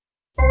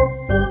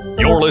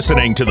You're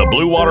listening to the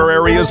Blue Water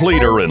Area's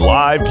leader in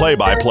live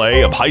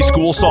play-by-play of high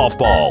school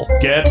softball.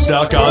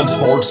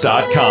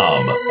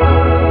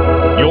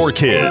 GetStuckOnSports.com. Your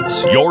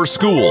kids, your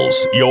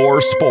schools, your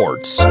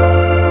sports.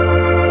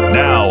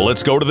 Now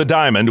let's go to the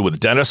Diamond with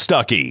Dennis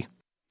Stuckey.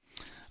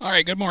 All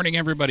right, good morning,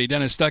 everybody.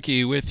 Dennis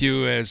Stuckey with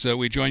you as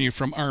we join you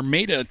from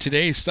Armada,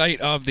 today's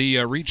site of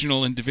the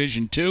regional in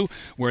Division II,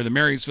 where the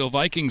Marysville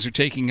Vikings are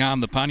taking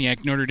on the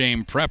Pontiac Notre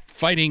Dame Prep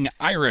Fighting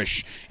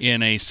Irish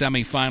in a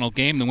semifinal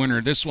game. The winner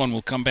of this one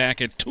will come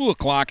back at 2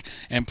 o'clock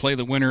and play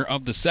the winner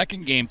of the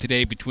second game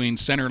today between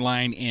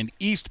Centerline and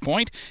East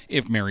Point.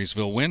 If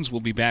Marysville wins,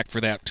 we'll be back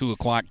for that 2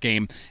 o'clock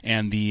game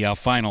and the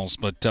finals.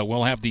 But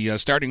we'll have the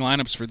starting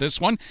lineups for this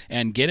one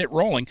and get it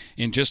rolling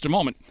in just a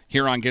moment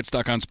here on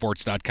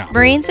GetStuckOnSports.com.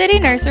 Marine City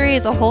Nursery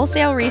is a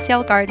wholesale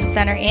retail garden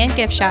center and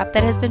gift shop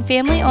that has been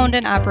family owned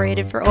and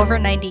operated for over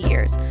 90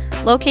 years.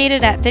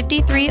 Located at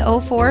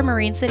 5304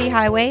 Marine City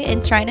Highway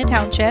in China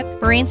Township,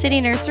 Marine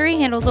City Nursery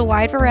handles a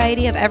wide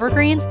variety of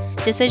evergreens,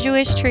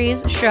 deciduous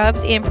trees,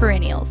 shrubs, and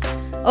perennials.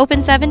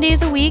 Open 7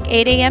 days a week,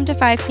 8 a.m. to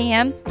 5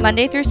 p.m.,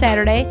 Monday through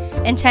Saturday,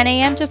 and 10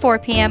 a.m. to 4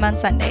 p.m. on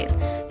Sundays.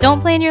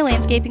 Don't plan your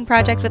landscaping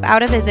project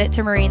without a visit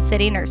to Marine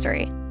City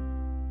Nursery.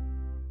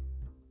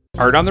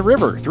 Art on the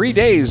River, 3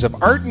 days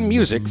of art and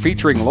music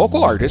featuring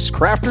local artists,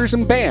 crafters,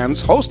 and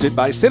bands, hosted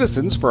by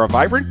citizens for a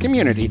vibrant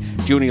community,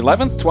 June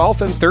 11th, 12th,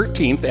 and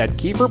 13th at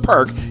Kiefer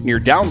Park near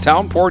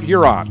downtown Port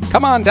Huron.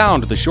 Come on down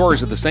to the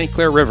shores of the St.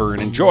 Clair River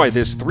and enjoy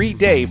this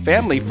 3-day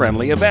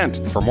family-friendly event.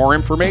 For more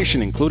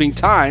information, including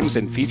times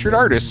and featured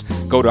artists,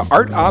 go to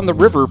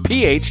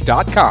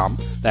artontheriverph.com.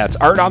 That's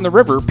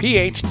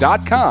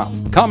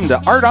artontheriverph.com. Come to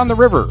Art on the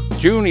River,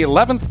 June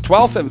 11th,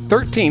 12th, and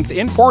 13th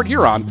in Port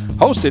Huron,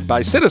 hosted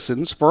by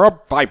citizens for a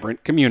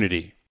vibrant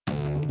community.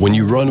 When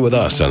you run with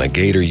us on a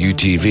Gator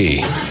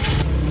UTV,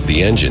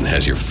 the engine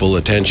has your full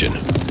attention.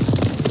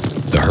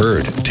 The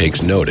herd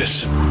takes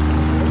notice.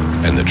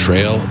 And the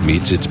trail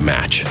meets its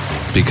match.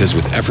 Because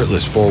with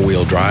effortless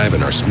four-wheel drive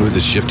and our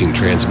smoothest shifting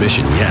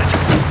transmission yet,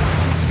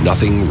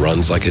 nothing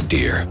runs like a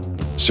deer.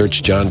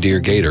 Search John Deere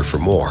Gator for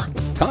more.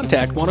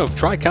 Contact one of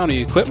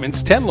Tri-County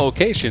Equipment's 10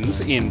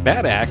 locations in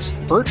Bad Axe,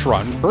 Birch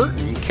Run,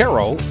 Burton,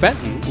 Caro,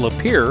 Fenton,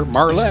 Lapeer,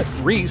 Marlette,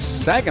 Reese,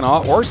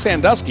 Saginaw, or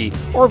Sandusky,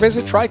 or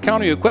visit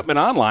Tri-County Equipment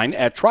online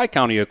at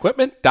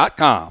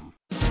tricountyequipment.com.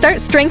 Start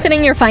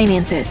strengthening your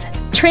finances.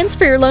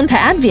 Transfer your loan to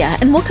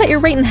Advia and we'll cut your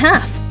rate in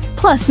half.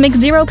 Plus, make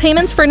 0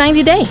 payments for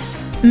 90 days.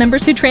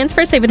 Members who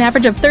transfer save an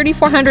average of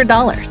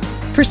 $3,400.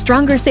 For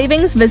stronger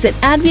savings, visit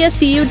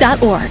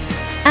adviacu.org.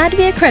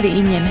 Advia Credit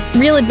Union.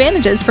 Real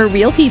advantages for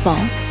real people.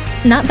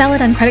 Not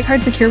valid on credit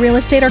card, secure real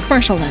estate, or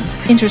commercial loans.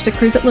 Interest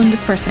accrues at loan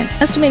disbursement.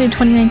 Estimated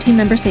 2019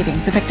 member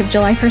savings effective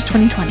July 1st,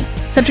 2020.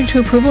 Subject to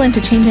approval and to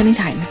change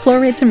anytime.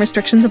 Floor rates and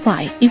restrictions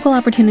apply. Equal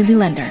opportunity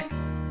lender.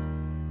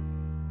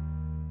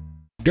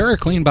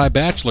 DuraClean by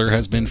Bachelor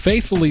has been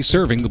faithfully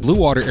serving the Blue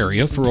Water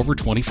area for over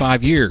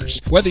 25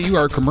 years. Whether you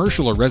are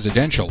commercial or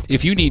residential,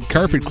 if you need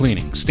carpet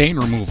cleaning, stain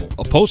removal,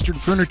 upholstered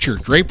furniture,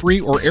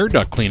 drapery, or air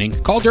duct cleaning,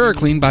 call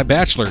DuraClean by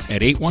Bachelor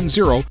at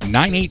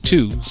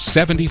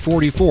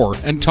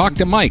 810-982-7044 and talk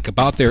to Mike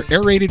about their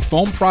aerated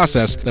foam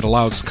process that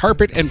allows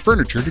carpet and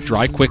furniture to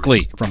dry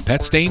quickly. From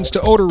pet stains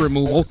to odor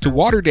removal to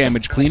water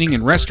damage cleaning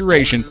and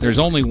restoration, there's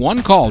only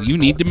one call you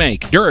need to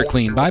make.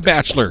 DuraClean by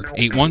Bachelor,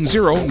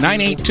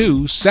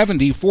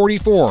 810-982-7044.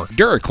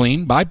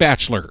 DuraClean by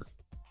Bachelor.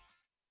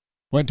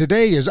 When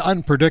today is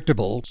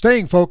unpredictable,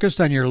 staying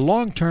focused on your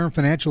long-term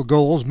financial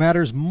goals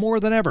matters more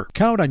than ever.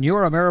 Count on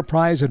your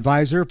Ameriprise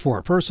advisor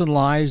for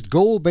personalized,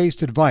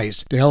 goal-based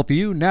advice to help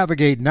you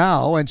navigate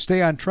now and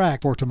stay on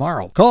track for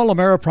tomorrow. Call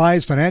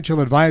Ameriprise financial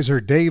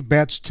advisor Dave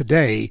Betts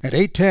today at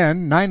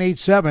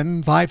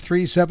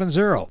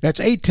 810-987-5370. That's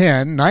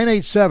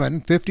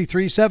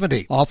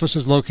 810-987-5370. Office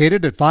is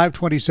located at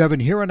 527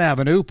 Huron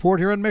Avenue,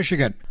 Port Huron,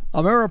 Michigan.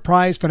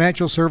 Ameriprise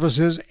Financial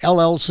Services,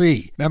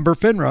 LLC, member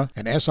FINRA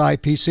and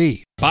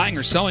SIPC. Buying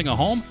or selling a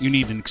home? You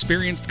need an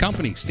experienced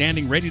company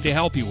standing ready to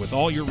help you with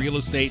all your real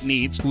estate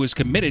needs, who is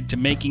committed to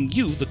making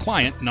you the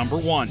client number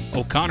one.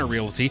 O'Connor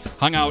Realty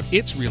hung out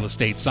its real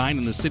estate sign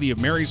in the city of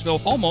Marysville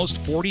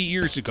almost 40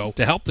 years ago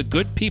to help the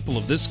good people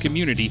of this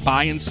community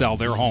buy and sell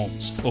their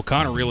homes.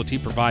 O'Connor Realty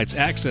provides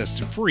access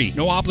to free,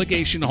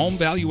 no-obligation home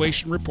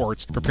valuation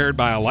reports prepared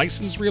by a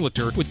licensed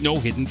realtor with no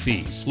hidden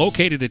fees.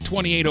 Located at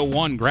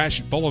 2801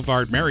 Gratiot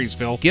Boulevard,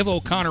 Marysville, give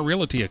O'Connor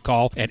Realty a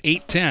call at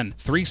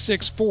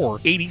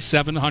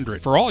 810-364-8700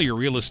 for all your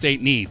real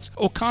estate needs.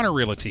 O'Connor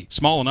Realty,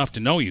 small enough to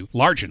know you,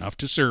 large enough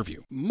to serve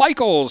you.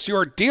 Michael's,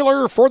 your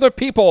dealer for the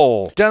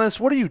people. Dennis,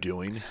 what are you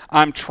doing?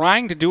 I'm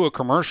trying to do a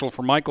commercial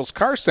for Michael's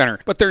Car Center,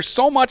 but there's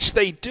so much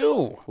they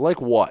do. Like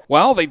what?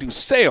 Well, they do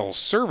sales,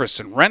 service,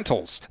 and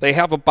rentals. They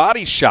have a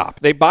body shop.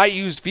 They buy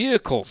used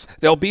vehicles.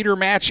 They'll beat or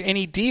match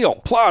any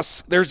deal.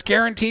 Plus, there's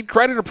guaranteed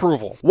credit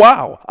approval.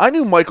 Wow, I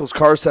knew Michael's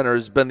Car Center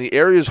has been the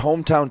area's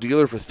hometown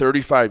dealer for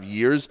 35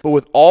 years, but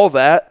with all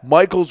that,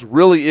 Michael's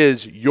really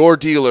is your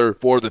dealer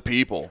for the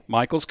people.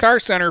 Michael's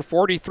Car Center,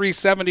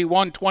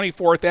 4371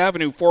 24th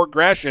Avenue, Fort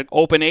Gratiot.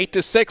 Open 8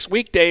 to 6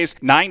 weekdays,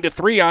 9 to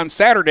 3 on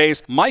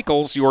Saturdays.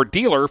 Michael's, your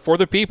dealer for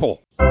the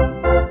people.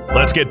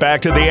 Let's get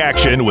back to the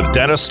action with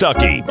Dennis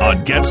Stuckey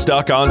on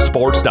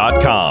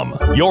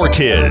GetStuckOnSports.com. Your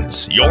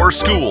kids, your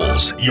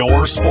schools,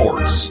 your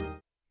sports.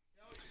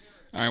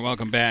 All right,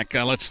 welcome back.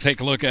 Let's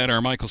take a look at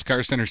our Michael's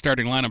Car Center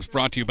starting lineups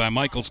brought to you by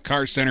Michael's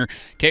Car Center.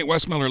 Kate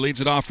Westmiller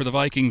leads it off for the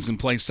Vikings and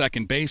plays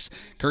second base.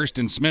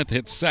 Kirsten Smith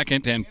hits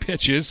second and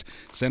pitches.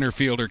 Center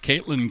fielder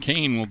Caitlin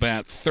Kane will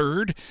bat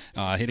third.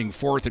 Hitting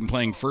fourth and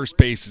playing first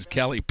base is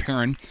Kelly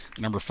Perrin.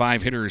 The number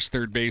 5 hitter is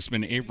third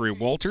baseman Avery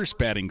Walters.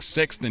 Batting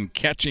sixth and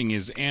catching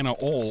is Anna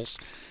Oles.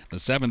 The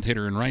 7th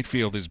hitter in right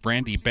field is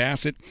Brandy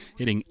Bassett.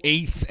 Hitting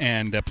 8th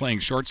and playing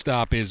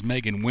shortstop is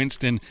Megan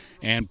Winston.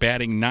 And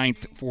batting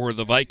 9th for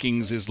the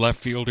Vikings is left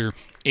fielder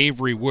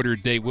Avery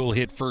Woodard. They will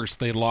hit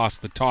first. They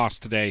lost the toss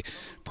today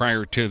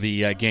prior to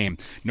the game.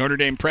 Notre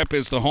Dame Prep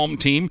is the home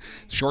team.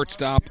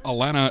 Shortstop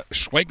Alana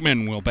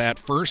Schwegman will bat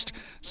first.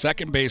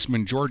 Second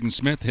baseman Jordan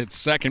Smith hits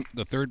second.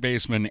 The third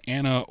baseman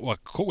Anna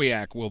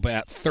Wakowiak will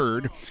bat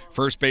third.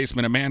 First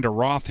baseman Amanda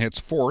Roth hits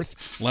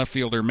fourth. Left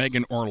fielder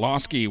Megan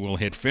Orlowski will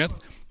hit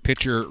fifth.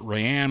 Pitcher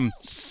Rayanne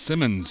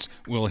Simmons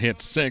will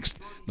hit sixth.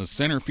 The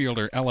center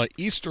fielder Ella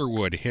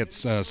Easterwood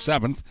hits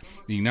seventh.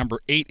 The number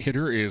 8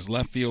 hitter is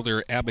left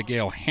fielder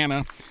Abigail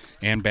Hanna.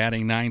 And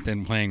batting ninth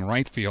and playing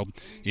right field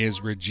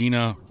is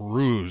Regina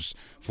Ruse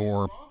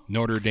for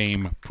Notre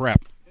Dame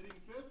Prep.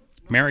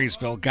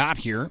 Marysville got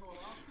here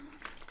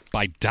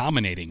by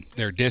dominating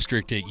their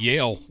district at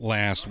Yale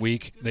last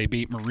week. They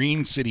beat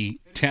Marine City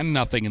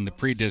 10-0 in the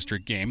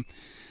pre-district game.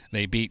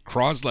 They beat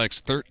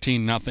Croslex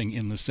 13-0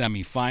 in the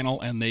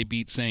semifinal, and they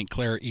beat St.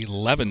 Clair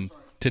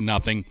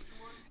 11-0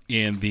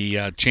 in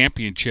the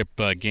championship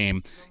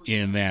game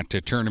in that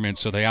tournament.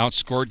 So they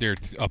outscored their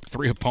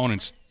 3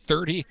 opponents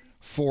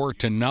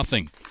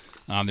 34-0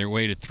 on their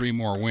way to 3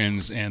 more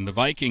wins. And the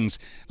Vikings,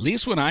 at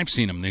least when I've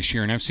seen them this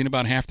year, and I've seen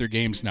about half their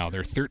games now,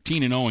 they're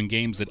 13-0 in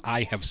games that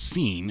I have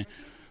seen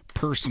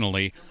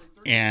personally.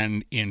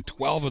 And in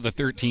 12 of the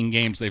 13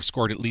 games, they've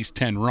scored at least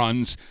 10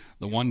 runs.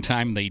 The one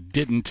time they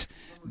didn't,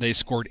 they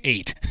scored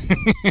 8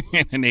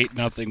 in an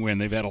 8-0 win.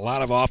 They've had a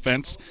lot of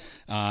offense,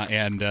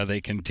 and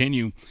they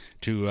continue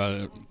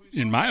to,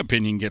 in my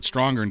opinion, get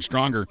stronger and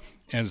stronger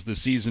as the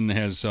season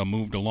has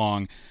moved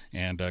along.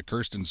 And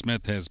Kirsten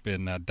Smith has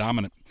been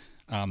dominant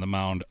on the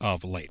mound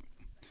of late.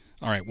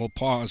 All right, we'll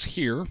pause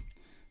here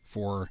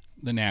for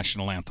the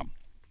national anthem.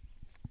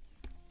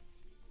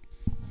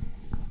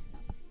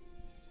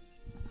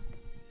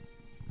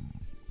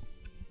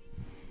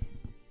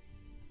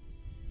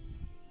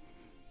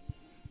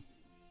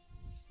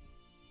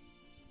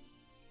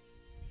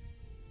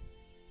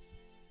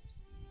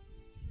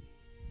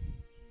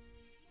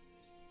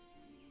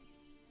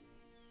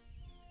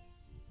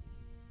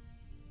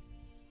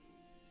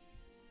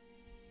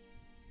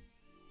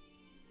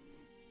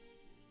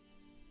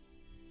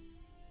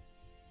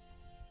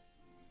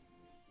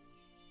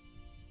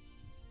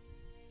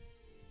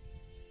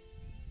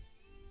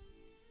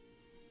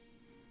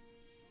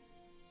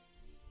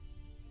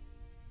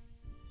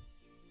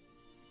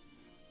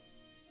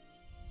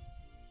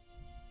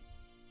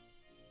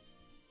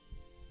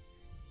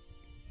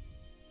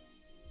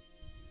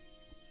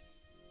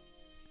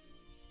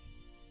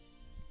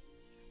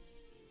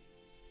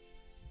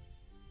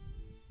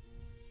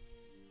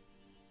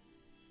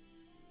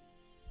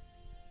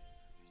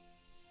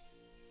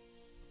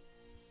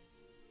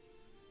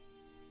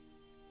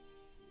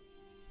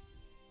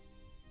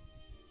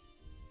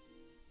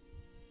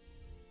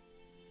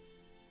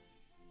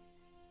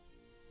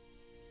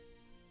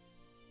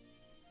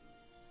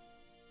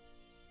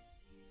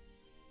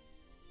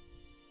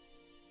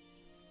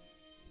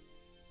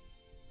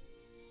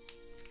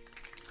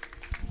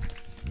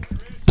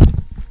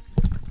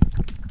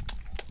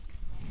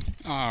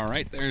 All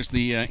right, there's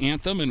the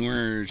anthem, and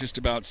we're just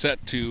about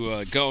set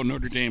to go.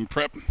 Notre Dame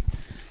Prep,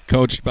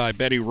 coached by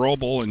Betty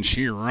Roble, and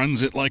she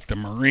runs it like the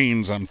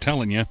Marines, I'm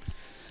telling you.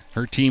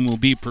 Her team will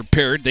be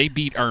prepared. They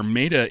beat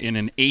Armada in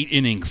an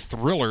 8-inning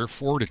thriller,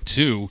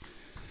 4-2,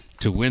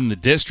 to win the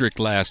district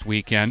last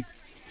weekend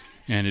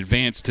and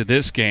advance to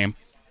this game.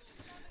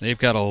 They've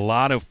got a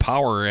lot of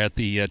power at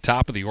the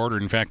top of the order.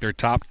 In fact, their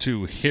top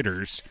 2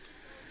 hitters,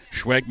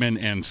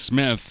 Schwegman and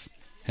Smith,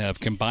 have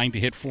combined to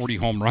hit 40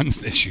 home runs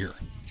this year.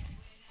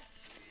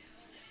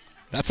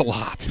 That's a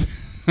lot.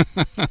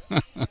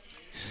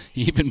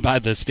 Even by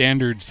the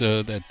standards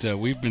that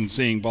we've been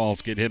seeing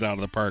balls get hit out of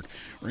the park.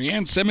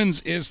 Rayanne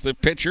Simmons is the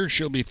pitcher.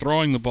 She'll be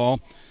throwing the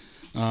ball.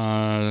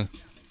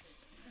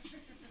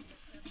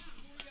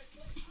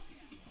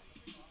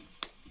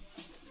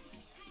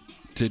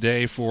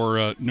 Today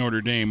for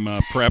Notre Dame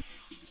Prep.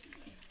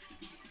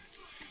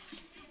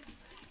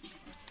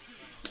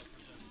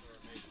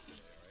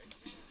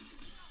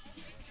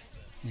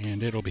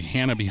 And it'll be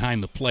Hannah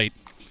behind the plate.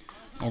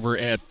 Over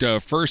at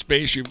first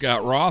base, you've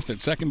got Roth.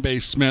 At second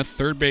base, Smith.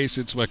 Third base,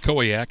 it's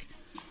Wakowiak.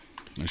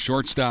 The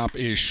shortstop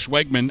is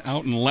Schwegman.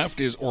 Out and left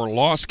is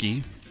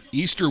Orlowski.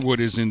 Easterwood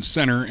is in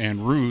center,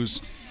 and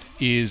Ruse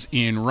is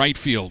in right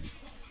field.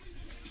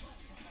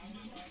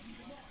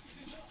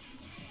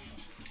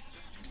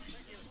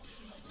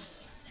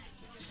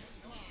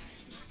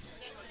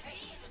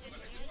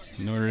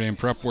 Notre Dame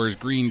Prep wears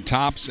green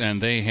tops,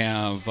 and they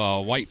have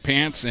white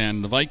pants,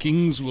 and the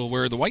Vikings will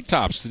wear the white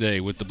tops today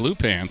with the blue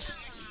pants.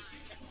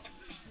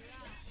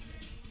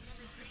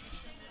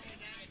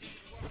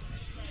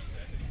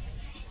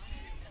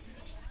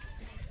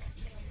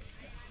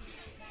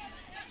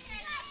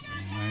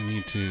 I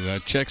need to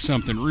check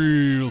something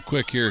real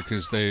quick here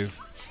because they've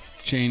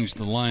changed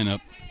the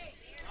lineup.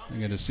 I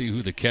got to see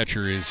who the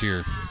catcher is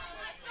here.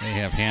 They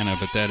have Hannah,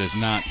 but that is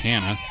not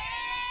Hannah,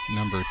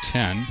 number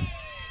 10.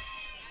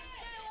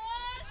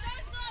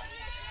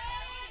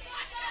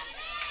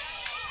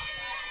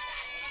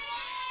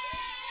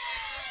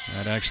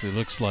 That actually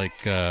looks like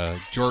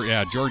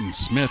Jordan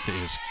Smith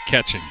is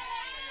catching.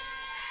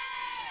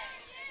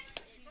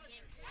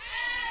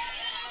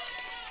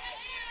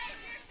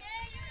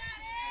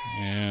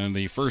 And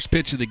the first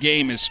pitch of the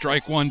game is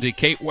strike one to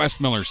Kate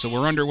Westmiller. So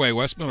we're underway.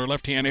 Westmiller,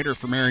 left-hand hitter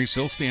for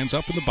Marysville, stands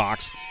up in the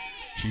box.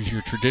 She's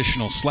your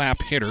traditional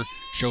slap hitter.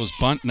 Shows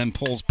bunt and then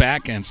pulls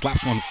back and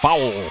slaps one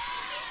foul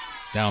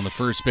down the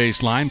first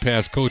base line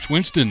past Coach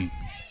Winston.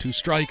 2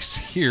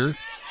 strikes here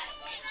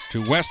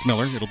to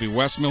Westmiller. It'll be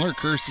Westmiller,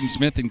 Kirsten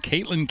Smith, and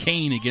Caitlin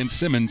Kane against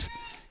Simmons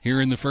here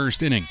in the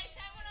first inning.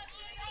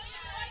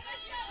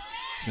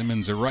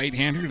 Simmons a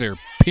right-hander. They're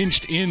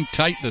pinched in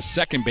tight. The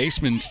second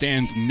baseman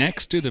stands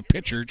next to the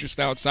pitcher just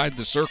outside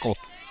the circle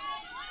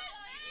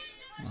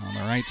on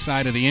the right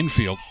side of the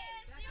infield.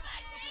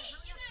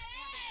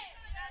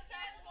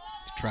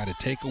 To try to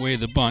take away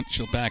the bunt,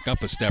 she'll back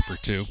up a step or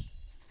two.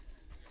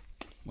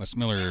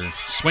 Westmiller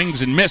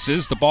swings and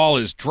misses. The ball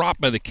is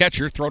dropped by the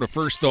catcher. Throw to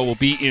first, though, will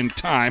be in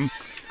time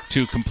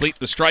to complete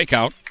the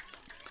strikeout.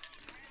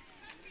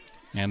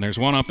 And there's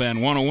one up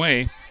and one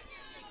away.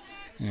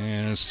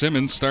 And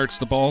Simmons starts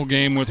the ball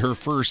game with her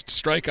first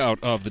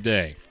strikeout of the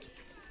day.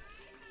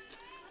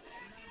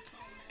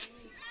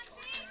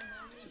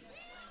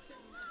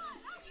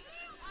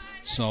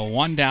 So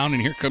one down,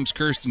 and here comes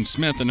Kirsten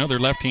Smith, another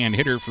left-hand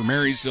hitter for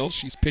Marysville.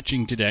 She's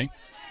pitching today.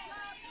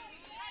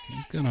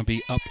 He's going to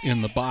be up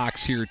in the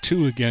box here,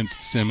 too, against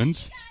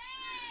Simmons.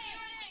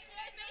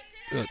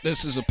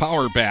 This is a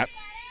power bat.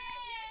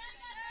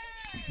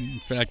 In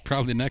fact,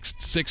 probably the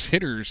next 6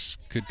 hitters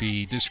could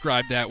be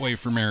described that way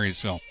for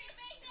Marysville.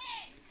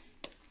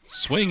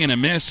 Swing and a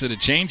miss at a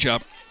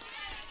changeup.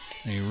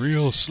 A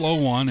real slow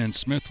one, and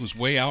Smith was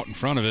way out in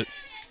front of it.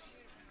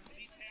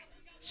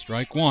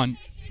 Strike one.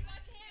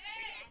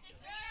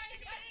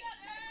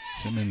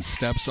 Simmons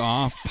steps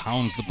off,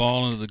 pounds the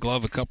ball into the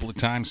glove a couple of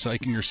times,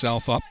 psyching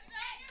herself up.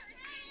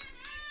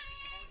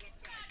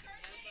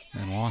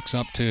 And walks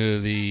up to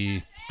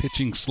the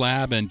pitching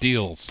slab and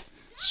deals.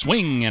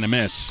 Swing and a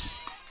miss.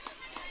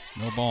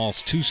 No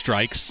balls, 2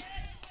 strikes.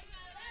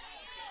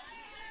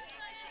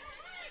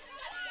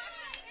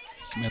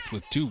 Smith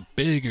with 2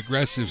 big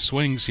aggressive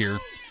swings here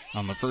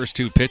on the first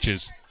 2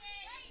 pitches.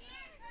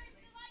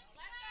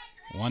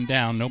 One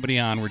down, nobody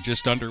on. We're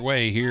just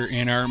underway here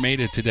in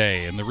Armada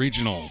today in the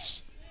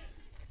regionals.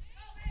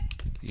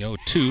 The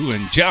 0-2,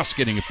 and just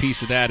getting a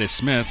piece of that is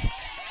Smith.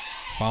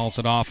 Fouls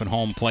it off at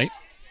home plate.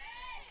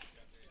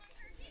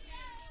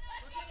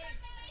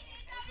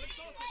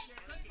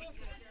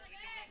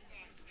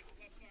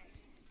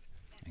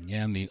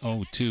 Again, the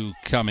 0-2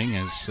 coming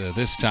as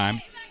this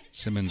time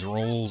Simmons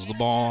rolls the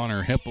ball on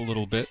her hip a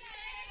little bit,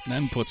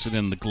 then puts it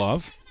in the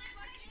glove.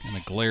 And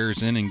it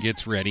glares in and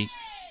gets ready.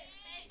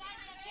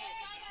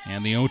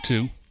 And the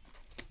 0-2.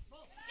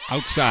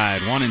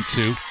 Outside, 1 and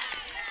 2.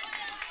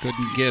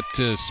 Couldn't get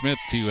Smith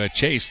to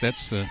chase.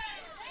 That's that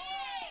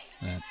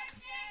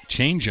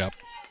changeup.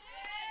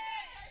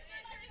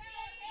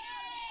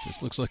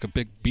 Just looks like a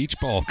big beach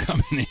ball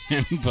coming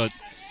in, but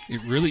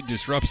it really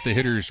disrupts the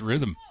hitter's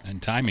rhythm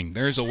and timing.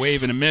 There's a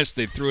wave and a miss.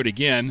 They threw it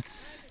again,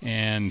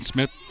 and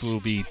Smith will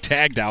be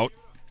tagged out.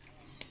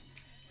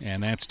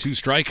 And that's 2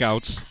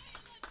 strikeouts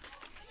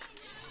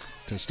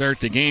to start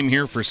the game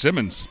here for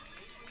Simmons.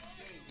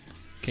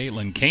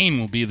 Caitlin Kane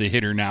will be the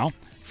hitter now.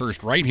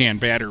 First right-hand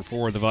batter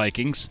for the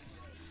Vikings.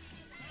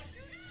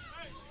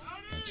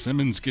 And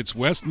Simmons gets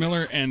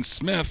Westmiller and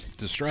Smith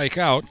to strike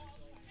out.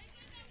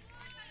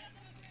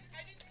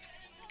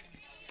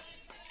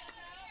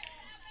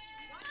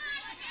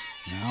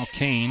 Now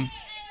Kane.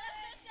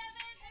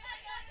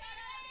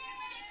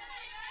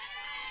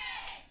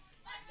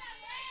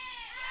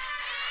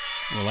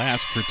 Will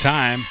ask for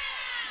time.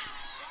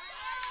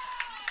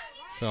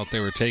 Felt they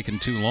were taking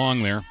too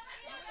long there.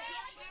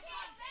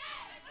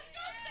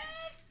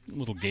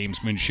 Little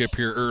gamesmanship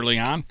here early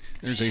on.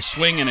 There's a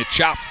swing and a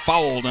chop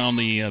foul down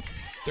the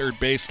third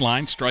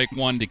baseline. Strike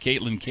 1 to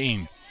Caitlin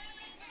Kane.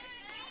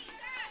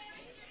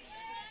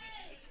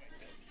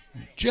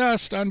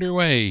 Just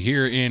underway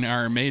here in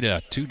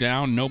Armada. 2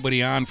 down,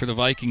 nobody on for the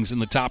Vikings in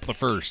the top of the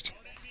first.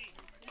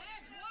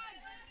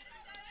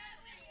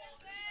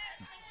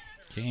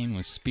 Kane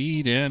with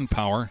speed and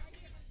power.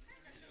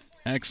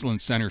 Excellent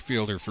center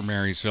fielder for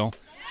Marysville.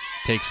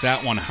 Takes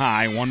that one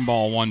high. 1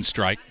 ball, 1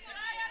 strike.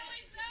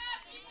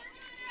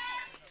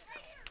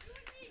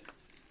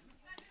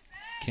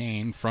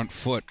 Kane, front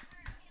foot,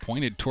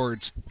 pointed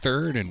towards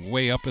third and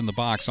way up in the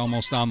box,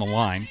 almost on the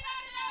line.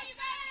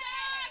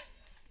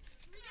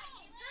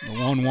 The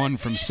 1-1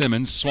 from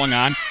Simmons, swung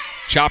on,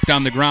 chopped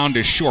on the ground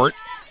to short,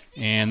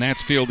 and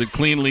that's fielded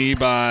cleanly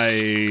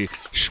by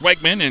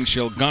Schwegman, and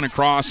she'll gun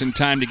across in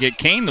time to get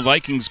Kane. The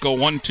Vikings go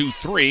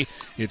 1-2-3.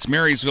 It's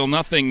Marysville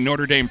nothing,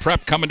 Notre Dame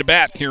Prep coming to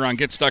bat here on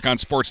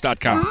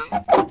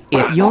GetStuckOnSports.com.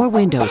 If your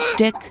windows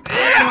stick,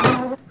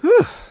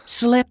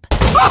 slip,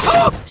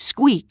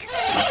 squeak,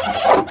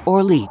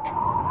 or leak,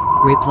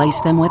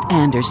 replace them with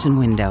Anderson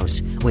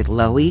windows. With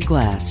low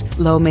E-glass,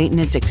 low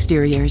maintenance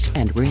exteriors,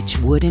 and rich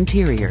wood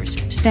interiors,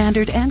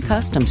 standard and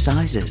custom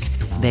sizes,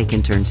 they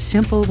can turn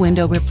simple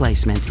window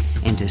replacement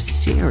into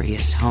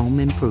serious home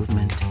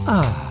improvement.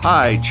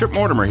 Hi, Chip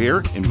Mortimer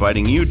here,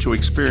 inviting you to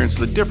experience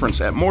the difference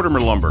at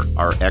Mortimer Lumber.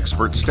 Our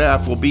expert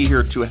staff will be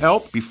here to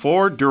help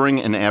before, during,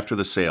 and after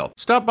the sale.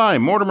 Stop by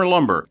Mortimer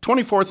Lumber,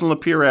 24th and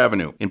Lapeer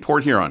Avenue in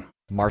Port Huron.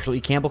 Marshall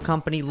E. Campbell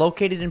Company,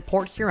 located in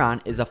Port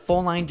Huron, is a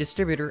full-line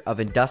distributor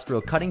of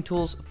industrial cutting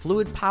tools,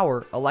 fluid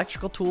power,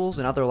 electrical tools,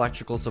 and other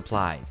electrical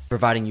supplies,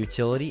 providing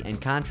utility and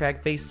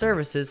contract-based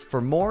services for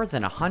more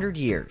than 100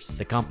 years.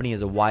 The company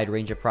has a wide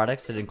range of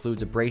products that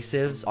includes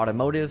abrasives,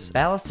 automotives,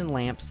 ballast and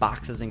lamps,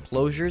 boxes and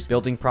closures,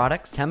 building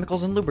products,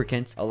 chemicals and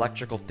lubricants,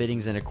 electrical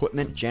fittings and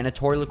equipment,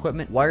 janitorial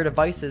equipment, wire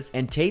devices,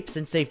 and tapes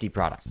and safety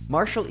products.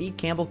 Marshall E.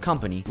 Campbell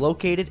Company,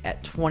 located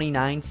at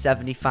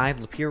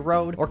 2975 Lapeer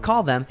Road, or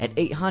call them at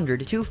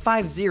 800-250-7520.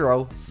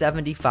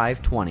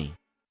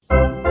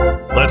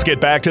 Let's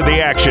get back to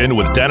the action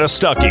with Dennis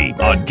Stuckey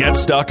on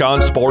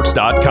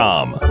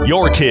GetStuckOnSports.com.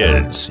 Your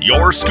kids,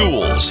 your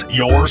schools,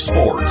 your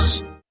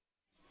sports.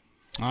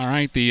 All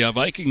right, the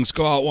Vikings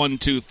go out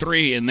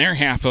 1-2-3 in their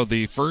half of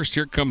the first.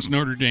 Here comes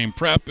Notre Dame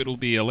Prep. It'll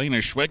be Elena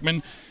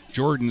Schwegman,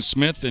 Jordan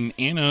Smith, and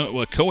Anna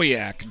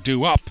Wakowiak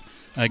due up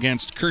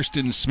against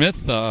Kirsten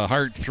Smith, the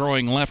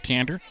hard-throwing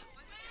left-hander.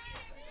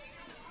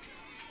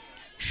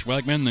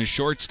 Schwegman, the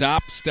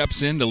shortstop,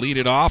 steps in to lead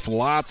it off.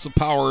 Lots of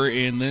power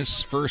in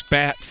this first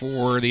bat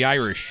for the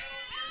Irish.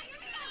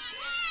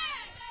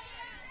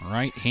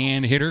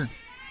 Right-hand hitter.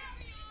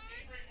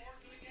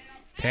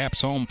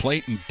 Taps home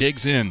plate and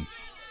digs in.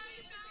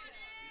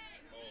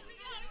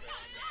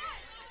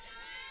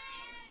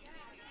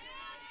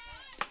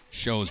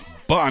 Shows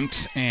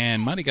bunt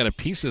and might have got a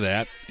piece of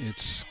that.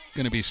 It's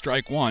going to be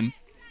strike one.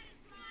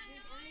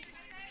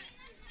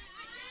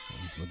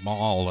 The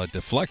ball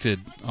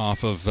deflected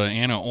off of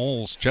Anna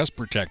Oles' chest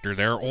protector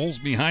there. Oles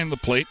behind the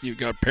plate. You've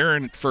got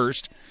Perrin at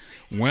first,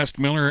 West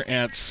Miller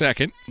at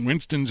second,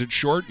 Winston's at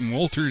short, and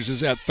Wolters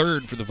is at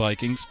third for the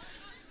Vikings.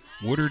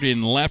 Woodard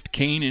in left,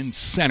 Kane in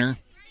center,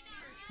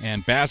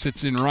 and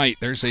Bassett's in right.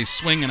 There's a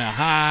swing and a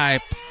high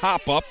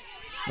pop-up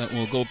that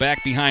will go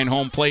back behind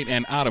home plate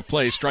and out of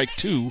play. Strike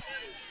two.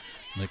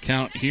 The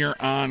count here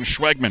on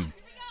Schwegman.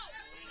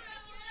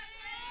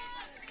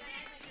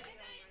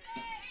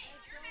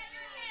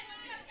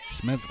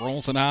 Smith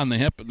rolls it on the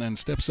hip and then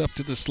steps up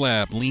to the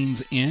slab,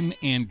 leans in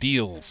and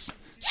deals.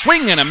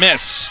 Swing and a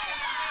miss.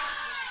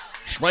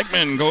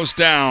 Schwegman goes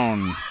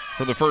down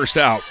for the first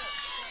out.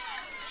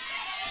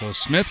 So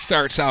Smith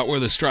starts out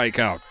with a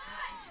strikeout.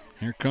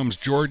 Here comes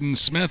Jordan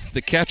Smith,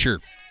 the catcher.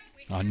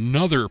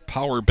 Another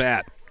power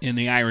bat in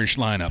the Irish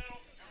lineup.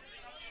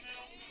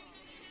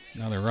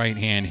 Another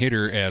right-hand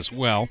hitter as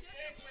well.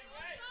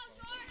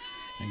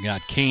 And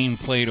got Kane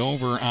played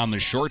over on the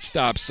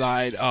shortstop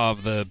side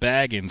of the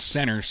bag in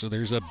center, so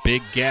there's a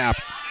big gap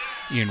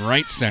in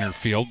right center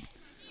field.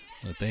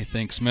 But they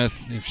think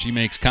Smith, if she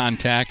makes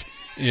contact,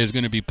 is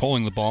going to be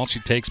pulling the ball.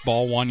 She takes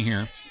ball one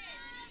here.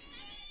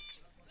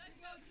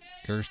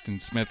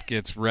 Kirsten Smith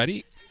gets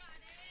ready.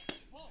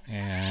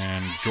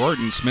 And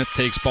Jordan Smith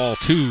takes ball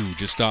two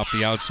just off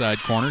the outside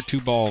corner.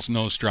 2 balls,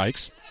 no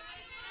strikes.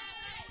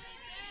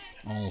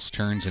 Oles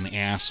turns and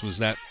asks, was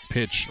that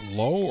pitch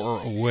low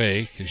or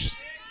away? Because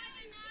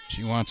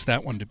she wants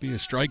that one to be a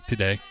strike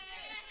today.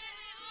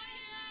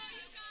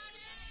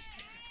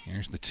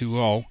 Here's the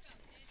 2-0.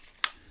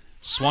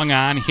 Swung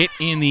on, hit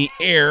in the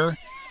air.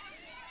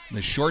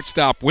 The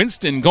shortstop,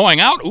 Winston, going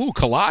out. Ooh,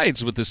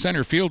 collides with the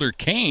center fielder,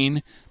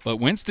 Kane. But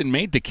Winston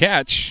made the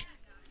catch.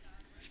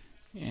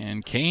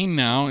 And Kane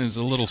now is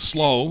a little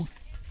slow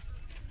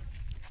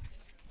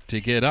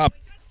to get up.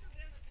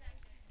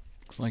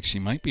 Looks like she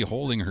might be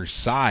holding her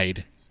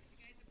side.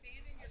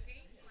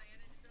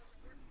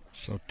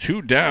 So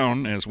 2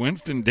 down as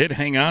Winston did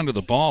hang on to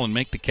the ball and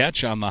make the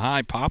catch on the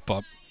high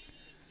pop-up.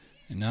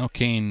 And now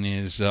Kane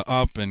is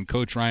up, and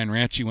Coach Ryan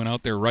Ratchey went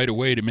out there right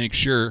away to make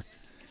sure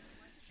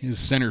his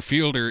center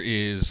fielder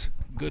is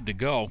good to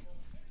go.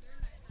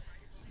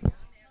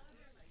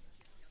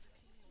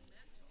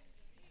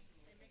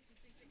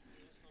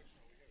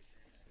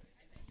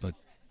 But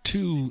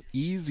 2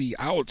 easy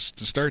outs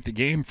to start the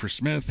game for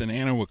Smith, and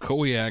Anna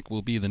Wakowiak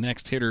will be the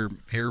next hitter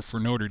here for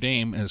Notre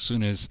Dame as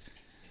soon as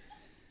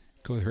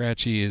Coach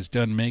Ratchey is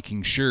done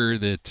making sure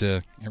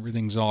that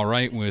everything's all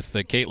right with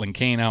Caitlin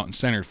Kane out in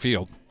center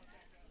field.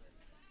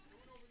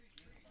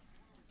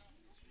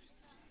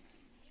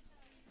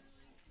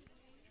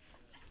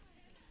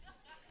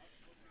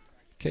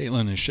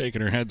 Caitlin is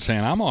shaking her head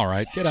saying, I'm all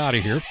right. Get out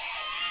of here.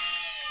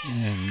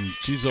 And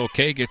she's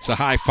okay. Gets a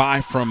high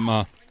five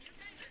from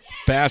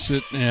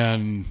Bassett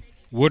and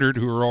Woodard,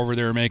 who are over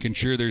there making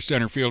sure their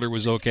center fielder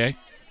was okay.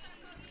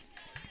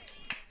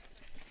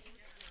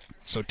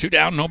 So 2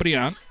 down, nobody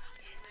on.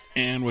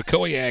 And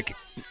Wakowiak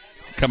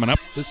coming up.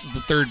 This is the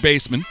third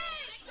baseman.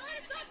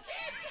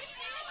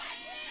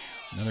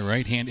 Another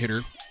right-hand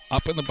hitter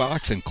up in the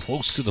box and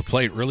close to the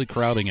plate, really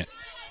crowding it.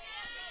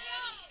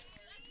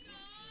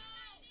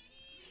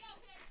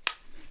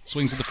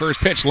 Swings at the first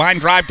pitch, line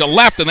drive to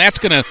left, and that's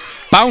going to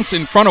bounce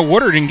in front of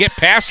Woodard and get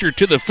past her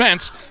to the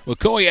fence.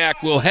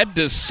 Wakowiak will head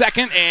to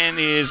second and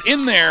is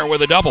in there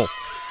with a double.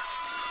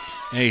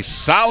 A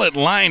solid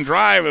line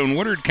drive, and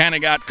Woodard kind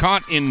of got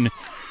caught in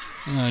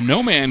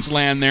no man's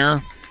land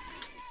there.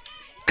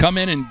 Come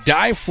in and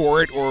dive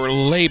for it or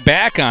lay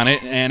back on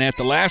it, and at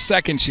the last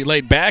second she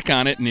laid back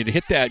on it, and it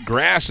hit that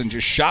grass and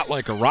just shot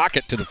like a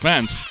rocket to the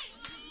fence.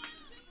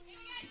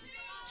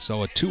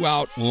 So a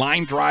 2-out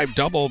line drive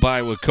double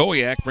by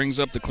Wakowiak brings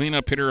up the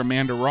cleanup hitter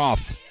Amanda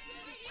Roth.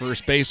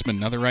 First baseman,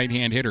 another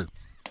right-hand hitter.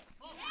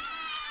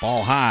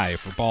 Ball high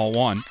for ball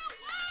 1.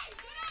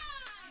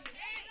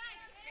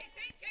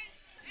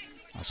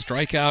 A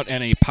strikeout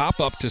and a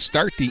pop-up to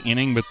start the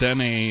inning, but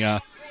then a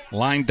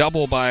line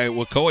double by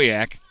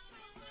Wakowiak.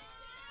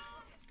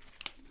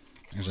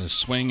 There's a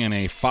swing and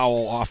a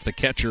foul off the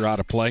catcher out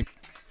of play.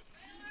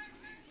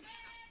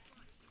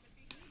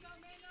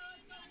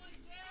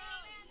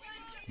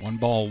 One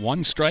ball,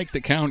 one strike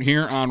the count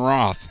here on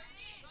Roth.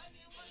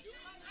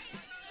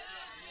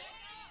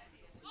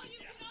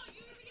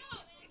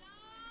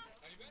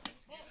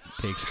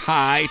 Takes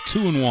high,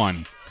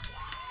 2-1.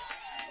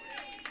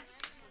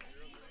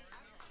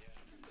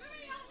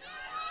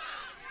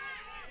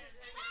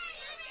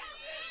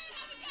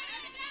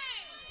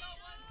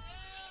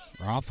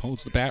 Roth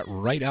holds the bat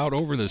right out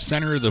over the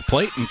center of the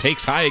plate and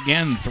takes high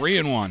again,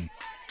 3-1.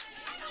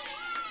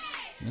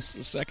 This is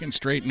the second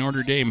straight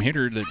Notre Dame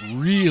hitter that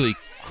really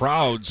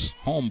crowds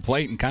home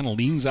plate and kind of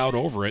leans out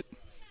over it.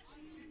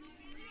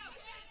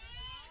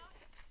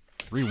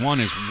 3-1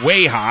 is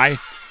way high.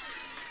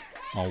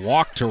 A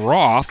walk to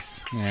Roth,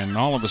 and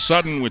all of a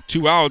sudden with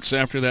 2 outs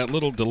after that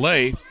little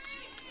delay,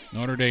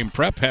 Notre Dame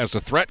Prep has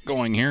a threat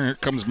going here. Here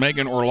comes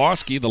Megan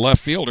Orlowski, the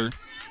left fielder,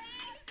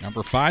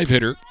 number 5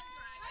 hitter.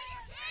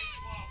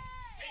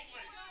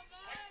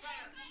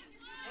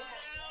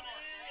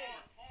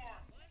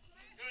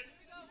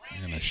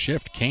 And a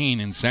shift Kane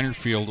in center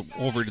field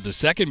over to the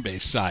second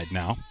base side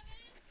now.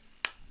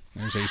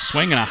 There's a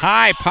swing and a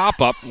high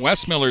pop-up.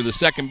 Wes Miller, the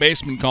second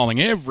baseman, calling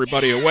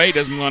everybody away.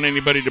 Doesn't want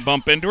anybody to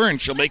bump into her, and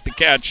she'll make the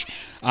catch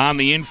on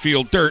the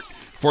infield dirt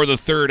for the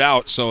 3rd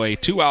out. So a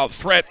 2-out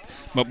threat,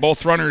 but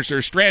both runners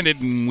are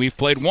stranded, and we've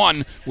played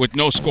 1 with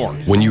no score.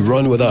 When you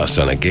run with us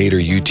on a Gator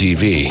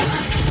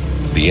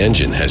UTV, the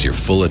engine has your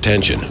full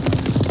attention.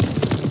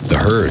 The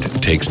herd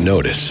takes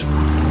notice.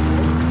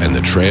 And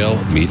the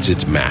trail meets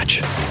its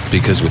match.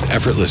 Because with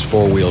effortless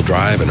 4-wheel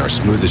drive and our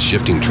smoothest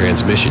shifting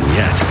transmission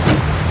yet,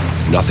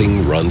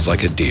 nothing runs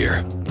like a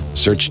deer.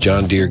 Search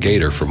John Deere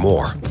Gator for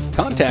more.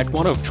 Contact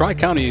one of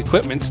Tri-County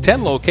Equipment's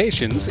 10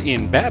 locations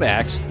in Bad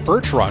Axe,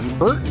 Birch Run,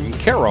 Burton,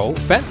 Caro,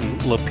 Fenton,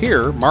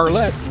 Lapeer,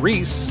 Marlette,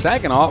 Reese,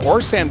 Saginaw,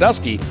 or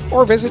Sandusky,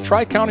 or visit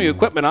Tri-County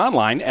Equipment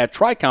online at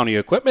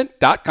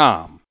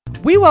tricountyequipment.com.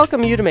 We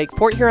welcome you to make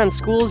Port Huron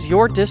Schools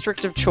your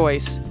district of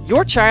choice.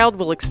 Your child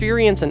will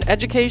experience an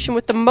education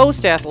with the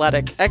most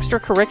athletic,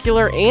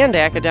 extracurricular, and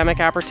academic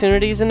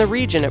opportunities in the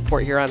region at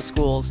Port Huron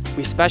Schools.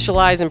 We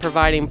specialize in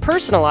providing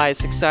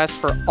personalized success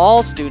for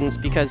all students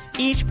because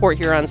each Port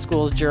Huron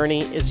Schools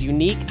journey is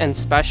unique and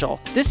special.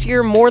 This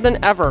year, more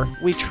than ever,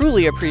 we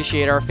truly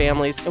appreciate our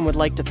families and would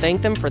like to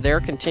thank them for their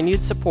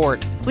continued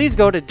support. Please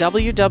go to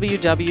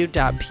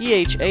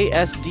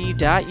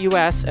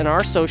www.phasd.us and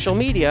our social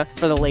media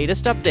for the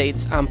latest updates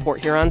on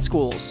Port Huron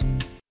Schools.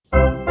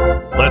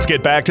 Let's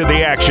get back to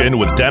the action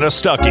with Dennis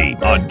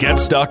Stuckey on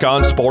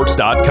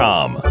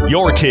GetStuckOnSports.com.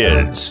 Your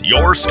kids,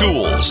 your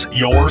schools,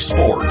 your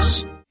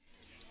sports.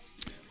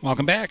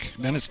 Welcome back.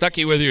 Dennis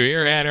Stuckey with you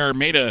here at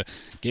Armada.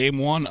 Game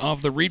 1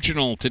 of the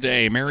regional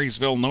today.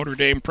 Marysville, Notre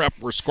Dame Prep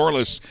were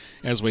scoreless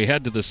as we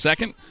head to the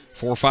second.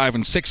 4, 5,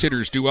 and 6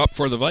 hitters due up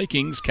for the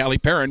Vikings. Callie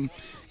Perrin,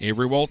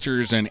 Avery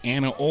Walters, and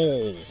Anna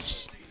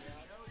Oles.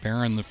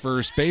 Perrin, the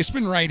first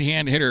baseman,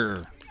 right-hand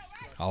hitter.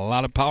 A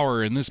lot of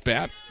power in this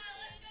bat.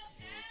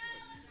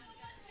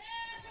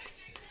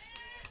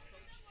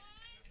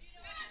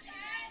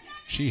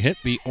 She hit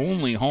the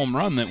only home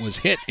run that was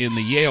hit in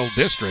the Yale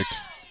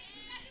district,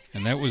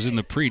 and that was in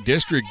the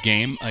pre-district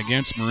game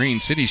against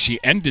Marine City. She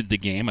ended the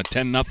game, a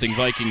 10-0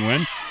 Viking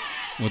win,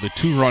 with a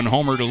 2-run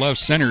homer to left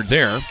center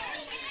there.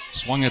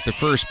 Swung at the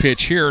first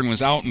pitch here and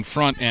was out in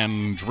front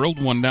and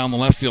drilled one down the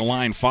left field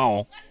line,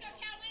 foul.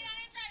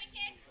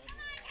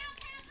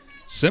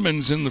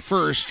 Simmons in the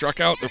first, struck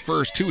out the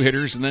first 2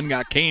 hitters and then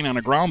got Kane on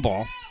a ground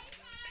ball.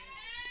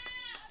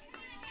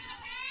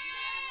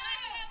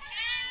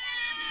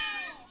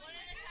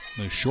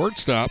 The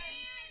shortstop,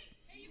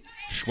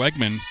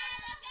 Schwegman,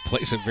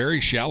 plays a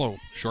very shallow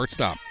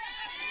shortstop.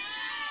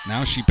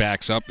 Now she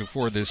backs up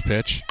before this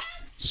pitch.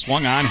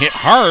 Swung on, hit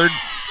hard,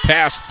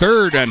 past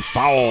third, and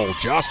foul,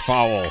 just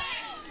foul.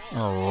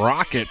 A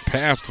rocket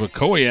past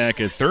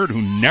Wakowiak at third,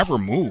 who never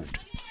moved.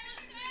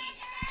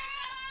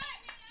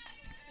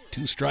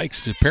 2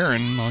 strikes to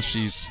Perrin. Well,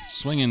 she's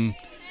swinging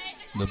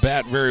the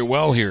bat very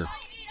well here.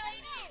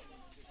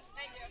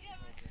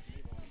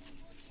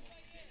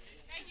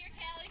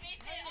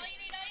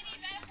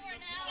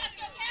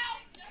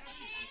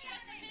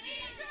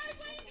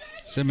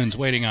 Simmons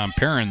waiting on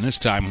Perrin this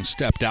time, who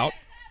stepped out,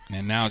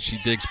 and now she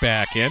digs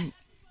back in.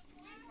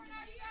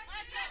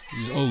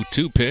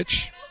 0-2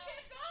 pitch.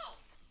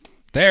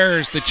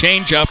 There's the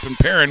changeup, and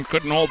Perrin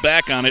couldn't hold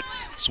back on it.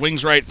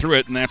 Swings right through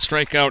it, and that's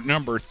strikeout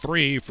number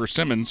 3 for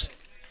Simmons.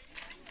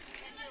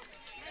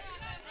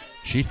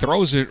 She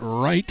throws it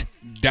right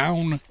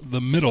down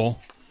the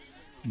middle,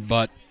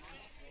 but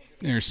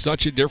there's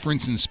such a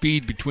difference in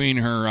speed between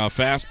her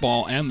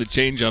fastball and the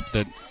changeup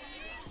that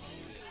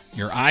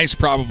your eyes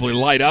probably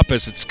light up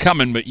as it's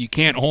coming, but you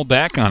can't hold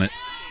back on it.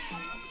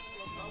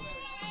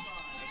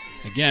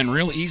 Again,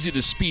 real easy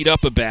to speed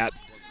up a bat,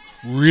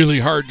 really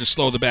hard to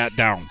slow the bat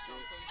down.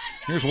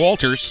 Here's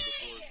Walters.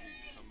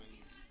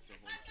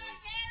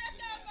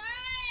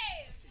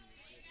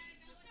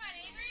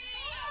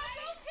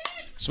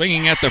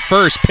 Swinging at the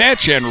first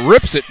pitch and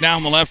rips it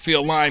down the left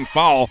field line,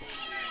 foul.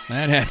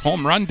 That had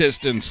home run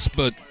distance,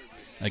 but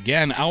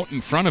again, out in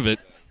front of it.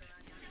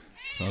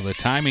 So the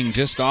timing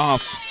just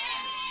off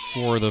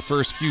for the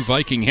first few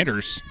Viking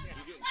hitters.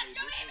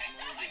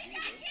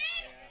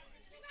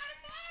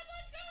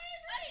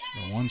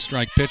 The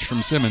 1-strike pitch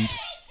from Simmons.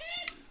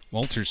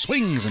 Walters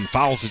swings and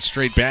fouls it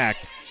straight back.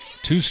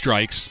 2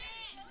 strikes.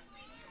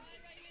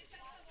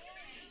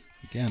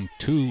 Again,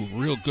 2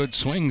 real good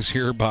swings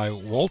here by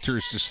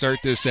Walters to start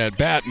this at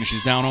bat, and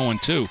she's down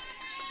 0-2.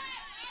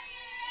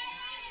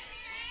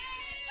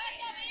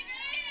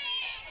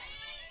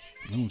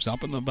 Moves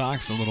up in the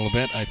box a little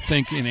bit, I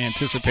think in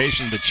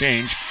anticipation of the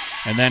change.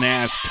 And then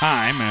as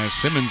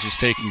Simmons was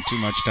taking too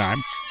much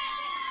time.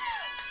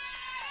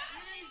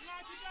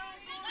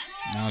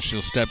 Now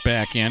she'll step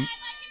back in.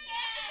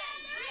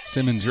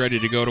 Simmons ready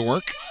to go to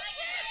work.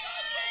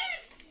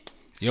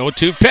 The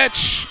 0-2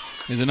 pitch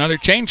is another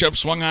changeup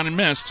swung on and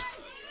missed.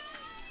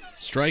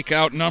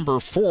 Strikeout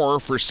number 4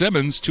 for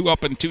Simmons. 2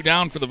 up and 2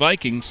 down for the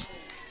Vikings.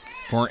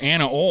 For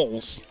Anna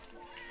Oles.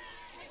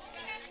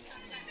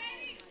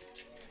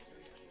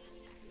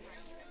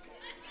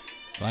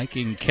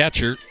 Viking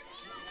catcher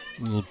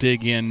will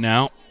dig in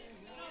now.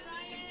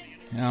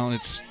 Well,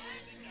 it's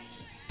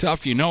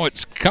tough. You know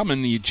it's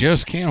coming. You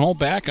just can't hold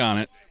back on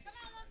it.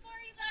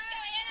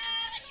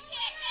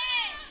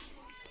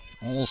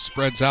 Oles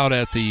spreads out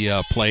at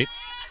the plate.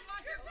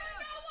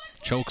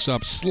 Chokes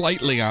up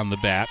slightly on the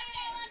bat.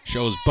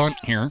 Shows bunt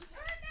here.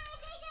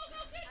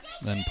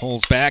 Then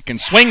pulls back and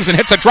swings and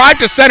hits a drive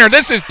to center.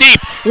 This is deep,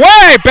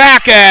 way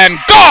back and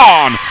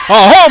gone. A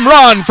home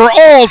run for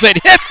Oles.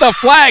 It hit the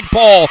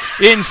flagpole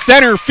in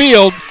center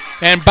field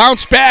and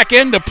bounced back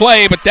into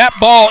play, but that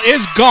ball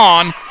is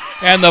gone,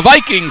 and the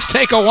Vikings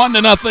take a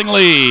 1-0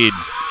 lead.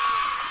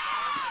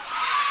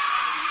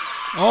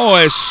 Oh,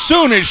 as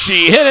soon as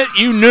she hit it,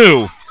 you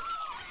knew.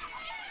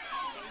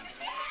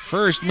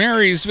 First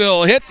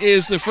Marysville hit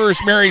is the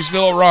first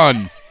Marysville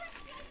run.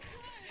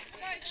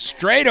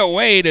 Straight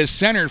away to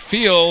center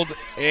field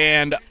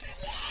and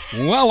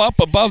well up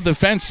above the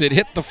fence. It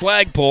hit the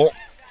flagpole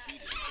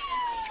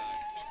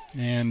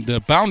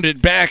and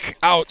bounded back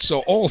out.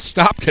 So Oles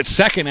stopped at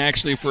second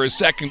actually for a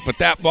second, but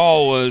that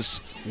ball was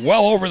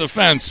well over the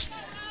fence.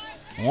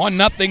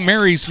 1-0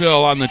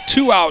 Marysville on the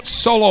 2-out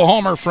solo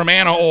homer from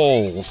Anna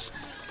Oles.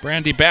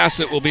 Brandy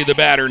Bassett will be the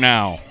batter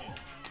now.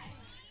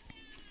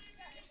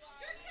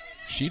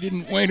 She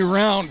didn't wait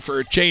around for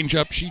a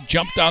changeup. She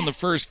jumped on the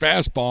first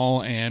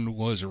fastball and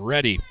was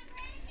ready.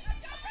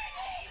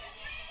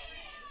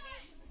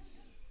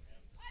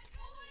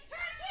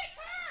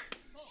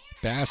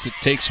 Bassett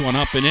takes one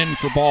up and in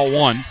for ball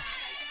 1.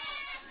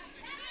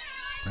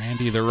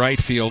 Brandy, the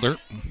right fielder,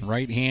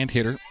 right-hand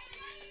hitter.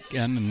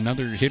 Again,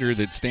 another hitter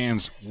that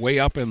stands way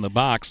up in the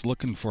box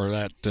looking for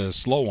that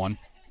slow one.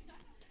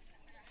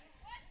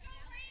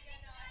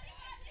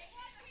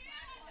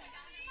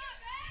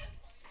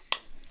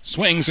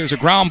 Swings, there's a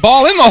ground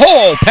ball in the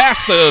hole,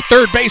 past the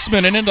third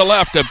baseman and into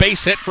left, a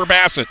base hit for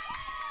Bassett.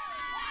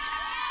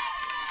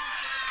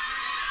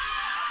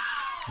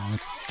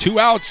 2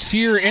 outs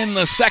here in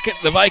the second.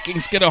 The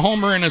Vikings get a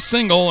homer and a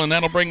single, and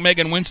that'll bring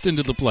Megan Winston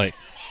to the plate.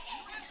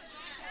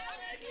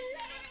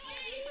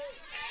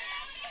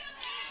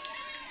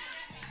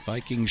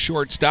 Vikings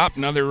shortstop,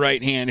 another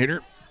right-hand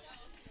hitter,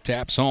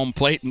 taps home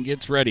plate and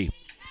gets ready.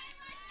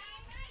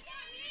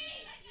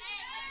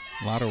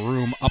 A lot of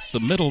room up the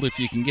middle if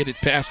you can get it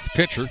past the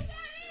pitcher.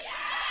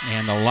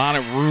 And a lot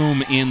of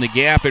room in the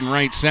gap in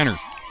right center.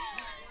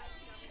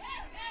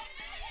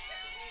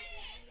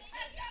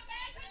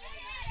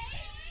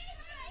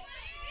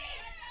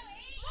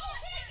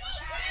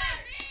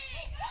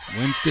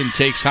 Winston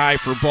takes high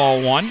for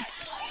ball 1.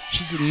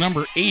 She's the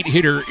number 8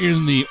 hitter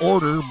in the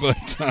order,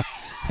 but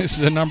This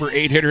is a number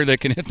 8 hitter that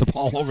can hit the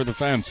ball over the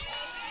fence.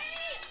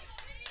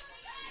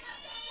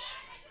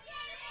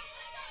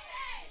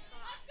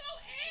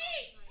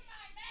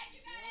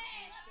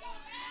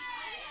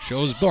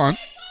 Shows bunt,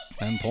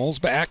 then pulls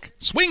back.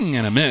 Swing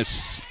and a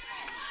miss.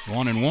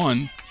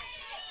 1-1.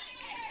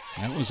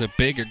 That was a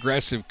big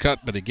aggressive cut,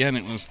 but again,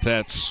 it was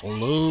that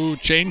slow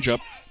changeup.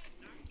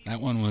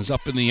 That one was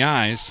up in the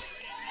eyes.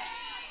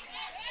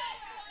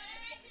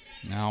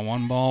 Now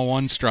 1 ball,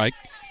 1 strike.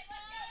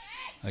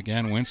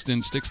 Again,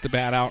 Winston sticks the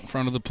bat out in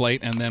front of the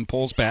plate and then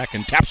pulls back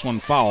and taps one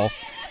foul.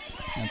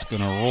 That's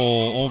going to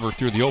roll over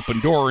through the open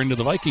door into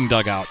the Viking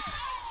dugout.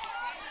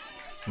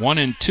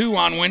 1-2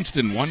 on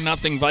Winston.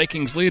 1-0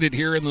 Vikings lead it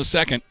here in the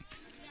second.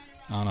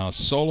 On a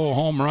solo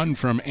home run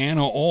from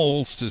Anna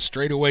Oles to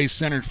straightaway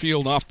center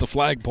field off the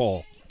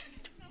flagpole.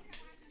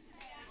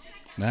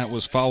 That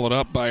was followed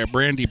up by a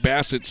Brandy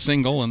Bassett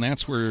single, and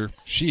that's where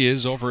she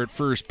is over at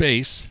first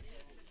base.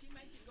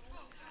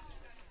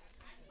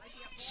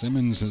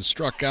 Simmons has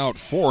struck out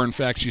 4. In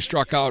fact, she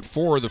struck out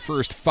 4 of the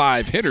first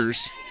 5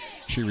 hitters.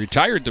 She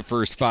retired the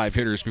first 5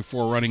 hitters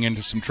before running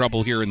into some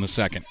trouble here in the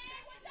second.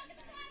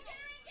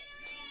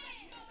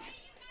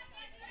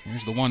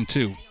 Here's the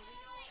 1-2.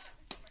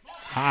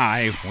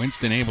 High.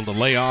 Winston able to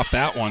lay off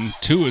that one.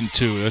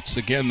 2-2. It's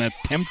again that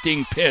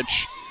tempting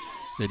pitch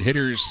that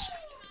hitters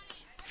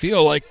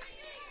feel like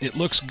it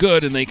looks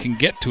good and they can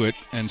get to it.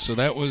 And so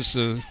that was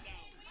a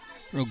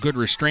real good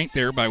restraint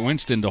there by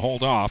Winston to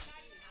hold off.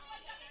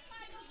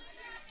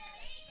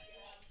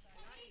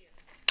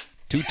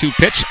 2-2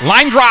 pitch.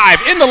 Line drive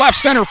into left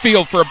center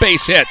field for a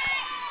base hit.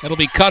 It'll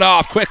be cut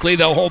off quickly.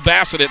 They'll hold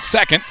Bassett at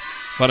second.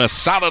 But a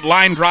solid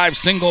line drive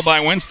single by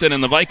Winston,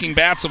 and the Viking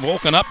bats have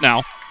woken up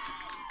now.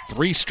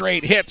 3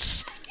 straight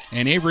hits,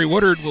 and Avery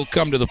Woodard will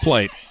come to the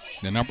plate.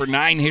 The number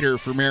 9 hitter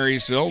for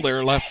Marysville,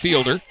 their left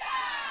fielder.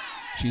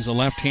 She's a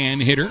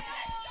left-hand hitter.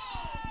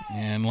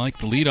 And like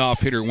the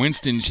leadoff hitter,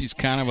 Winston, she's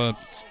kind of a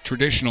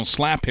traditional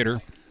slap hitter.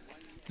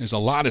 There's a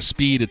lot of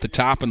speed at the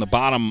top and the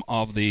bottom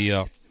of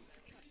the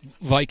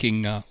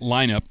Viking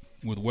lineup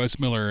with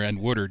Westmiller and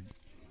Woodard.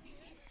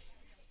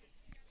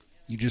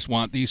 You just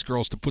want these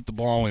girls to put the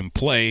ball in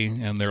play,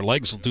 and their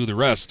legs will do the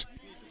rest.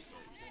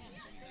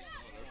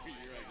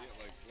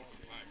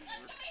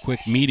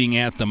 Quick meeting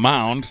at the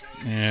mound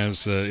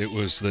as it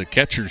was the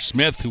catcher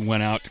Smith who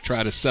went out to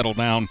try to settle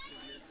down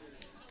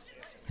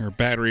her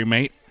battery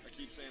mate,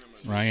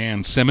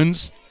 Ryan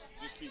Simmons.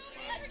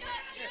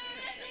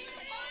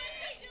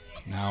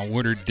 Now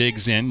Woodard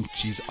digs in.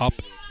 She's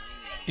up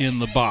in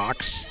the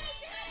box,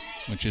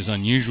 which is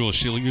unusual.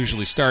 She'll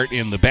usually start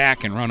in the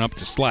back and run up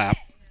to slap.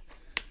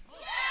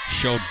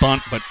 Showed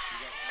bunt, but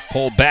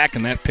pulled back,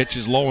 and that pitch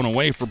is low and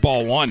away for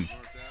ball 1.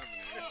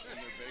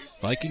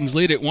 Vikings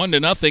lead it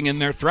 1-0,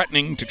 and they're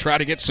threatening to try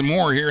to get some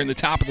more here in the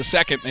top of the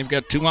second. They've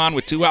got 2 on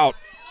with 2 out.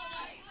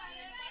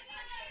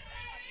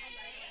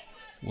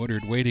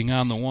 Woodard waiting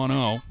on the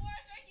 1-0.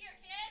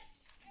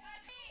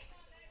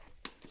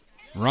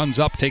 Runs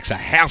up, takes a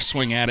half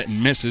swing at it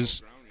and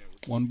misses.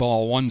 1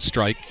 ball, 1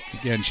 strike.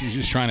 Again, she's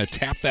just trying to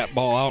tap that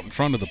ball out in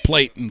front of the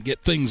plate and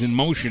get things in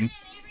motion.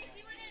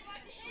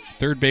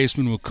 Third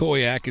baseman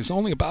Wukoyak is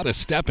only about a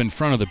step in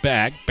front of the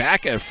bag.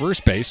 Back at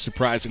first base,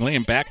 surprisingly,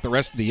 and back the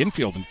rest of the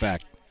infield, in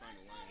fact.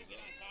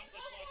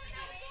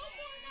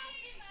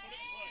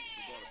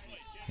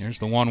 Here's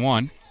the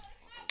 1-1.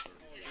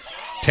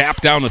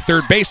 Tap down the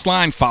third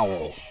baseline,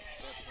 foul.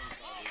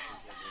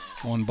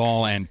 1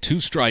 ball and 2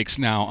 strikes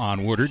now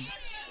on Woodard.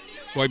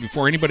 Boy,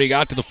 before anybody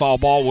got to the foul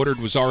ball, Woodard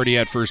was already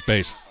at first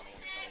base.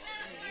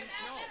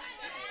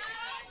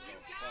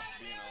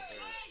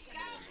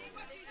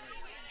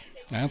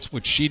 That's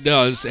what she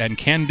does and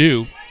can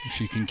do.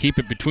 She can keep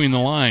it between the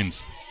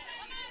lines.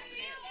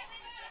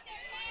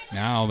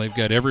 Now they've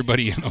got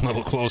everybody in a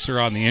little closer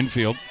on the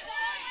infield.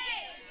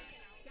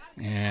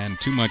 And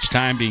too much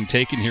time being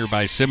taken here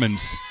by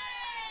Simmons.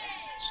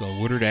 So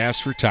Woodard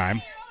asks for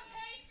time.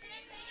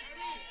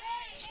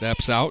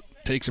 Steps out,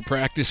 takes a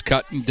practice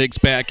cut, and digs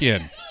back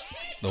in.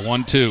 The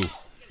 1-2.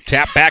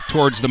 Tap back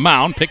towards the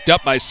mound, picked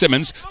up by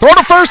Simmons. Throw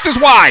to first is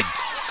wide.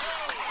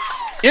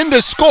 In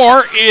to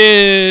score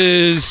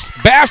is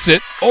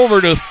Bassett. Over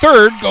to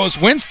third goes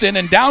Winston,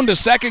 and down to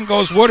second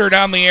goes Woodard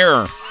on the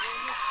error.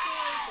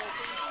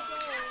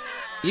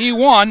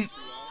 E1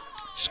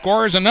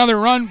 scores another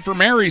run for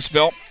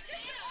Marysville.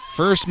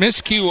 First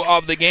miscue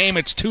of the game.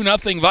 It's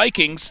 2-0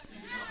 Vikings.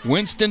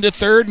 Winston to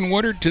third and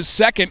Woodard to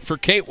second for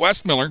Kate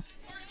Westmiller.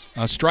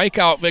 A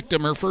strikeout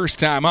victim her first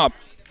time up.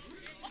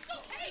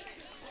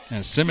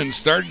 As Simmons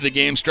started the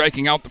game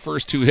striking out the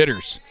first 2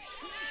 hitters.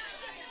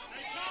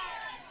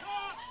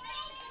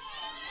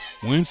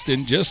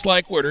 Winston, just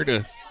like Woodard,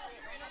 a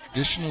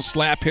traditional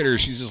slap hitter.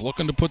 She's just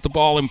looking to put the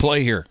ball in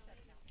play here.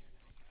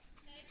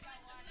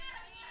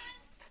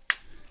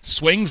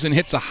 swings and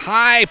hits a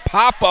high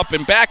pop-up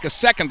and back a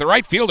second. The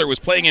right fielder was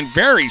playing in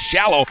very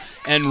shallow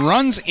and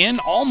runs in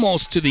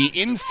almost to the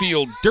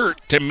infield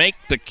dirt to make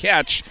the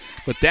catch,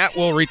 but that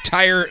will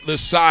retire the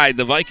side.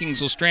 The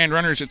Vikings will strand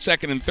runners at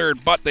second and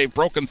third, but they've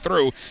broken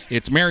through.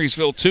 It's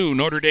Marysville 2,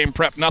 Notre Dame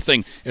Prep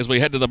nothing as we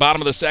head to the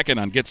bottom of the second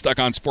on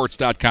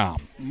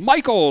GetStuckOnSports.com.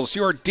 Michael's,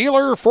 your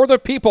dealer for the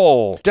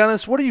people.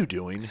 Dennis, what are you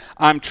doing?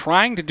 I'm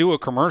trying to do a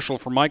commercial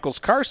for Michael's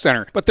Car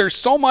Center, but there's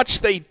so much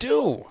they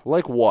do.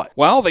 Like what?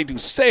 Well, they do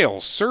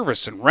sales,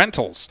 service, and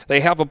rentals. They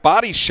have a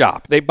body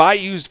shop. They buy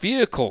used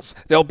vehicles.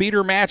 They'll beat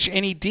or match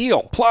any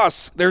deal.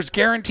 Plus, there's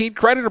guaranteed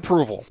credit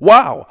approval.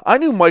 Wow, I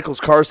knew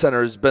Michael's Car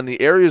Center has been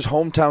the area's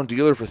hometown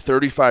dealer for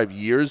 35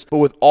 years, but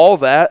with all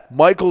that,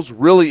 Michael's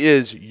really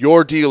is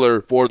your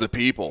dealer for the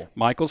people.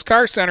 Michael's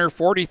Car Center,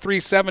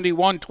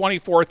 4371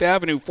 24th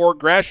Avenue, Fort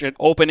Gratiot,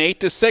 open 8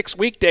 to 6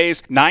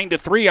 weekdays, 9 to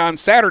 3 on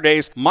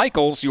Saturdays.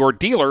 Michael's, your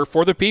dealer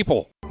for the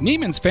people.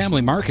 Neiman's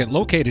Family Market,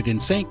 located in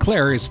St.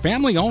 Clair, is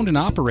family-owned and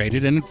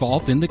operated and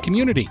involved in the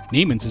community.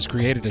 Neiman's has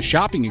created a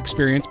shopping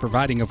experience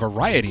providing a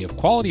variety of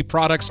quality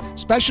products,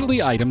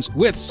 specialty items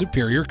with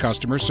superior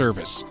customer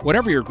service.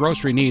 Whatever your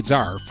grocery needs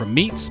are, from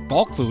meats,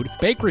 bulk food,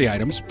 bakery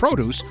items,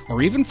 produce,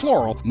 or even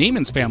floral,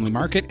 Neiman's Family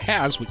Market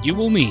has what you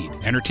will need.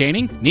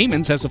 Entertaining?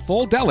 Neiman's has a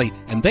full deli,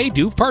 and they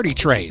do party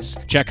trays.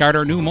 Check out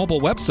our new mobile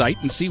website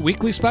and see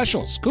weekly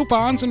specials,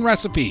 coupons, and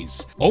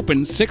recipes.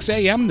 Open 6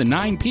 a.m. to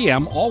 9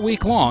 p.m. all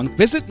week long.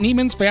 Visit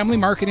Neiman's Family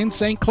Market in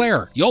St.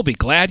 Clair. You'll be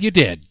glad you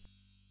did.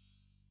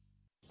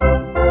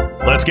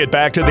 Let's get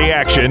back to the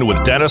action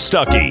with Dennis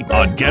Stuckey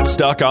on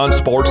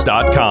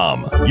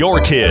GetStuckOnSports.com.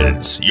 Your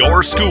kids,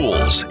 your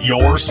schools,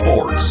 your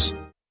sports.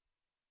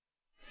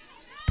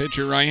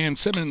 Pitcher Ryan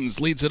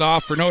Simmons leads it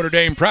off for Notre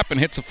Dame Prep and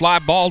hits a fly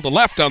ball to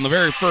left on the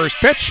very first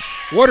pitch.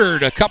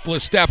 Woodard a couple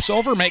of steps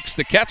over, makes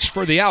the catch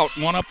for the out.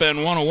 One up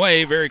and one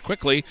away very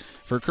quickly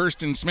for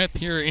Kirsten Smith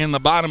here in the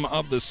bottom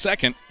of the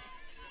second.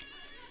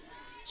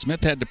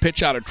 Smith had to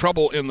pitch out of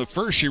trouble in the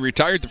first. She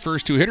retired the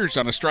first two hitters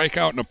on a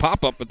strikeout and a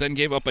pop-up, but then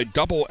gave up a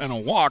double and a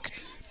walk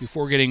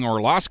before getting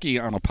Orlowski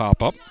on a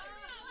pop-up.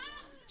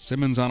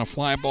 Simmons on a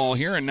fly ball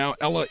here, and now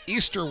Ella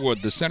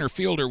Easterwood, the center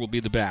fielder, will be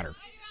the batter.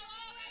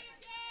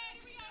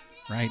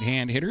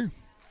 Right-hand hitter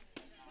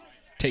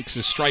takes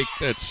a strike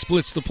that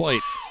splits the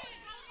plate.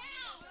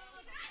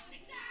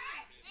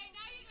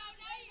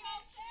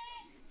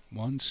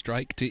 One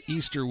strike to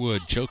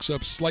Easterwood. Chokes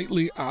up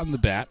slightly on the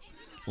bat.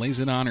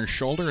 Lays it on her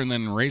shoulder and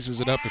then raises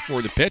it up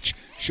before the pitch.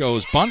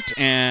 Shows bunt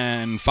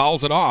and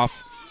fouls it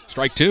off.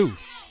 Strike two.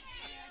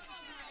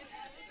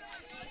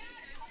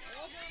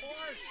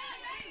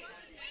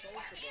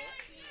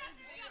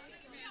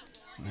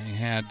 They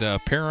had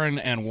Perrin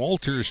and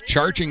Walters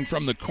charging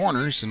from the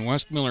corners, and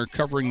Westmiller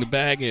covering the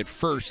bag at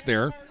first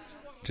there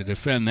to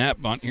defend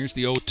that bunt. Here's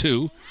the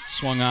 0-2.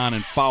 Swung on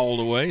and fouled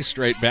away.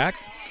 Straight back.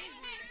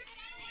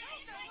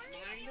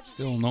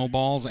 Still no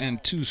balls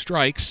and two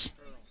strikes.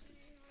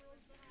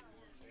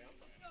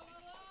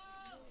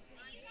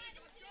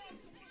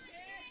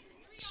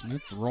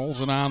 Smith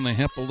rolls it on the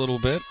hip a little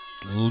bit,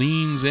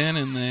 leans in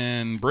and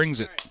then brings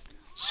it.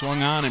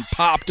 Swung on and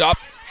popped up.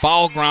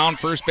 Foul ground,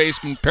 first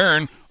baseman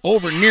Perrin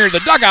over near the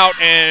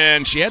dugout,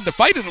 and she had to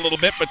fight it a little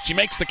bit, but she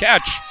makes the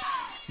catch.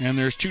 And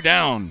there's two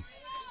down.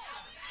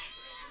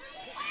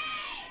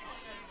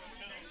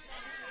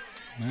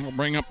 That'll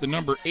bring up the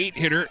number 8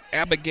 hitter,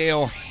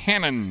 Abigail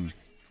Hannon.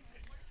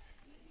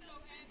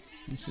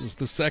 This is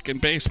the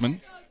second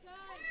baseman.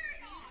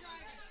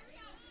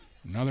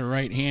 Another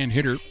right-hand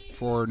hitter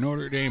for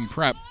Notre Dame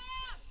Prep.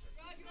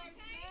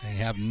 They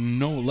have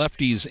no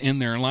lefties in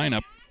their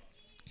lineup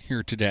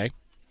here today.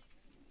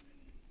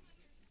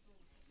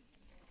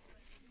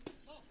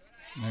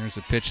 There's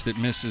a pitch that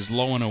misses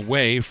low and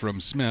away from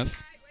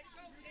Smith.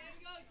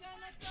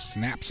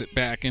 Snaps it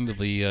back into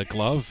the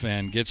glove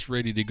and gets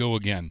ready to go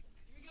again.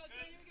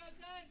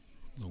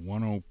 The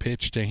 1-0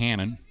 pitch to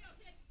Hannon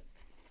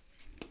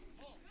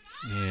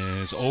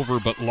is over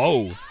but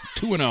low.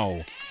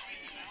 2-0.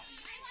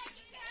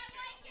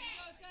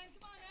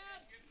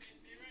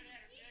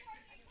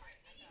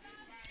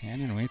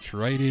 Hannon waits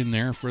right in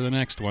there for the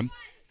next one.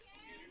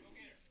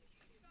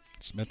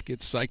 Smith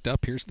gets psyched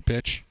up. Here's the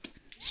pitch.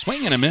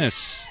 Swing and a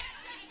miss.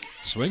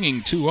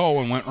 Swinging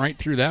 2-0 and went right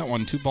through that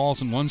one. 2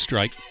 balls and 1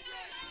 strike.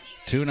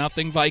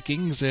 2-0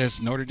 Vikings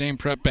as Notre Dame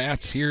Prep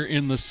bats here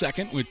in the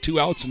second with 2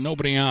 outs and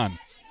nobody on.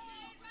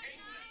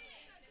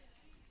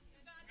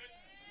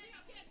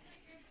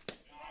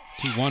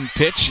 2-1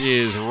 pitch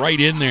is right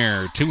in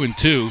there.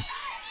 2-2.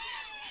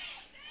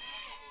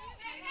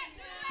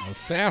 A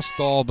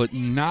fastball, but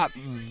not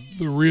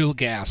the real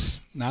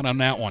gas. Not on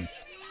that one.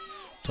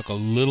 Took a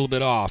little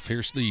bit off.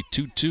 Here's the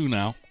 2-2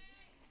 now.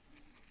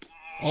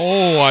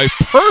 Oh, a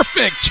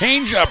perfect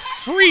changeup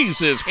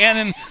freezes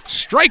Hannon.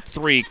 Strike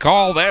 3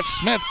 call. That's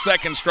Smith's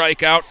second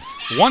strikeout.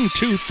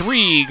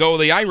 1-2-3 go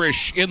the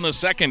Irish in the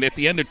second at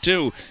the end of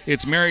 2.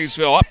 It's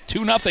Marysville up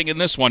 2-0 in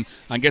this one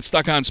on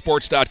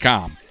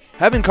GetStuckOnSports.com.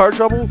 Having car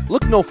trouble?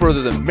 Look no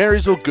further than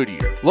Marysville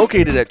Goodyear.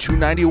 Located at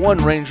 291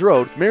 Range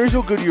Road,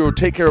 Marysville Goodyear will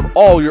take care of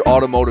all your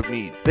automotive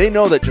needs. They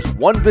know that just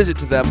one visit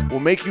to them will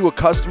make you a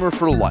customer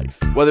for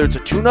life. Whether it's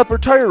a tune-up or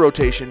tire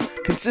rotation,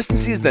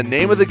 consistency is the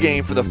name of the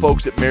game for the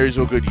folks at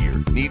Marysville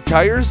Goodyear. Need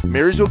tires?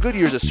 Marysville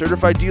Goodyear is a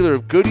certified dealer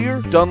of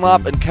Goodyear,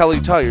 Dunlop, and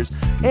Kelly tires,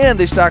 and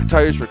they stock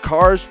tires for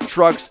cars,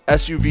 trucks,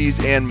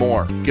 SUVs, and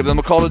more. Give them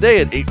a call today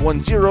at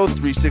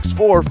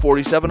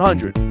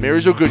 810-364-4700.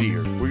 Marysville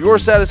Goodyear, where your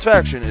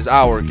satisfaction is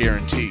our guarantee.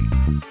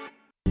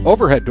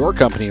 Overhead Door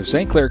Company of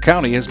St. Clair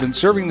County has been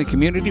serving the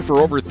community for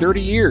over 30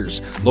 years.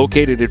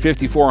 Located at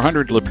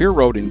 5400 Lapeer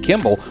Road in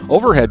Kimball,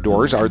 Overhead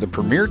Doors are the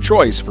premier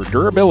choice for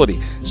durability,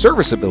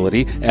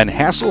 serviceability, and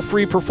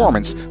hassle-free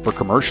performance for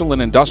commercial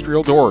and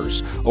industrial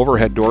doors.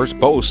 Overhead Doors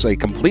boasts a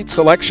complete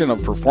selection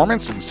of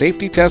performance and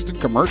safety-tested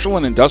commercial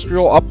and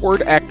industrial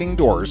upward-acting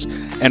doors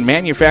and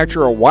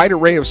manufacture a wide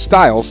array of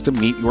styles to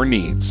meet your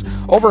needs.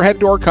 Overhead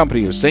Door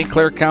Company of St.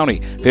 Clair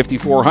County,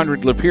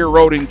 5400 Lapeer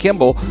Road in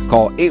Kimball.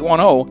 Call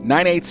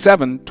 810-987-2185.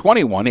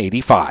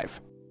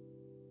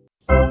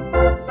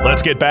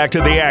 Let's get back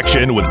to the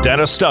action with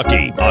Dennis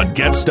Stuckey on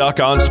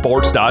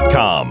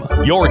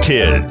GetStuckOnSports.com. Your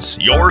kids,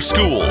 your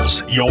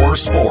schools, your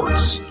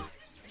sports.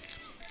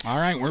 All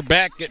right, we're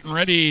back getting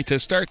ready to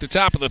start the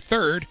top of the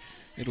third.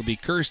 It'll be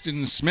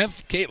Kirsten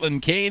Smith, Caitlin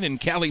Kane,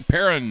 and Callie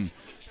Perrin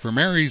for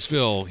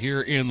Marysville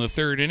here in the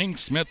third inning.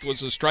 Smith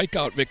was a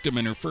strikeout victim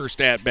in her first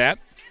at-bat.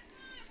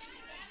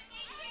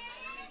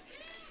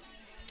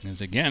 As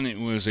again, it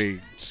was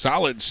a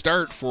solid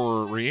start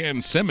for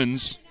Rhiann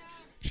Simmons.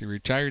 She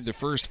retired the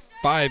first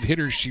 5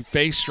 hitters she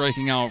faced,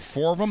 striking out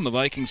 4 of them. The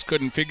Vikings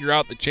couldn't figure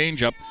out the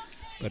changeup,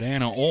 but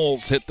Anna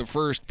Oles hit the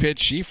first pitch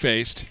she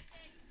faced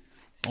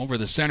over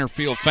the center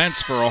field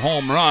fence for a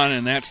home run,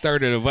 and that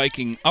started a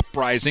Viking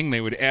uprising.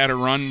 They would add a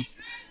run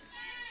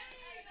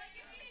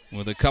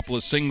with a couple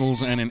of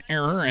singles and an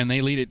error, and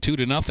they lead it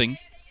 2-0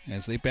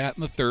 as they bat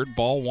in the third.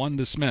 Ball 1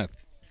 to Smith.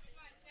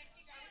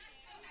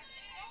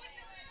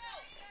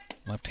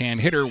 Left-hand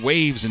hitter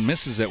waves and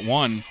misses at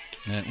 1.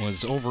 That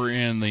was over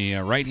in the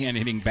right-hand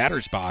hitting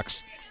batter's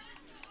box.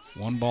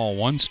 1 ball,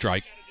 1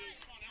 strike.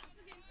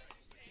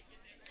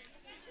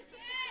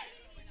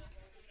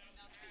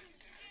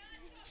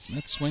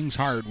 Smith swings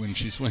hard when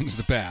she swings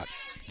the bat.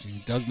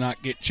 She does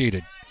not get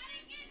cheated.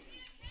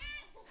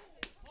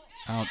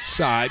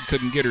 Outside,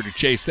 couldn't get her to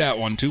chase that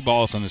one. 2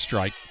 balls on the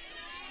strike.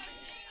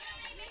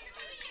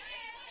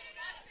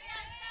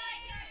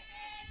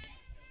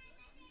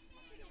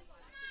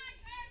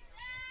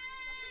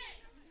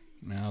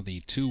 Now the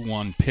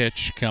 2-1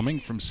 pitch coming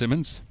from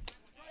Simmons.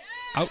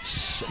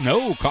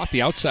 Caught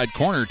the outside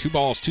corner. 2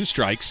 balls, 2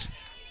 strikes.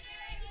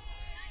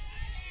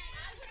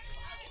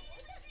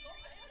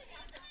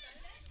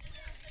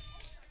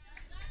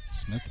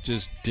 Smith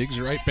just digs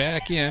right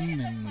back in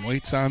and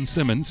waits on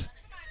Simmons.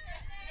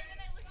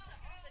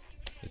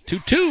 The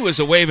 2-2 is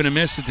a wave and a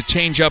miss at the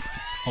changeup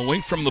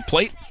away from the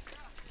plate.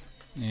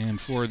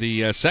 And for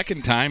the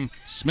second time,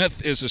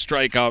 Smith is a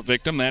strikeout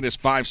victim. That is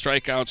 5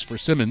 strikeouts for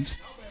Simmons.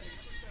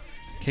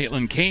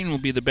 Caitlin Kane will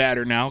be the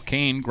batter now.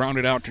 Kane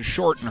grounded out to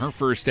short in her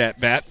first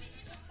at-bat.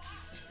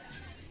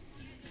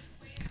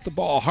 Hit the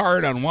ball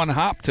hard on 1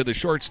 hop to the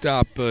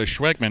shortstop,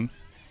 Schwegman.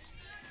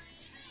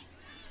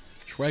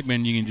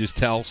 Schwegman, you can just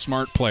tell,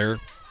 smart player.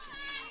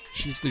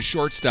 She's the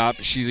shortstop.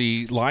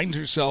 She lines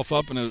herself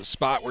up in a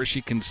spot where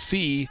she can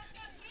see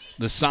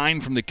the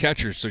sign from the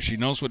catcher, so she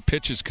knows what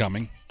pitch is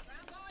coming.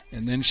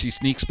 And then she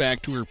sneaks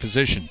back to her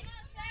position.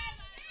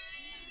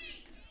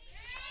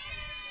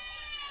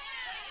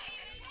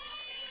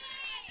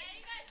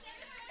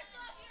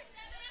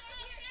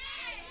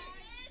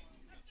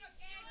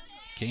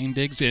 Kane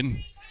digs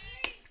in,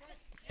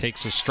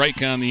 takes a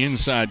strike on the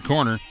inside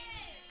corner.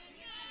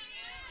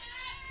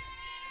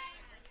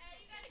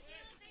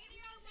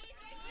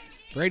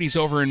 Brady's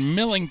over in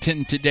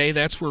Millington today.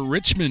 That's where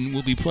Richmond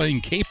will be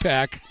playing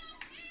K-Pac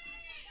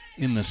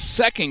in the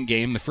second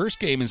game. The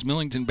first game is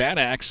Millington Bad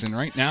Axe, and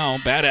right now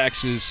Bad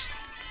Axe is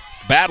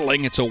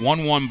battling. It's a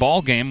 1-1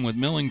 ball game with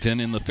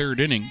Millington in the third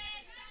inning.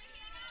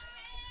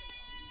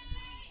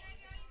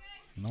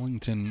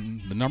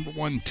 Millington, the number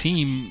 1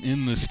 team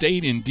in the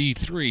state in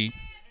D3.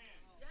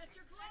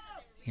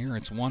 Here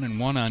it's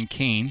 1-1 on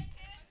Kane.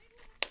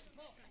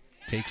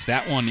 Takes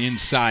that one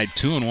inside,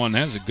 2-1.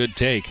 That's a good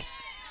take.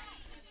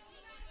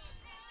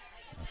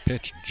 A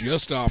pitch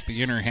just off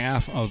the inner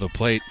half of the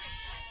plate.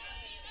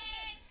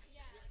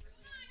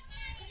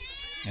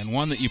 And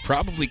one that you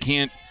probably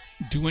can't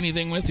do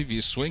anything with if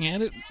you swing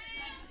at it.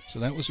 So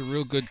that was a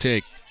real good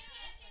take.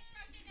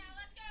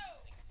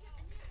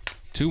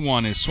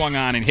 2-1 is swung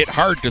on and hit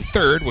hard to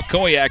third.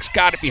 Wakowiak's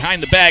got it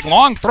behind the bag.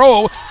 Long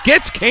throw.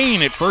 Gets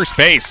Kane at first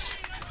base.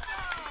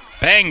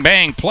 Bang,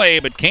 bang play,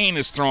 but Kane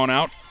is thrown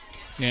out.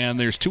 And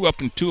there's 2 up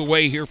and 2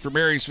 away here for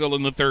Marysville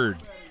in the third.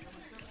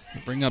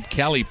 We'll bring up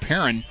Callie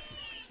Perrin,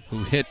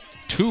 who hit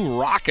 2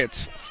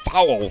 rockets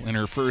foul in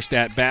her first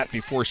at-bat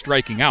before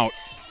striking out.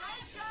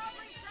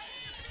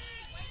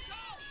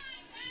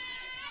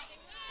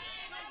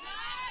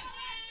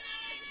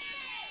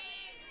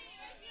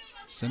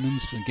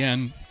 Simmons,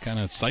 again, kind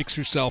of psychs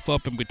herself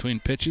up in between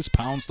pitches,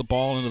 pounds the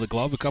ball into the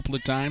glove a couple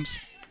of times.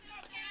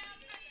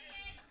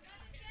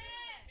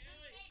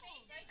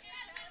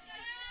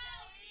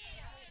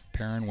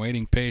 Perrin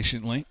waiting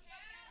patiently.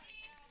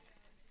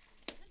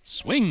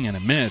 Swing and a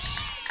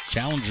miss.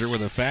 Challenger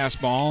with a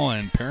fastball,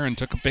 and Perrin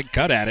took a big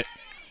cut at it.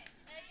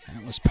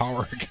 That was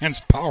power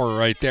against power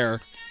right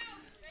there.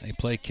 They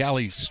play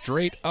Callie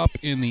straight up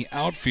in the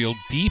outfield,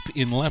 deep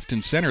in left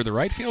and center. The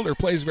right fielder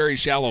plays very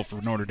shallow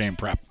for Notre Dame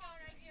Prep.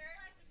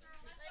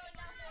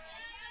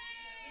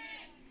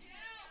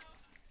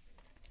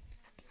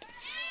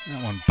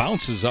 That one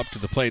bounces up to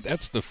the plate.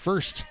 That's the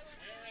first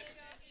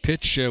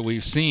pitch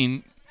we've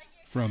seen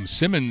from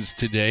Simmons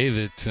today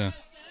that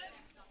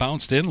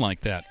bounced in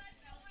like that.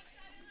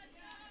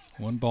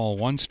 1 ball,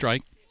 1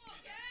 strike.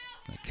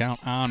 The count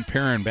on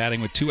Perrin,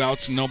 batting with 2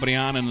 outs and nobody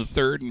on in the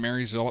third, and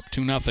Marysville up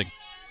 2-0.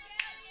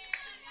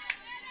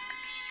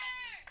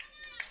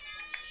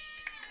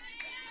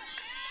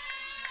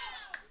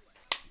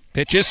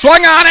 Pitch is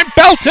swung on and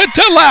belted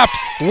to left.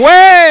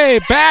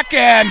 Way back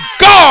and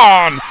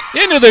gone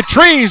into the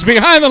trees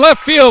behind the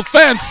left field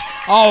fence.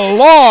 A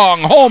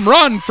long home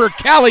run for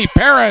Callie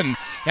Perrin.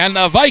 And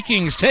the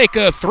Vikings take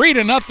a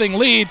 3-0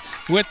 lead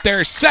with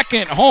their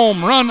second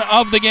home run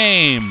of the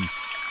game.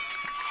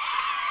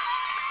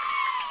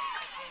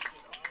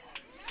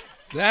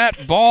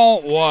 That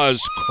ball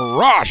was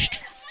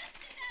crushed.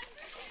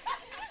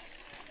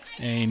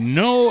 Ain't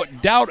no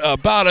doubt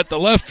about it. The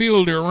left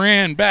fielder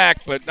ran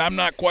back, but I'm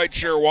not quite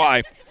sure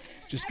why.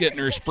 Just getting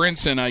her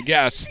sprints in, I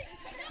guess,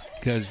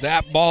 because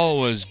that ball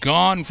was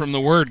gone from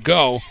the word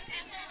go.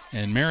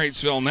 And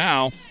Marysville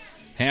now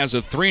has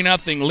a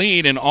 3-0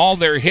 lead, and all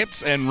their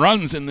hits and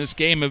runs in this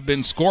game have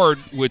been scored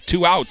with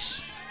 2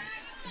 outs.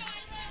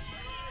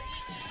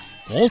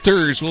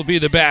 Walters will be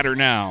the batter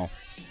now.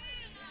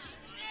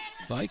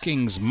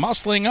 Vikings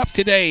muscling up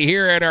today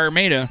here at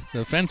Armada.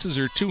 The fences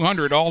are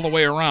 200 all the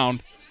way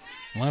around,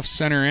 left,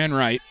 center, and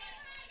right.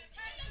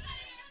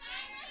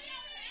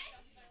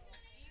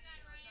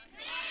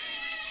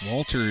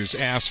 Walters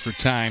asked for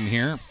time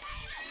here.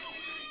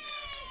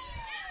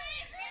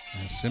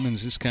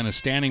 Simmons just kind of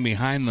standing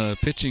behind the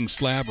pitching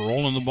slab,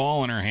 rolling the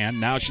ball in her hand.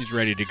 Now she's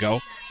ready to go.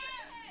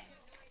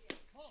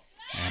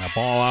 And a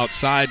ball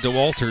outside to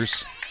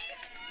Walters.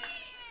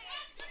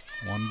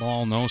 1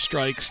 ball, no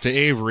strikes to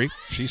Avery.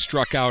 She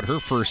struck out her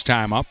first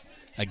time up,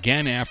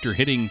 again after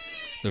hitting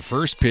the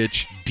first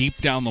pitch deep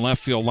down the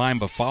left field line,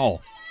 but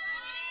foul.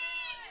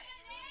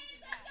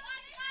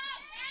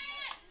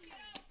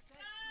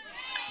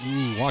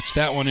 Ooh, watch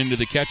that one into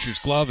the catcher's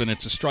glove, and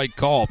it's a strike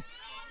called.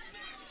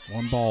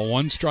 1 ball,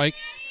 1 strike.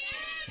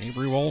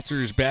 Avery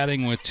Walters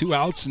batting with 2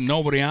 outs and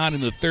nobody on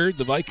in the third.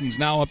 The Vikings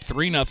now up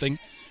 3-0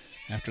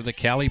 after the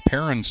Callie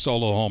Perrin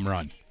solo home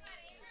run.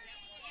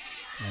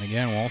 And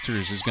again,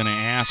 Walters is going to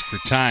ask for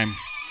time.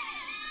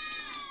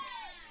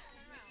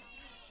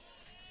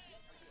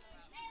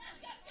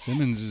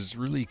 Simmons is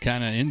really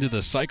kind of into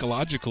the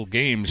psychological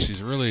game.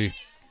 She's really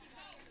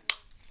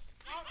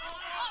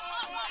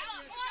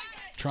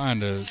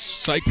trying to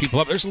psych people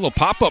up. There's a little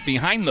pop-up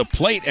behind the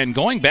plate, and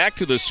going back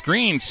to the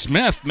screen,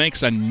 Smith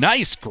makes a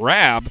nice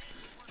grab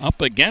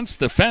up against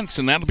the fence,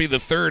 and that'll be the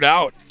 3rd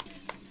out.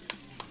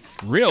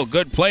 Real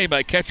good play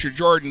by catcher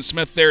Jordan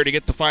Smith there to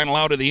get the final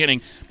out of the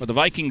inning. But the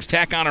Vikings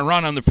tack on a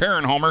run on the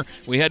Perrin homer.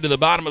 We head to the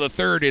bottom of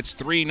the 3rd. It's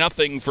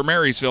 3-0 for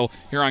Marysville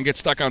here on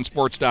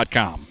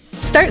GetStuckOnSports.com.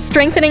 Start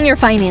strengthening your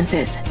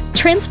finances.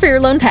 Transfer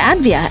your loan to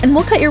Advia and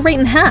we'll cut your rate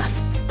in half.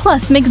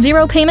 Plus, make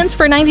 0 payments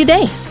for 90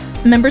 days.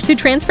 Members who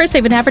transfer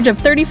save an average of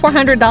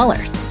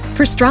 $3,400.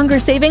 For stronger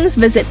savings,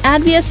 visit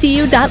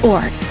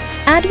adviacu.org.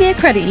 Advia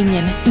Credit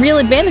Union. Real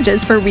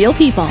advantages for real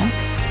people.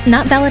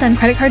 Not valid on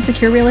credit card,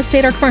 secure real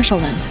estate, or commercial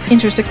loans.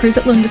 Interest accrues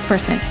at loan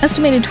disbursement.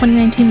 Estimated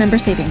 2019 member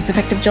savings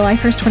effective July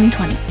 1st,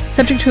 2020.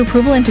 Subject to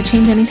approval and to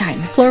change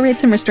anytime. Floor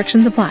rates and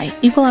restrictions apply.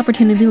 Equal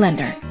opportunity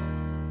lender.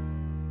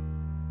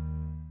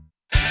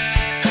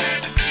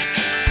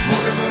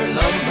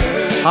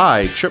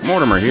 Hi, Chip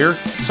Mortimer here.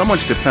 So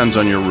much depends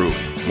on your roof.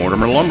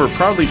 Mortimer Lumber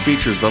proudly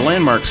features the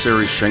Landmark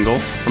Series shingle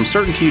from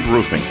Certainteed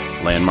Roofing.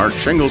 Landmark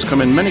shingles come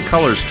in many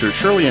colors to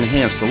surely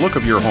enhance the look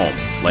of your home.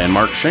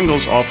 Landmark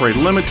shingles offer a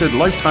limited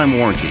lifetime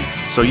warranty,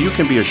 so you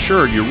can be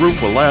assured your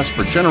roof will last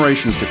for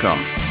generations to come.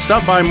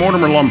 Stop by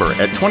Mortimer Lumber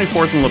at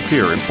 24th and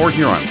Lapeer in Port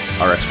Huron.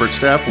 Our expert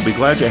staff will be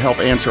glad to help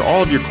answer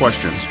all of your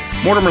questions.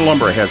 Mortimer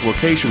Lumber has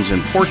locations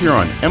in Port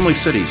Huron, Emily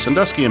City,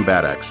 Sandusky, and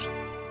Bad Axe.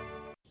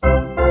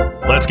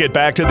 Let's get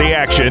back to the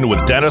action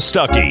with Dennis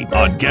Stuckey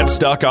on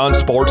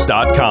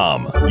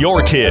GetStuckOnSports.com.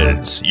 Your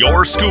kids,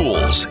 your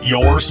schools,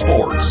 your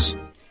sports.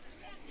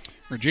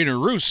 Regina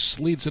Roos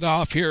leads it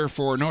off here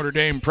for Notre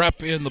Dame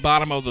Prep in the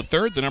bottom of the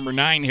 3rd. The number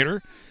 9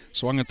 hitter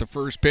swung at the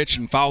first pitch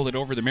and fouled it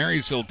over the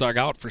Marysville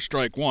dugout for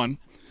strike 1.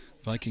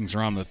 Vikings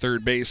are on the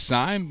 3rd base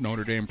side.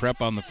 Notre Dame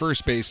Prep on the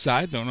 1st base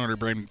side. Though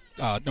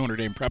Notre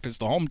Dame Prep is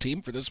the home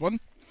team for this one.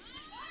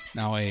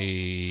 Now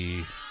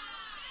a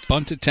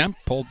bunt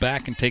attempt, pulled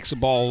back and takes a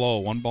ball low.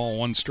 1 ball,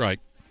 1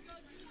 strike.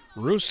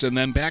 Roos, and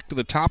then back to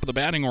the top of the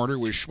batting order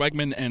with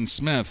Schwegman and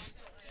Smith.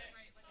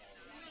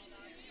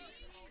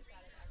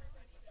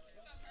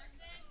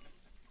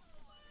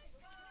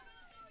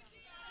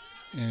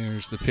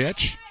 There's the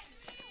pitch.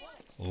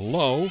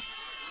 Low.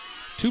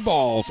 2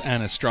 balls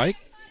and a strike.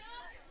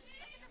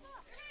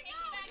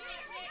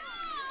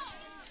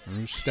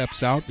 Bruce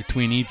steps out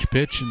between each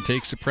pitch and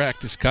takes a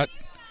practice cut.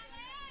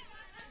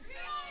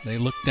 They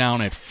look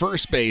down at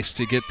first base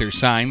to get their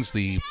signs,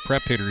 the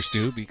prep hitters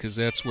do, because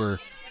that's where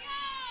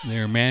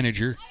their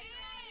manager,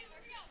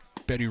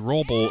 Betty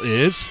Roble,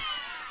 is.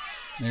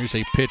 There's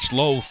a pitch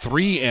low,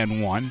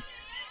 3-1.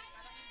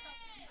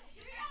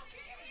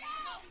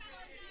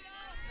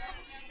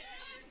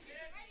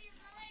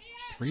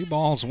 Three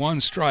balls,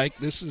 1 strike.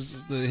 This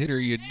is the hitter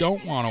you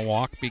don't want to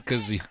walk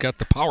because you've got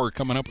the power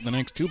coming up with the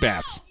next 2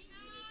 bats.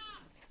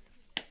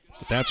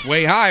 But that's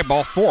way high,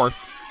 ball 4.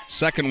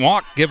 Second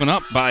walk given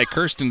up by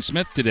Kirsten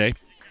Smith today.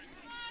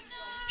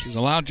 She's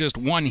allowed just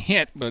 1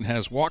 hit, but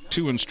has walked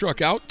 2 and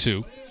struck out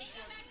 2.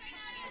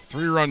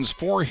 3 runs,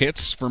 4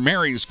 hits for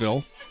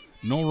Marysville.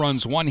 No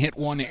runs, 1 hit,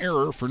 1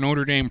 error for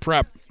Notre Dame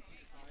Prep.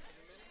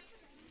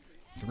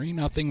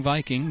 3-0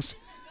 Vikings.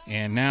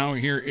 And now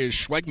here is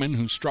Schwegman,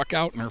 who struck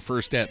out in her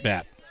first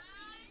at-bat.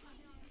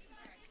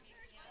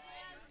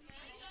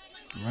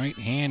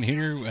 Right-hand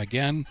hitter,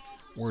 again,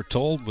 we're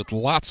told, with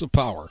lots of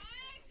power.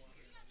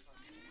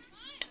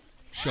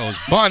 Shows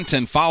bunt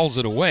and fouls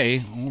it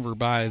away over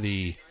by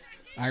the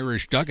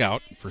Irish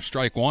dugout for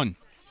strike 1.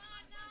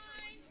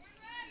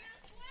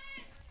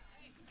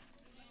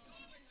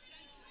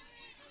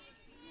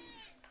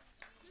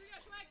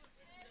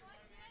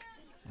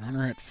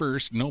 Runner at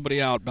first, nobody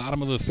out,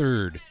 bottom of the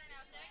 3rd.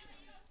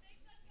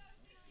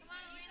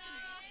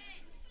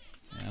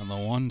 And the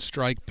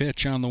 1-strike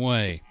pitch on the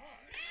way.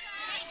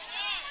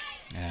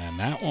 And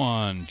that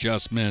one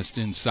just missed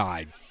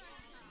inside.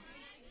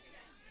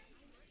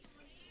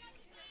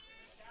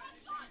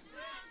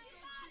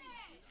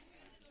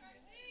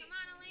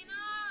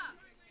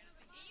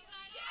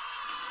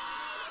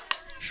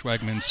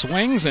 Schwegman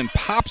swings and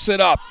pops it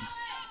up.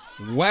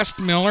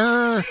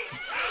 Westmiller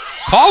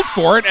called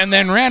for it and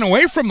then ran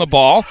away from the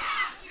ball.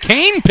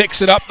 Kane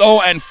picks it up,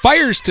 though, and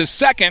fires to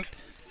second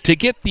to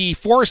get the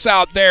force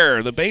out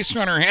there. The base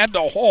runner had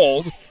to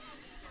hold,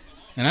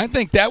 and I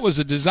think that was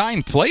a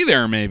design play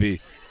there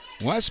maybe.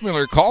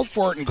 Westmiller called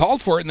for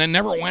it and then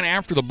never went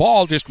after the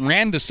ball, just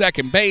ran to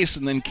second base,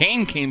 and then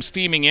Kane came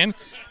steaming in,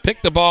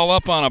 picked the ball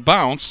up on a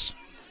bounce,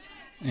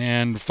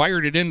 and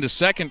fired it into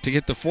second to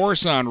get the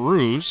force on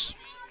Ruse.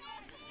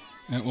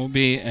 That will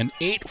be an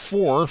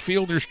 8-4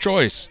 fielder's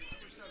choice.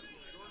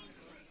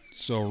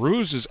 So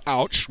Ruse is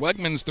out.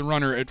 Schwegman's the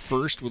runner at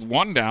first with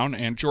 1 down,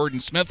 and Jordan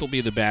Smith will be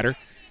the batter.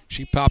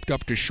 She popped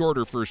up to short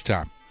her first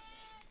time.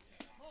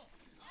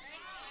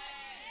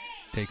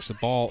 Takes a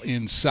ball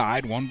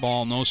inside. 1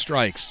 ball, no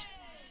strikes.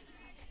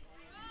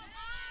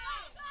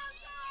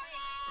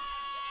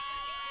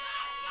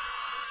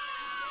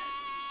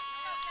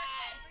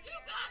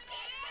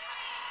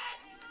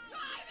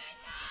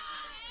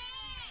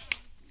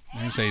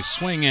 There's a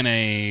swing and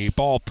a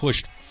ball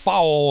pushed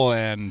foul,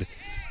 and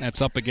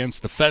that's up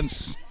against the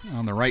fence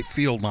on the right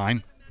field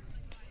line.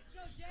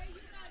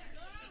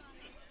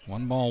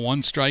 1 ball,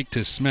 1 strike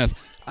to Smith.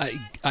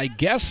 I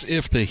guess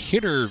if the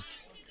hitter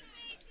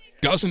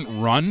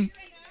doesn't run,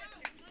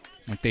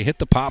 like they hit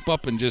the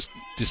pop-up and just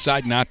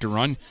decide not to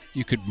run,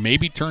 you could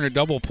maybe turn a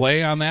double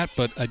play on that,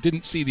 but I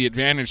didn't see the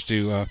advantage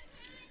to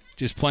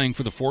just playing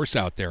for the force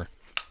out there.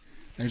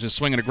 There's a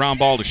swing and a ground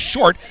ball to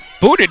short.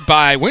 Booted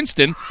by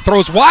Winston.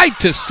 Throws wide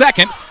to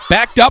second.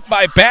 Backed up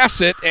by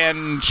Bassett,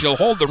 and she'll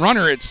hold the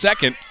runner at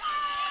second.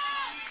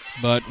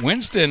 But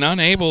Winston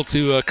unable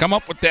to come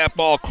up with that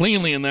ball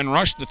cleanly and then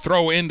rush the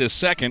throw into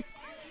second.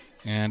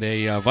 And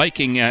a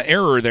Viking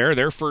error there,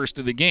 their first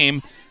of the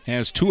game,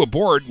 has 2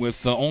 aboard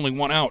with only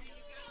 1 out.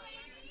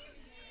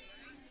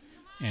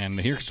 And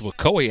here's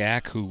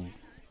Wakowiak, who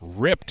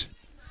ripped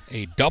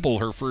a double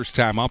her first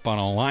time up on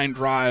a line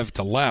drive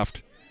to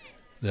left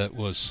that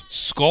was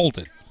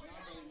scalded.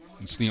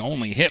 It's the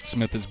only hit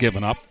Smith has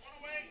given up.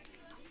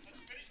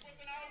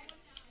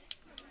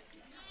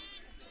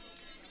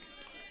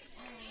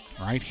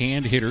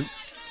 Right-hand hitter.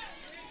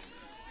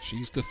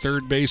 She's the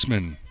third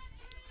baseman.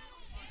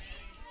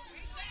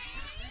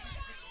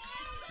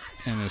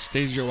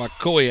 Anastasia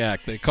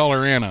Wakowiak. They call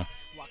her Anna.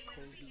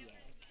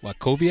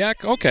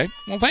 Wakowiak? Okay.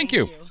 Well, thank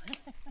you.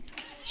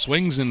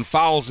 Swings and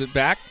fouls it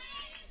back.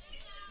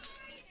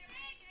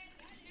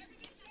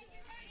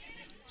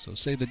 So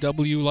say the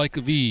W like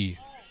a V.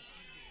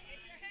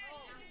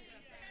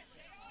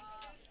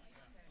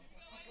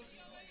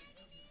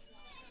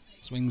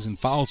 Swings and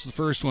fouls the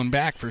first one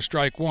back for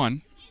strike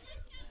 1.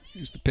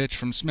 Here's the pitch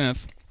from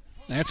Smith.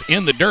 That's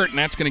in the dirt, and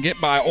that's going to get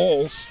by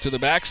Oles to the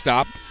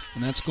backstop,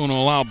 and that's going to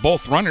allow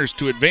both runners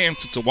to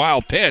advance. It's a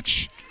wild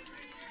pitch.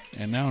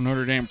 And now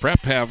Notre Dame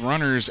Prep have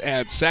runners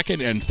at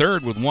second and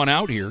third with 1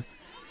 out here.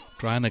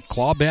 Trying to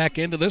claw back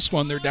into this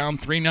one. They're down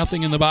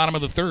 3-0 in the bottom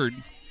of the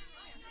 3rd.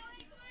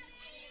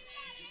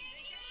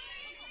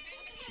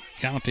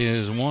 Count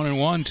is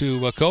 1-1 to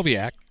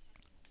Wakowiak.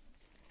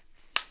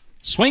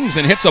 Swings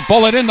and hits a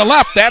bullet into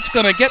left. That's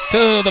going to get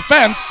to the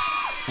fence.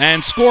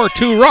 and score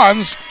 2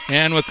 runs.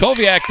 And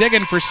Wachowiak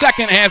digging for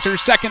second, has her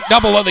second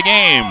double of the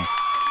game.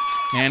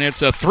 And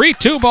it's a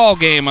 3-2 ball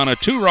game on a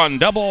 2-run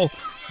double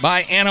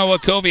by Anna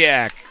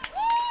Wachowiak.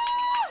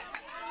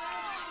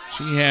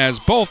 She has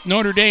both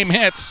Notre Dame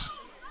hits.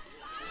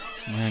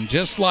 And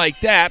just like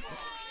that,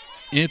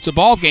 it's a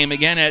ball game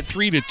again at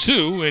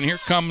 3-2. And here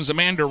comes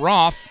Amanda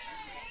Roth,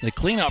 the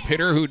cleanup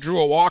hitter who drew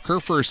a walk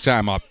her first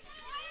time up.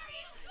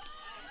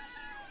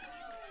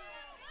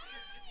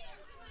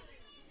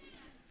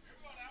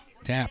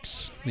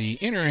 Taps the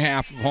inner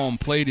half of home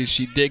plate as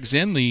she digs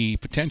in. The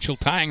potential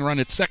tying run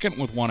at second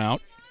with 1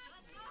 out.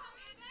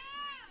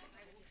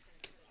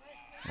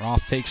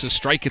 Roth takes a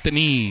strike at the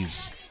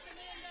knees.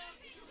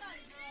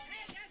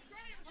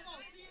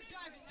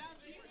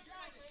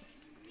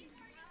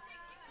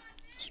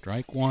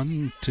 Strike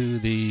 1 to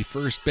the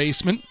first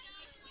baseman.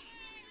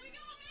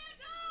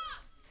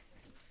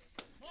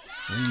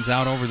 Leans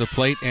out over the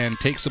plate and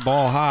takes the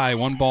ball high.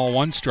 1 ball,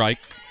 1 strike.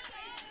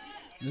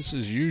 This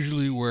is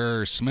usually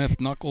where Smith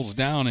knuckles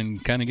down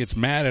and kind of gets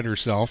mad at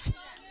herself.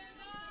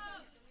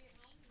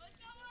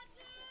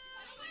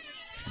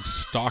 She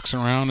stalks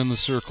around in the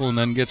circle and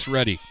then gets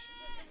ready.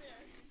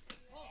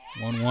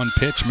 1-1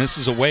 pitch,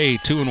 misses away,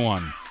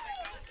 2-1.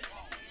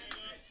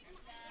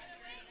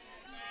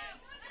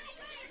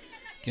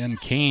 Again,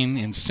 Kane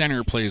in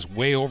center plays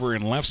way over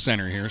in left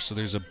center here, so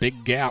there's a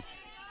big gap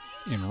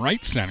in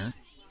right center.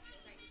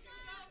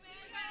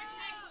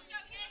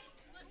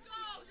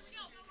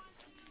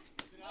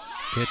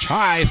 Pitch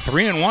high,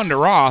 3-1 to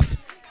Roth.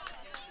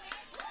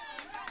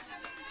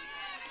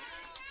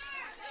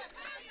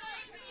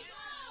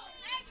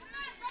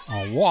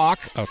 A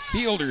walk, a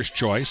fielder's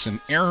choice,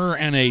 an error,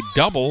 and a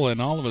double,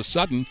 and all of a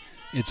sudden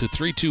it's a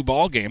 3-2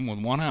 ball game with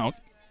 1 out.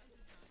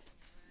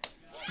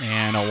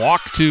 And a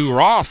walk to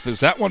Roth as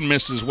that one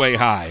misses way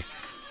high.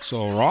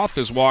 So Roth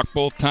has walked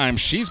both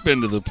times she's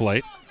been to the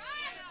plate.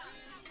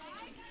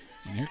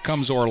 And here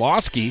comes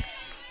Orlowski,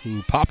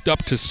 who popped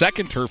up to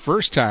second her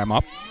first time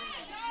up.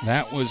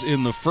 That was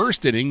in the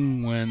first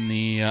inning when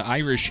the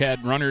Irish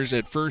had runners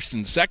at first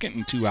and second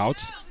and 2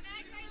 outs.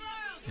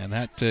 And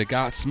that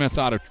got Smith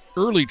out of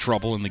early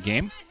trouble in the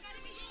game.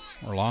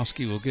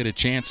 Orlowski will get a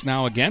chance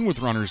now again with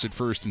runners at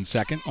first and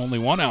second. Only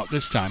 1 out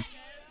this time.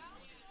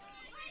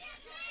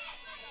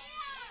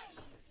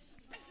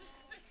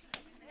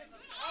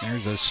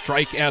 There's a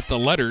strike at the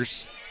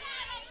letters.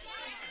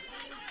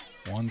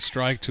 1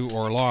 strike to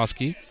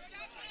Orlowski.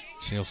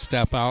 She'll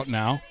step out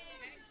now.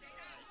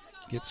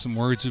 Get some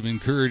words of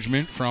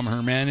encouragement from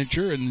her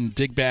manager and then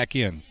dig back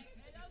in.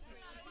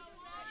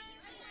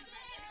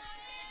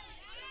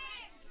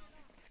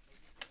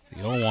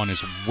 The 0-1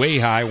 is way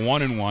high,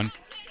 1-1.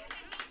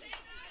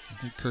 I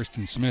think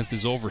Kirsten Smith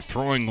is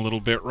overthrowing a little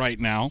bit right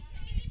now.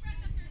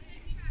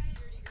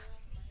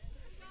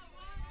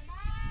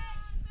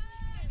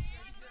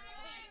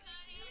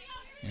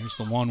 There's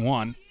the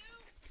 1-1.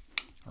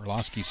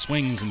 Orlowski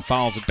swings and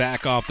fouls it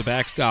back off the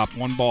backstop.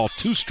 1 ball,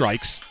 2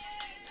 strikes.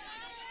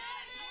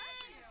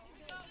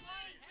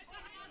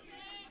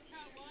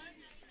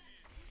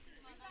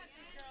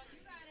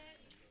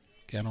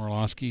 Ken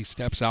Orlowski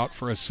steps out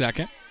for a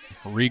second,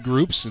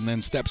 regroups, and then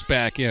steps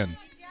back in.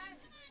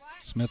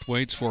 Smith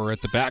waits for her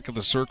at the back of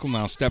the circle,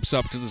 now steps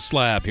up to the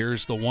slab.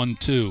 Here's the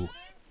 1-2.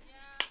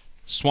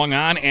 Swung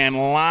on and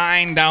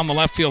line down the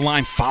left field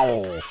line,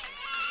 foul.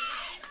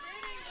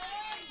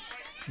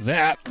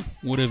 That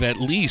would have at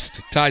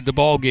least tied the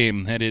ball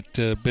game had it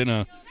been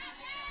a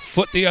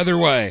foot the other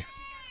way.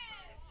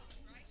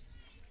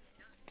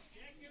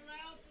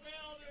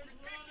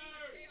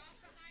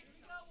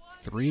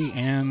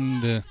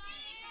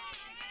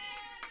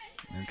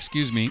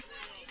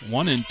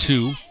 One and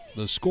two.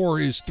 The score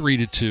is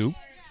 3-2.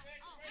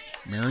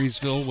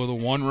 Marysville with a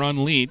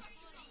 1-run lead.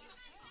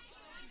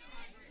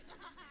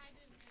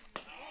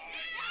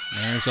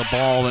 There's a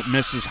ball that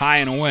misses high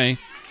and away.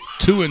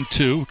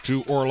 2-2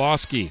 to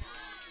Orlowski.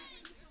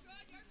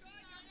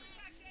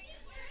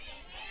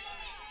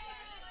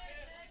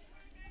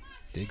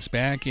 Digs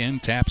back in,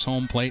 taps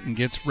home plate and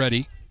gets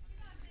ready.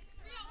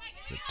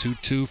 The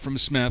 2-2 from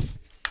Smith.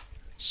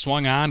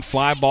 Swung on,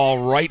 fly ball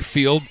right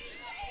field.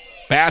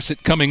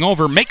 Bassett coming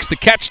over, makes the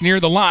catch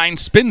near the line,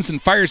 spins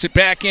and fires it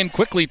back in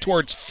quickly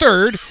towards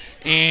third,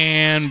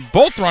 and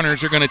both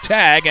runners are going to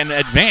tag and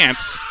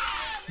advance.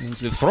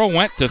 As the throw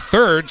went to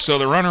third, so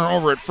the runner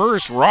over at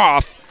first,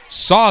 Roth,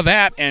 saw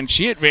that, and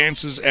she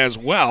advances as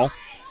well.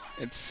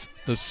 It's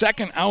the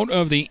second out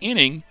of the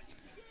inning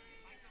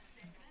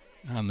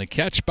on the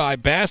catch by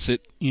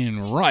Bassett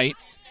in right.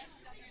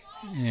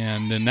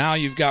 And now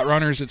you've got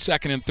runners at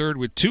second and third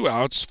with 2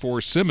 outs for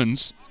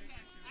Simmons,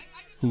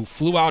 who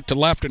flew out to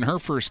left in her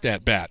first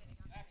at-bat.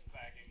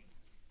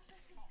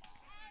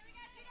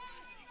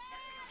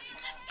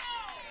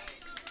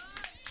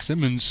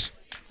 Simmons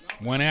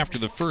went after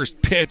the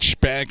first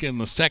pitch back in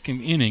the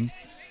second inning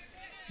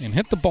and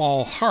hit the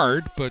ball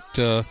hard,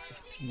 but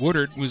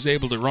Woodard was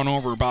able to run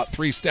over about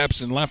 3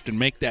 steps and left and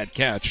make that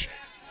catch.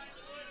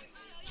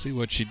 See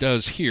what she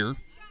does here.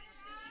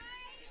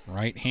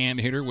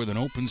 Right-hand hitter with an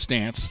open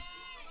stance.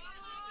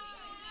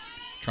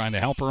 trying to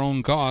help her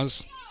own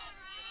cause.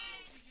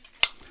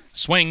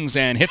 Swings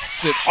and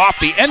hits it off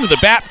the end of the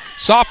bat.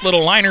 Soft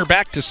little liner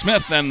back to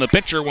Smith, and the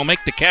pitcher will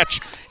make the catch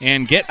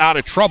and get out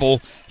of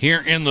trouble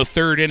here in the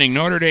third inning.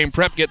 Notre Dame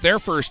Prep get their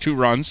first 2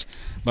 runs,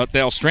 but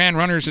they'll strand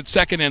runners at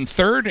second and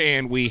third,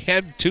 and we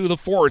head to the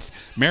fourth.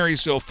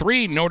 Marysville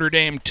 3, Notre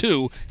Dame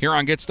 2, here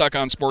on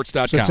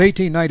GetStuckOnSports.com. Since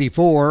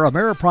 1894,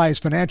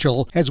 Ameriprise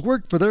Financial has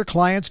worked for their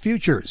clients'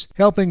 futures,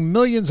 helping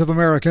millions of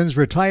Americans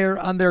retire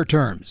on their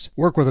terms.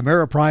 Work with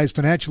Ameriprise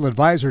Financial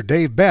Advisor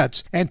Dave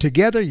Betts, and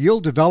together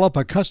you'll develop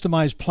a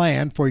customized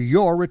plan for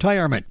your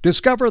retirement.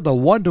 Discover the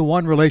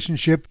one-to-one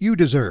relationship you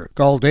deserve.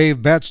 Call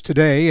Dave Betts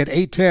today at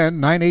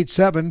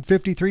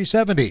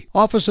 810-987-5370.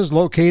 Offices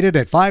located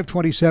at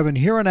 527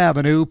 Huron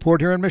Avenue,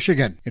 Port Huron,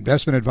 Michigan.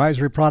 Investment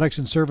advisory products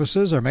and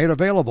services are made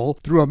available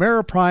through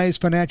Ameriprise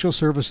Financial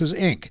Services,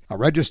 Inc., a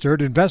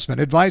registered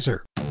investment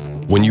advisor.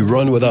 When you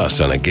run with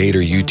us on a Gator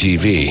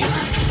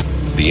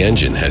UTV, the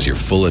engine has your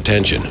full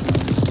attention.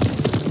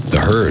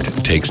 The herd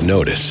takes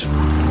notice.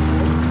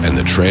 And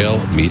the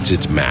trail meets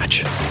its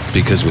match.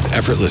 Because with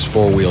effortless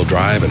four-wheel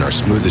drive and our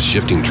smoothest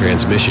shifting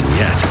transmission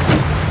yet,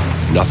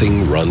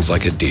 nothing runs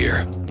like a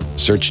deer.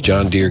 Search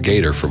John Deere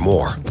Gator for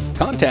more.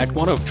 Contact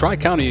one of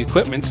Tri-County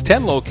Equipment's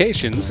 10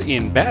 locations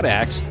in Bad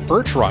Axe,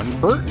 Birch Run,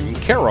 Burton,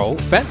 Caro,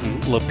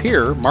 Fenton,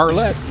 Lapeer,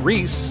 Marlette,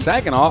 Reese,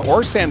 Saginaw,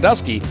 or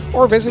Sandusky,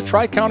 or visit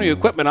Tri-County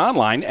Equipment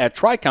online at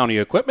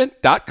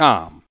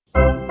tricountyequipment.com.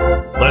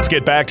 Let's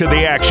get back to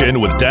the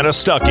action with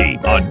Dennis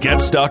Stuckey on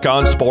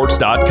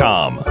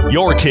GetStuckOnSports.com.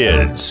 Your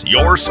kids,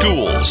 your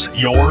schools,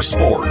 your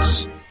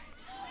sports.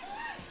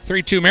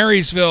 3-2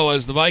 Marysville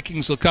as the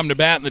Vikings will come to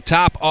bat in the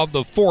top of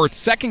the fourth.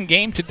 Second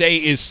game today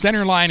is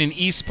Centerline and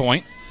East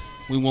Point.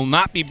 We will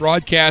not be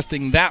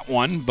broadcasting that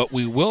one, but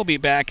we will be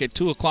back at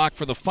 2 o'clock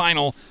for the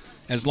final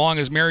as long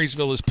as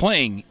Marysville is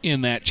playing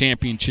in that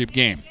championship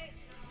game.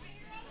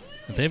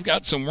 But they've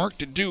got some work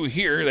to do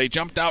here. They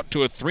jumped out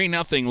to a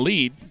 3-0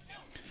 lead.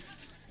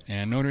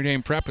 And Notre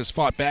Dame Prep has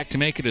fought back to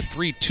make it a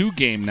 3-2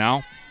 game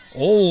now.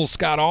 Oles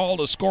got all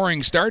the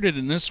scoring started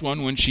in this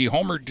one when she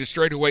homered to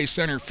straightaway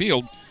center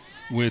field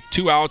with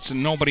 2 outs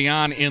and nobody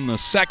on in the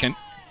second.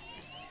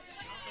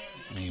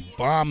 A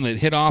bomb that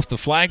hit off the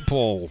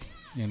flagpole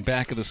in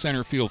back of the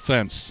center field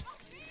fence.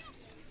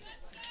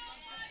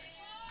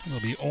 It'll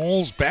be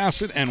Oles,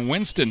 Bassett, and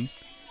Winston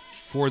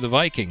for the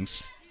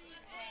Vikings.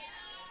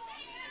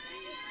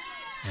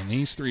 And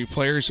these 3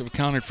 players have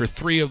accounted for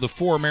 3 of the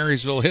 4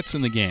 Marysville hits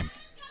in the game.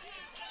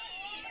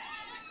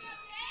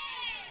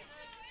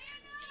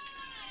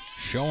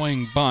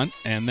 Showing bunt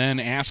and then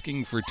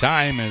asking for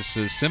time as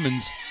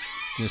Simmons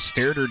just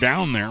stared her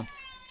down there.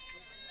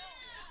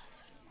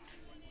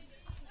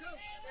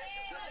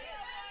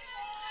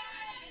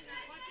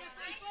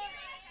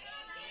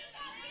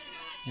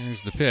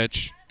 Here's the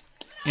pitch.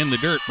 In the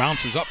dirt,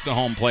 bounces up to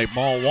home plate,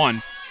 ball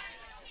 1.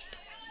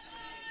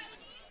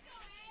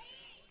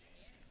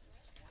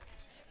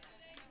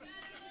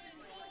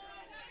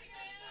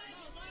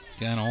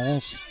 Again,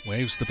 Oles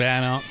waves the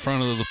bat out in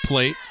front of the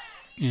plate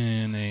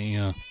in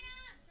a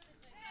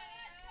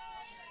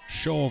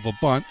show of a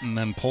bunt and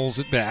then pulls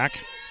it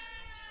back.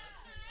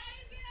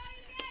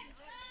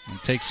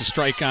 And takes a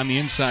strike on the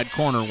inside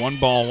corner. 1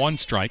 ball, 1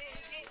 strike.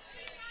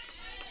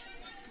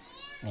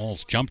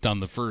 Oles jumped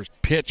on the first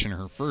pitch in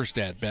her first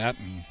at-bat,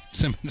 and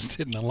Simmons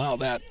didn't allow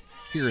that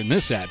here in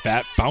this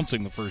at-bat,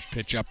 bouncing the first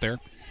pitch up there.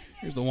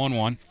 Here's the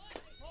 1-1.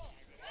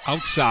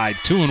 Outside,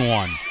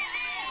 2-1.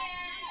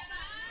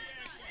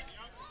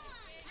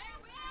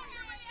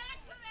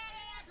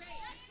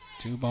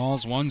 Two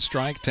balls, 1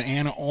 strike to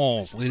Anna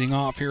Oles, leading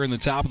off here in the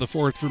top of the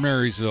fourth for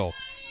Marysville.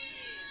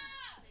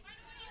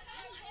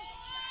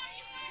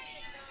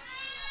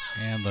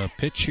 And the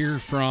pitch here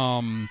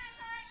from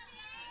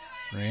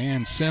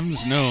Rayanne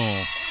Sims,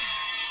 no.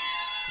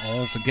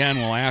 Oles again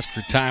will ask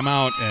for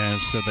timeout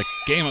as the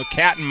game of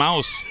cat and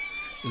mouse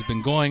has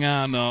been going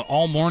on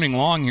all morning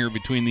long here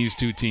between these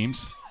 2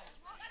 teams.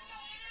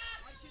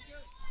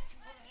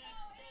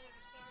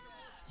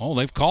 Oh,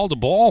 they've called a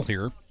ball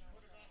here.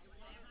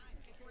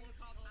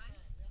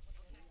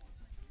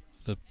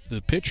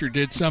 The pitcher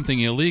did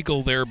something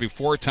illegal there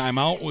before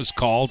timeout was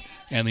called,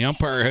 and the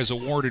umpire has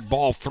awarded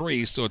ball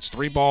 3, so it's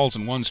 3 balls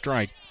and 1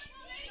 strike.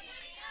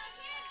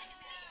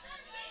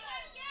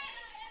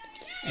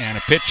 And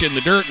a pitch in the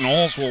dirt, and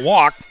Oles will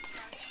walk.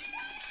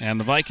 And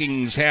the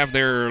Vikings have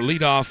their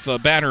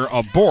leadoff batter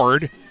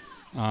aboard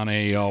on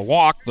a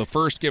walk, the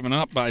first given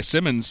up by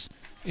Simmons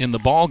in the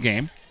ball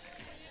game.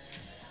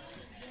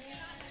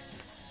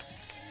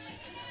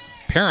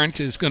 Parent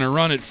is going to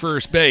run at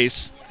first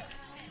base.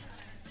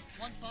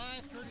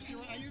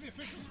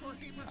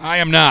 I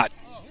am not.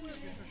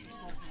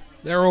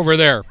 They're over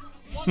there.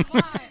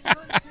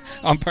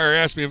 Umpire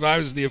asked me if I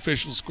was the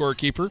official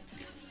scorekeeper.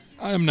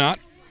 I am not.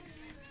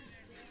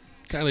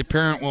 Kylie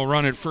Parent will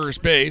run at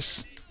first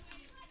base.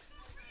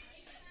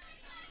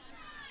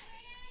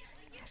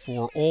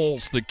 For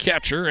Oles, the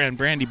catcher, and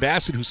Brandy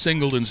Bassett, who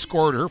singled and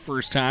scored her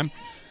first time,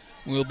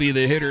 will be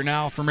the hitter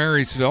now for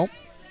Marysville.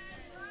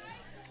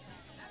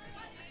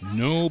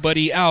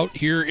 Nobody out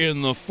here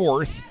in the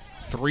fourth.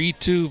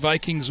 3-2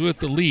 Vikings with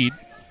the lead.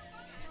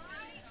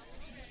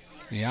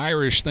 The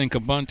Irish think a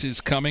bunt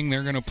is coming.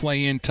 They're going to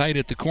play in tight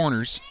at the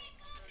corners.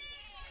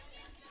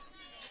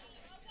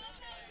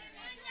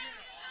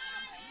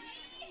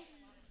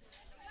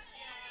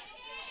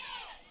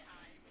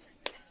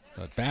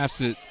 But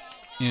Bassett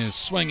is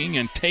swinging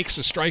and takes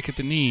a strike at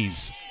the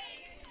knees.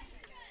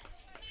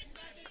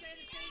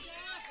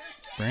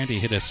 Brandy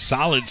hit a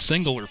solid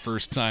single her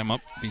first time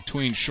up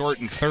between short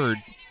and third.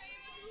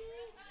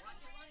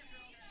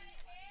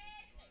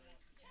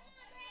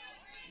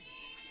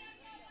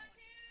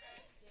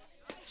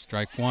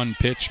 Strike one,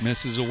 pitch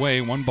misses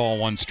away. 1 ball,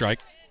 1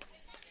 strike.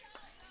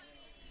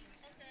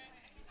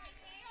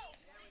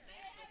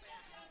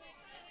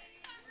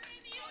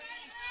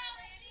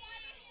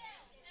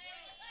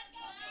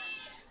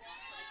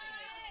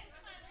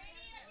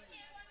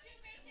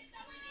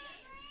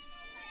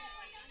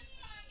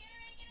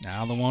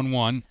 Now the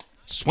 1-1.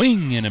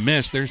 Swing and a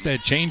miss. There's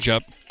that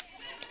changeup.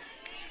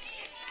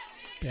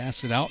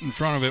 Bassett out in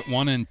front of it,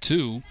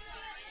 1-2.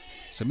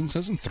 Simmons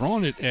hasn't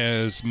thrown it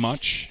as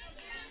much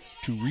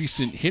to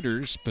recent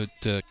hitters, but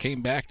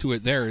came back to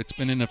it there. It's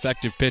been an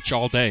effective pitch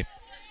all day.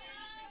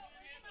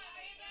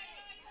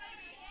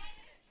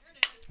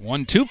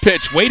 1-2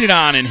 pitch, waited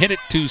on and hit it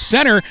to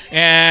center,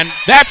 and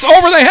that's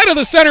over the head of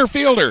the center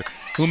fielder,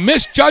 who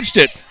misjudged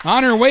it.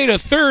 On her way to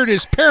third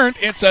is Parent.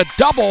 It's a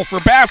double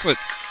for Bassett.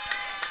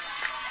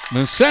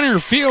 The center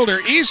fielder,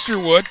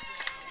 Easterwood,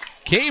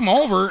 came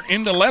over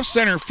into left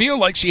center field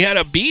like she had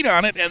a bead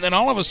on it, and then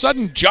all of a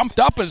sudden jumped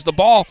up as the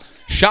ball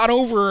shot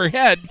over her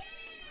head.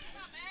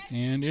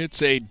 And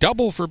it's a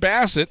double for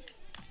Bassett.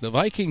 The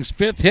Vikings'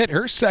 5th hit,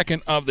 her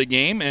 2nd of the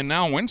game, and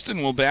now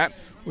Winston will bat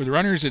with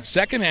runners at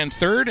 2nd and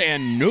 3rd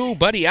and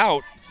nobody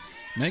out.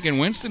 Megan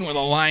Winston with a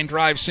line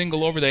drive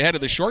single over the head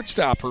of the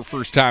shortstop her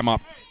first time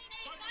up.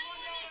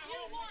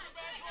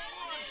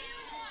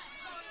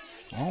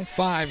 All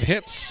 5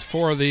 hits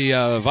for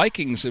the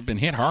Vikings have been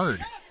hit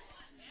hard.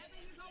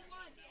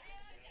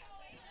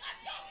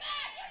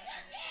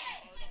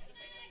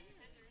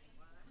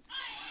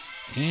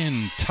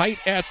 In tight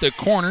at the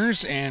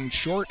corners, and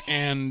short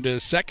and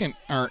second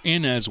are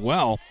in as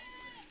well.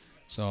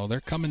 So they're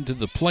coming to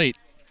the plate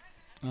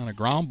on a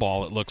ground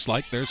ball, it looks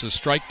like. There's a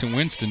strike to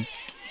Winston.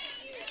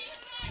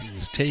 She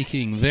was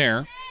taking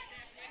there.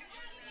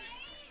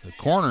 The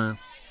corner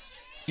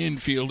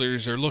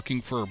infielders are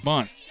looking for a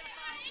bunt.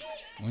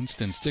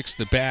 Winston sticks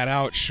the bat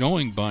out,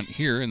 showing bunt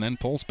here, and then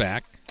pulls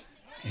back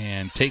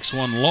and takes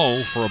one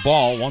low for a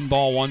ball. 1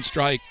 ball, 1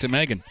 strike to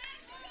Megan.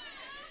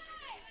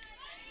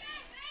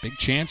 Big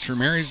chance for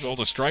Marysville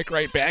to strike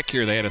right back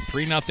here. They had a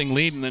 3-0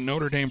 lead, and then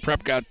Notre Dame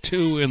Prep got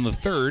 2 in the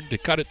 3rd to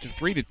cut it to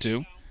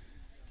 3-2.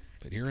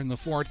 But here in the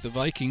 4th, the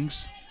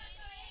Vikings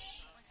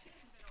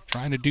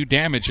trying to do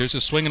damage. There's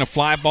a swing and a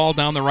fly ball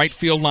down the right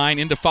field line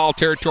into foul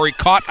territory.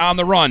 Caught on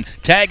the run.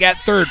 Tag at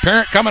third.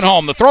 Parent coming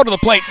home. The throw to the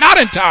plate. Not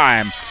in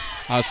time.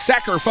 A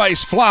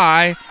sacrifice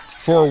fly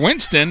for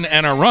Winston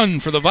and a run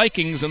for the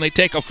Vikings, and they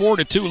take a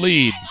 4-2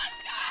 lead.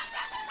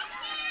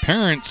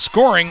 Parent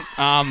scoring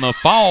on the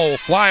foul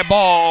fly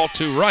ball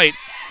to right.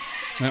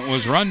 That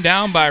was run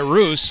down by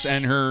Roos,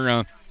 and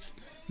her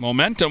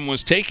momentum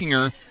was taking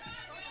her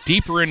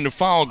deeper into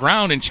foul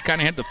ground, and she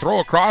kind of had to throw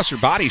across her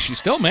body. She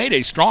still made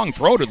a strong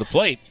throw to the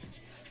plate.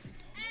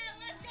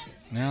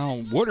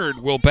 Now Woodard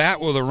will bat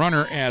with a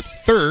runner at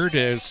third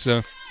as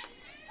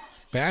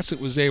Bassett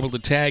was able to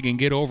tag and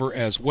get over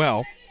as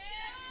well.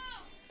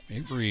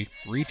 Avery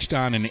reached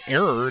on an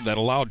error that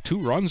allowed 2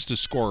 runs to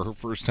score her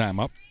first time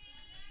up.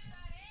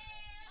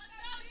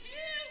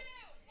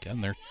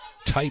 Again, they're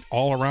tight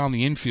all around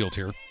the infield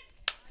here.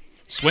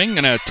 Swing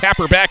and a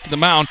tapper back to the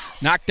mound.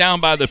 Knocked down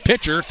by the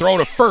pitcher. Throw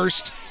to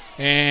first.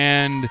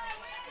 And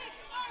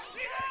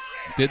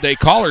did they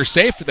call her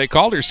safe? They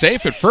called her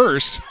safe at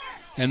first.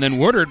 And then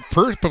Woodard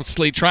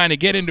purposely trying to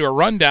get into a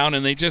rundown,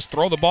 and they just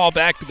throw the ball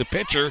back to the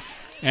pitcher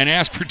and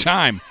ask for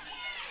time.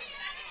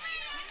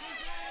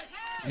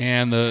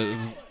 And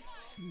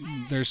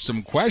there's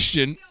some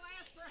question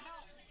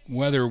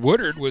whether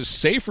Woodard was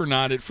safe or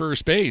not at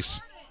first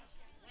base.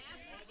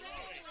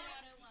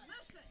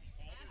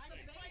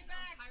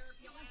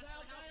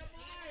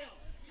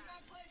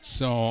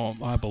 So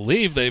I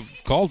believe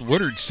they've called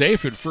Woodard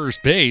safe at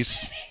first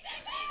base.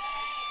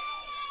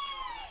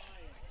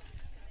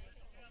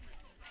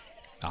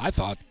 I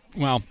thought,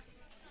 well,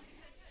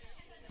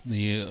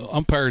 the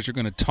umpires are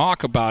going to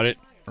talk about it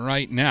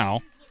right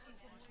now.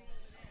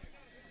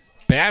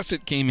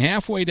 Bassett came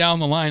halfway down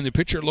the line. The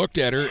pitcher looked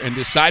at her and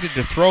decided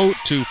to throw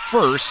to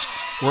first,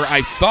 where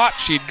I thought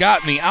she'd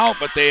gotten the out,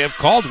 but they have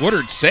called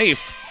Woodard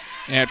safe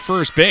at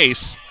first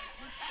base.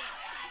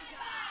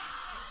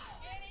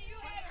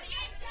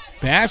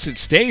 Bassett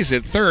stays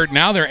at third.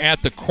 Now they're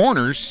at the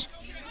corners.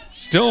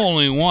 Still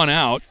only 1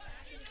 out.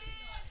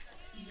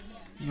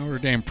 Notre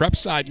Dame Prep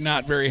side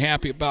not very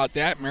happy about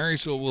that.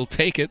 Marysville will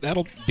take it.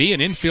 That'll be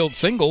an infield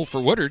single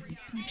for Woodard.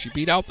 She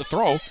beat out the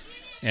throw.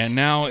 And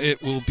now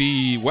it will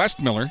be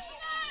Westmiller.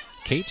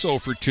 Kate's 0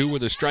 for 2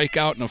 with a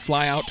strikeout and a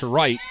fly out to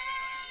right.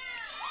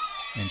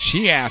 And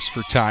she asks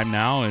for time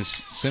now as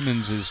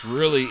Simmons is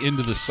really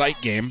into the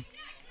sight game.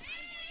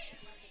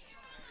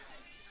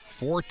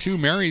 4-2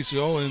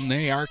 Marysville, and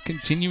they are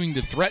continuing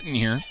to threaten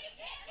here.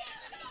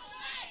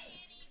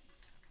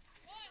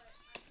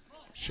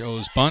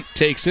 Shows bunt,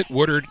 takes it.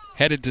 Woodard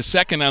headed to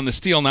second on the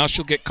steal. Now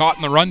she'll get caught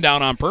in the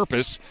rundown on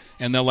purpose,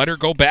 and they'll let her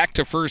go back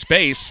to first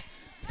base.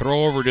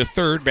 Throw over to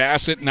third.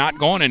 Bassett not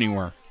going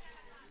anywhere.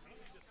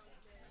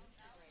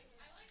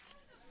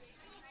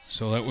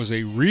 So that was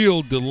a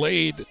real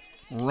delayed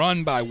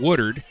run by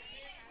Woodard.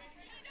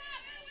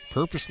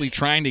 Purposely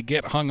trying to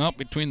get hung up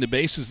between the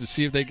bases to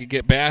see if they could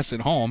get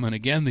Bassett home. And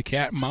again, the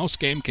cat and mouse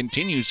game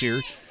continues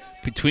here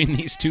between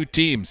these two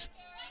teams.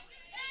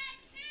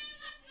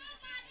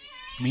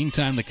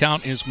 Meantime, the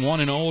count is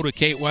 1-0 to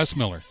Kate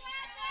Westmiller.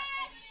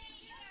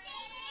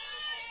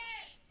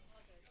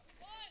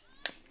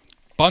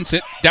 Bunts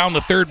it down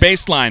the third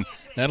baseline.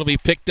 That'll be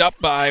picked up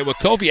by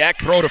Wakowiak.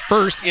 Throw to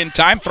first in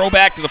time. Throw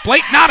back to the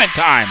plate. Not in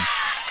time.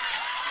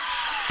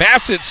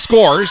 Bassett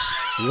scores.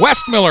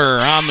 Westmiller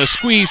on the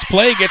squeeze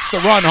play gets the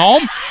run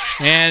home.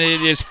 And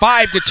it is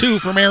 5-2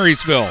 for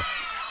Marysville.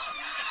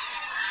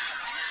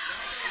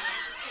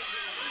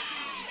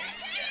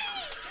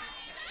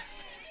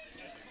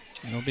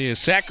 It'll be a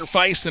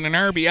sacrifice and an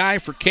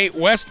RBI for Kate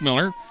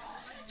Westmiller.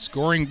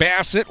 Scoring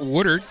Bassett.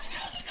 Woodard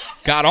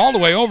got all the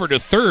way over to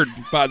third,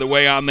 by the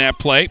way, on that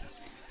play.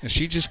 And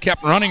she just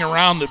kept running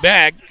around the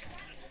bag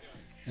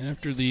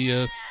after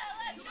the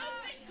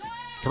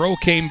throw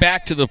came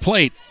back to the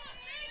plate.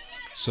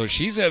 So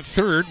she's at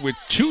third with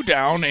 2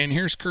 down, and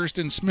here's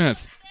Kirsten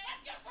Smith.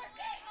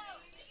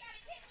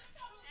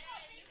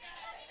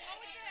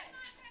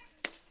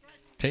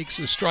 Takes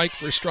a strike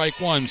for strike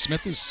one.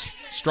 Smith has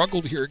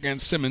struggled here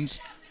against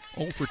Simmons.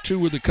 0 for 2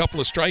 with a couple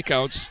of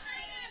strikeouts.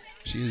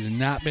 She has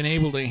not been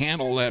able to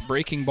handle that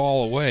breaking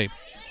ball away.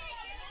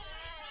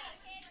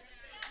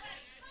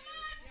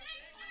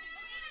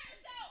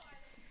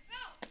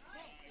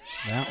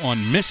 That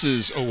one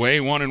misses away,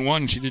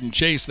 1-1. She didn't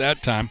chase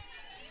that time.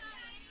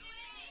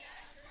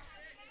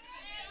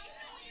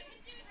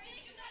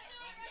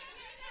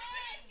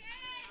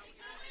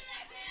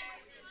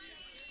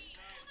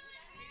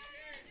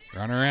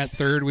 Runner at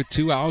third with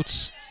 2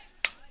 outs.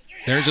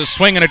 There's a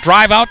swing and a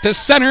drive out to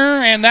center,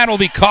 and that'll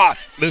be caught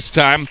this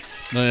time.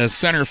 The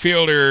center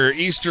fielder,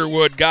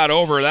 Easterwood, got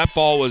over. That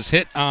ball was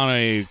hit on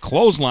a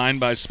clothesline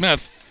by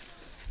Smith.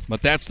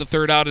 But that's the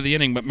third out of the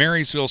inning. But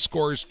Marysville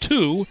scores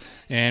 2,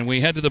 and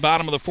we head to the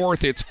bottom of the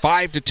fourth. It's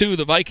 5-2.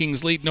 The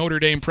Vikings lead Notre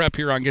Dame Prep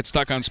here on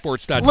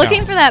GetStuckOnSports.com.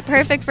 Looking for that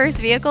perfect first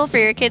vehicle for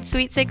your kid's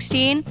Sweet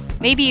 16?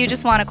 Maybe you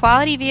just want a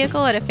quality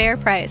vehicle at a fair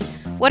price.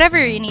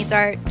 Whatever your needs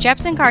are,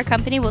 Jepson Car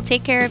Company will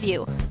take care of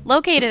you.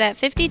 Located at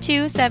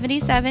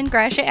 5277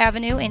 Gratiot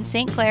Avenue in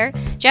St. Clair,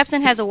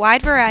 Jepson has a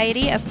wide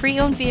variety of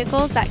pre-owned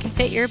vehicles that can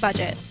fit your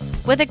budget.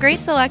 With a great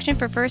selection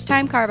for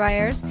first-time car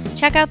buyers,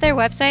 check out their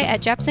website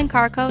at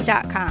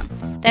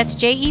jepsoncarco.com. That's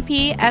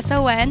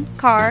JEPSON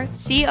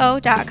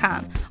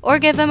carco.com. Or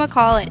give them a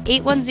call at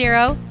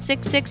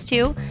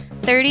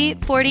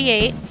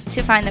 810-662-3048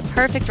 to find the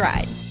perfect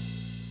ride.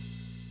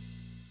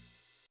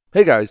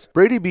 Hey guys,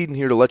 Brady Beaton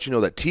here to let you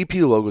know that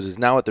TP Logos is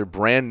now at their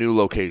brand new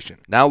location.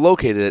 Now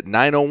located at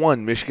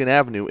 901 Michigan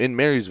Avenue in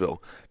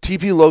Marysville,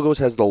 TP Logos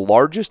has the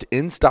largest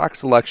in-stock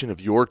selection of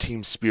your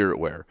team's spirit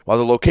wear. While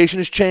the location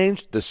has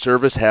changed, the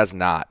service has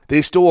not.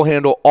 They still will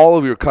handle all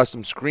of your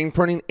custom screen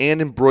printing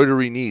and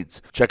embroidery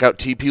needs. Check out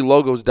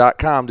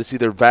tplogos.com to see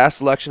their vast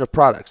selection of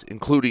products,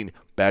 including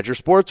Badger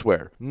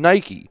Sportswear,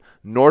 Nike,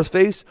 North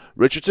Face,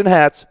 Richardson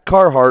hats,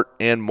 Carhartt,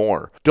 and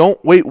more.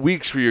 Don't wait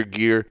weeks for your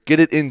gear. Get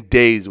it in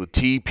days with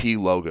TP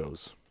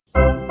Logos.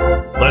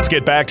 Let's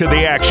get back to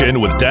the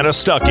action with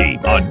Dennis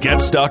Stuckey on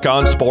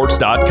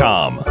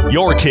GetStuckOnSports.com.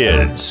 Your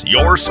kids,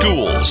 your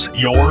schools,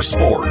 your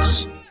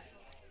sports.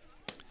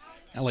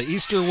 Ella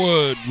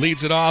Easterwood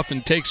leads it off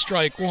and takes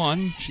strike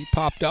one. She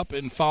popped up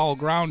in foul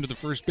ground to the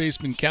first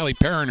baseman, Callie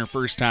Perrin, her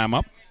first time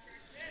up.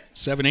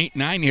 7, 8,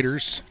 9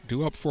 hitters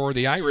due up for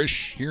the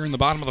Irish here in the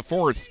bottom of the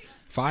fourth.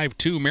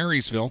 5-2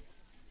 Marysville.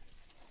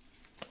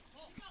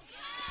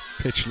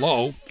 Pitch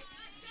low.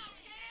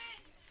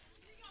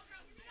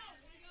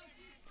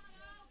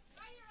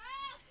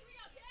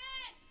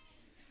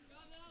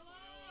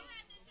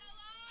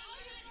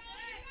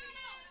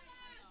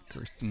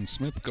 Kirsten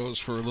Smith goes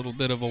for a little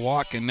bit of a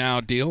walk and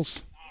now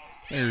deals.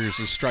 There's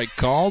a strike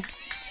called.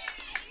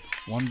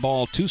 1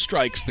 ball, 2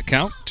 strikes the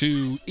count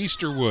to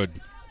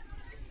Easterwood.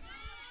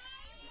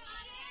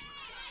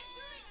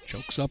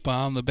 Chokes up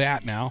on the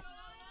bat now.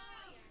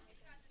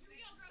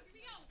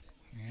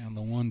 And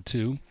the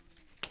 1-2.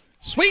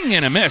 Swing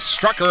and a miss.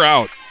 Struck her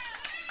out.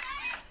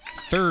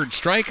 Third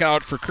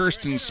strikeout for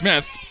Kirsten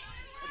Smith.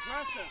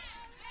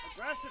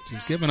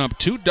 She's given up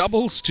 2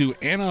 doubles to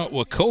Anna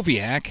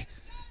Wakowiak.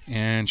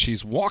 And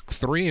she's walked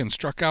 3 and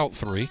struck out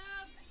 3.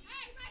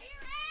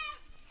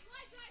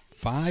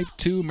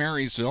 5-2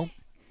 Marysville.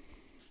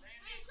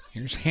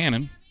 Here's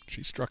Hannon.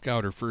 She struck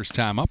out her first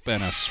time up.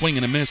 And a swing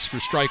and a miss for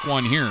strike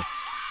 1 here.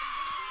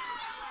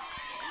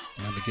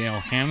 Abigail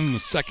Hannon, the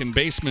second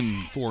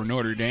baseman for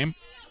Notre Dame.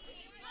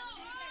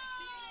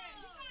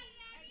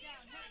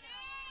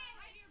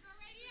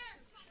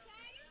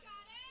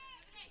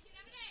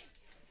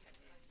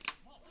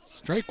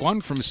 Strike one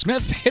from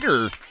Smith, hit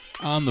her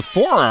on the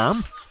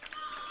forearm.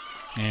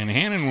 And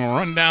Hannon will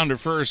run down to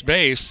first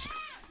base.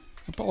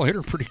 That ball hit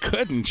her pretty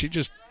good, and she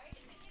just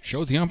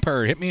showed the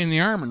umpire, hit me in the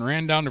arm, and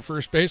ran down to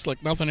first base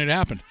like nothing had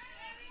happened.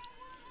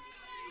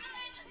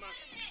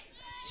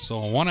 So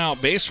a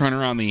one-out base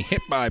runner on the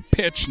hit by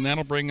pitch, and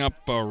that'll bring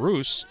up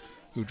Roos,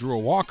 who drew a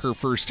walk her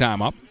first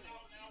time up.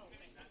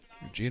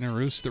 Regina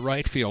Roos, the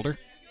right fielder.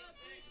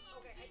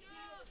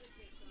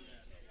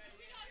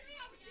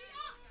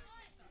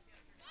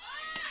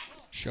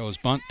 Shows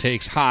bunt,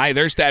 takes high.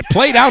 There's that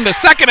play down to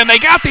second, and they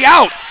got the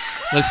out.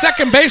 The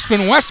second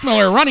baseman,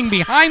 Westmiller, running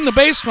behind the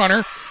base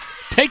runner,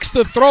 takes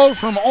the throw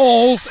from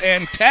Oles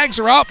and tags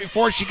her out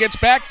before she gets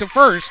back to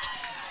first.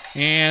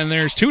 And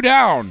there's two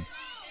down.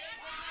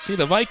 See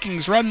the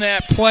Vikings run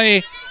that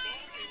play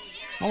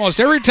almost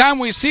every time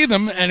we see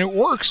them, and it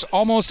works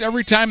almost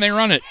every time they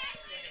run it.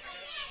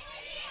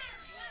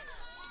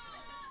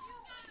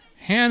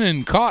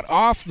 Hannon caught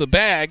off the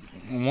bag,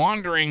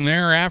 wandering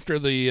there after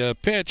the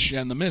pitch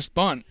and the missed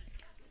bunt.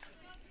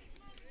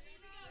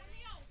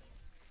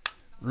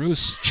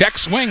 Roos check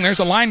swing. There's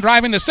a line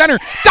drive into center.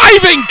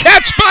 Diving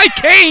catch by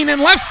Kane in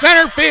left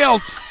center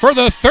field for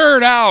the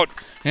third out.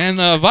 And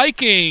the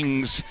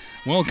Vikings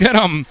will get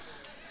them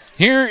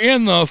here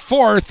in the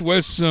fourth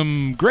with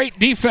some great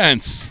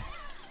defense.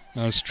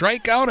 A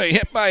strikeout, a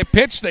hit by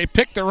pitch. They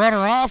pick the runner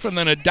off, and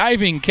then a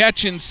diving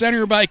catch in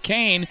center by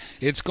Kane.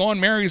 It's going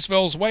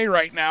Marysville's way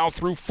right now.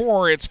 Through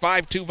four, it's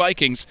 5-2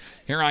 Vikings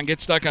here on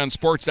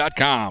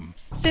GetStuckOnSports.com.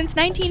 Since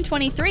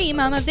 1923,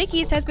 Mama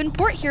Vicky's has been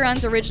Port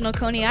Huron's original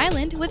Coney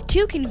Island with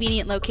 2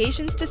 convenient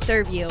locations to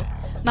serve you.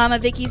 Mama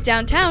Vicky's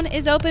downtown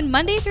is open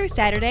Monday through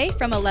Saturday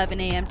from 11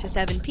 a.m. to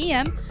 7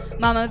 p.m.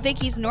 Mama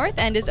Vicky's North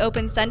End is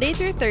open Sunday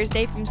through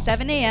Thursday from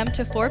 7 a.m.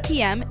 to 4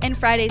 p.m. and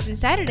Fridays and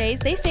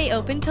Saturdays they stay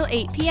open till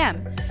 8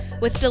 p.m.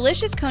 With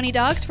delicious Coney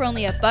dogs for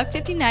only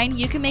 $1.59,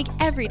 you can make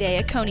every day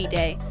a Coney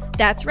day.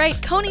 That's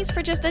right, Coney's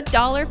for just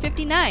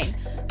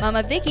 $1.59.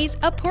 Mama Vicky's,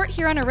 a Port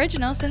Huron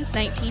original since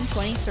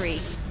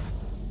 1923.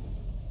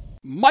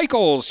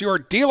 Michael's, your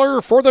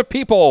dealer for the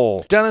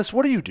people. Dennis,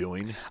 what are you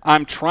doing?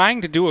 I'm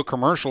trying to do a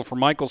commercial for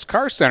Michael's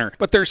Car Center,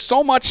 but there's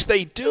so much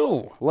they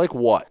do. Like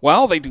what?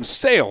 Well, they do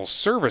sales,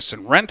 service,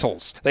 and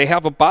rentals. They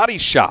have a body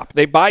shop.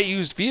 They buy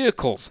used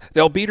vehicles.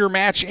 They'll beat or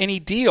match any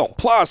deal.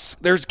 Plus,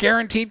 there's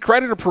guaranteed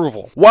credit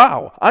approval.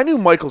 Wow, I knew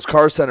Michael's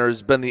Car Center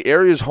has been the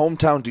area's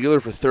hometown dealer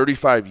for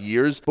 35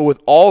 years, but with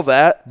all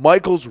that,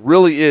 Michael's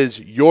really is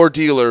your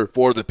dealer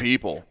for the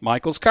people.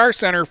 Michael's Car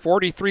Center,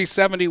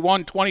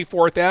 4371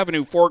 24th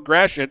Avenue, Fort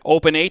Gratiot,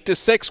 open 8 to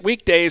 6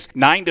 weekdays,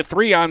 9 to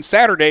 3 on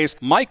Saturdays.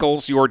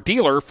 Michael's, your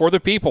dealer for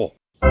the people.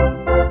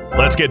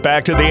 Let's get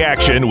back to the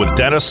action with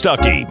Dennis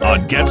Stuckey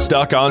on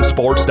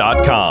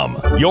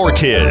GetStuckOnSports.com. Your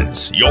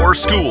kids, your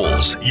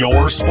schools,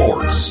 your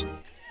sports.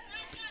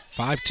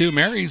 5-2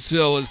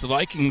 Marysville as the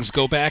Vikings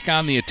go back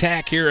on the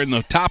attack here in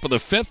the top of the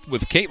fifth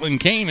with Caitlin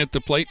Kane at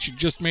the plate. She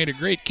just made a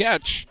great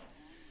catch.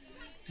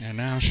 And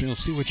now she'll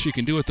see what she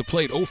can do at the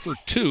plate. 0 for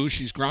 2.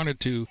 She's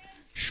grounded to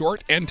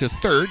short and to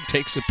third.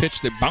 Takes a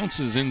pitch that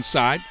bounces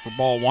inside for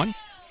ball one.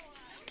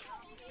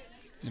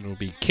 It'll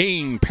be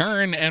Kane,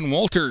 Perrin, and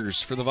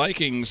Walters for the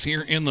Vikings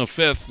here in the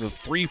fifth, the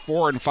 3,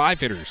 4, and 5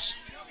 hitters.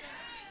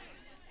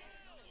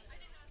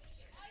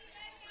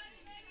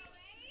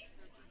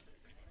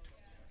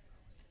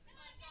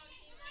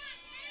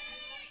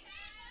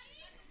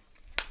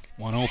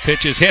 One 0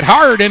 pitch is hit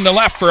hard into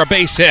left for a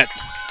base hit.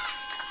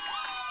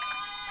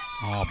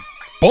 A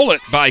bullet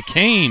by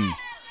Kane.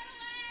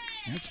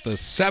 That's the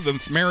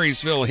 7th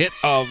Marysville hit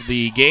of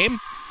the game.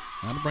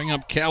 That'll bring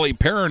up Callie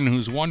Perrin,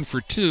 who's 1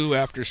 for 2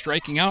 after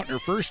striking out in her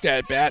first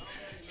at-bat.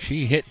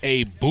 She hit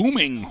a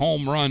booming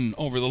home run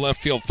over the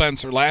left field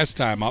fence her last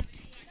time up.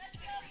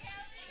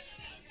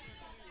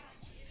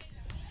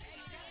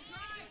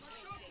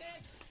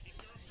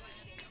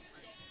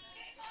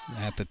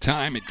 At the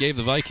time, it gave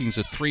the Vikings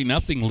a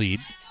 3-0 lead.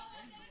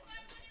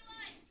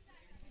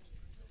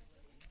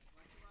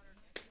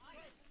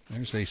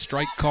 There's a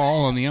strike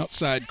call on the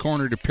outside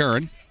corner to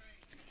Perrin.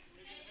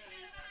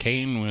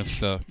 Kane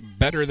with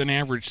better than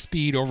average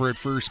speed over at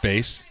first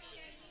base.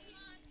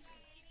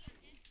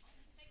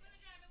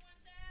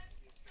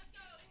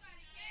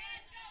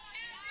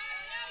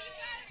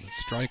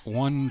 Strike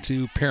one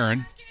to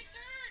Perrin.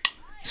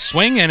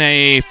 Swing and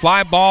a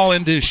fly ball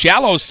into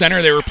shallow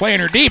center. They were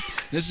playing her deep.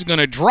 This is going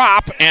to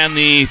drop, and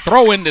the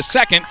throw into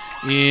second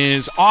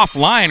is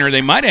offline, or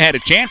they might have had a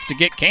chance to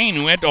get Kane,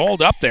 who had to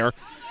hold up there.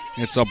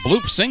 It's a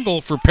bloop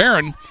single for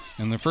Perrin,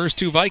 and the first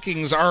two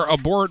Vikings are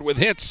aboard with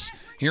hits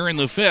here in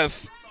the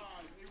fifth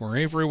for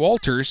Avery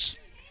Walters.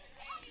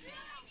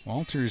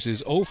 Walters is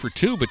 0 for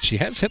 2, but she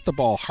has hit the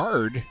ball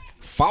hard,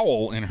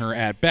 foul in her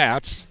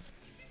at-bats.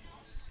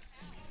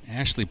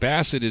 Ashley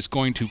Bassett is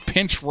going to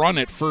pinch run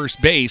at first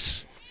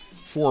base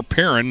for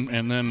Perrin,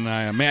 and then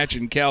I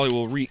imagine Callie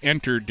will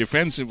re-enter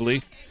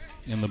defensively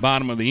in the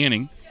bottom of the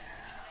inning.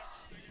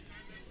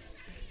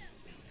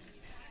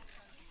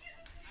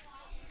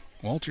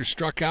 Walters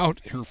struck out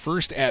her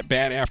first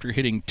at-bat after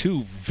hitting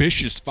 2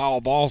 vicious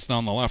foul balls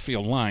down the left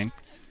field line.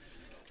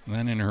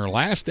 And then in her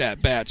last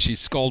at-bat, she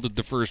scalded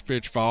the first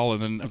pitch foul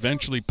and then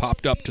eventually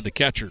popped up to the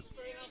catcher.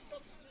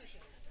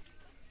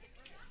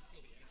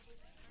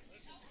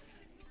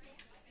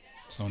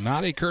 So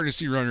not a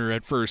courtesy runner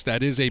at first.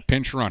 That is a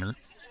pinch runner.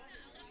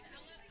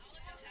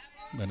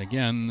 But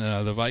again,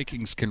 the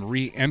Vikings can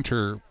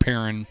re-enter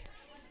Perrin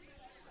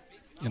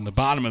in the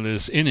bottom of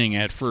this inning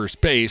at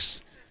first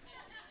base.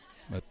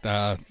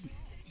 But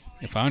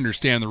if I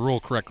understand the rule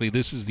correctly,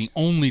 this is the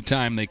only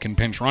time they can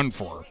pinch run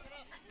for her.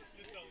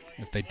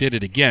 If they did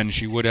it again,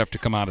 she would have to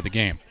come out of the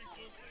game.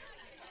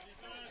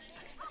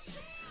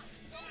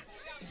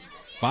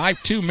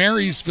 5-2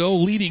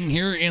 Marysville leading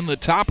here in the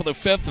top of the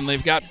fifth, and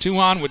they've got 2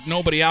 on with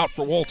nobody out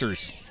for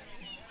Walters.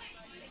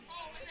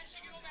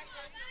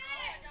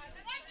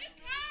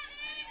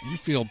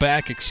 Infield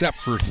back except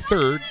for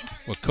third.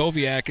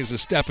 Wakowiak is a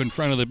step in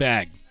front of the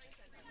bag.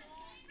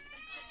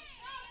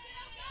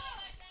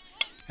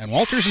 And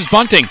Walters is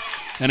bunting,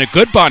 and a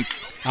good bunt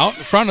out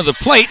in front of the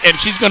plate, and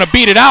she's going to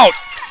beat it out.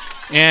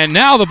 And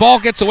now the ball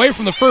gets away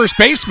from the first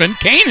baseman.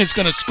 Kane is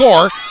going to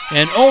score,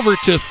 and over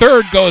to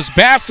third goes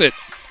Bassett.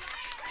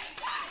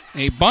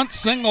 A bunt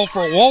single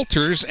for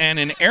Walters, and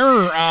an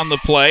error on the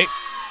play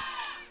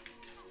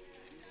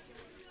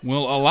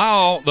will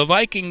allow the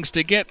Vikings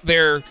to get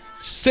their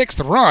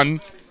 6th run,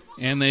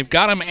 and they've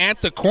got them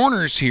at the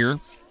corners here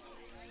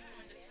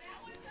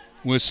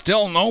with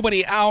still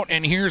nobody out,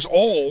 and here's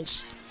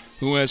Oles,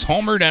 who has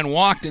homered and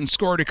walked and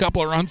scored a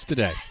couple of runs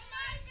today.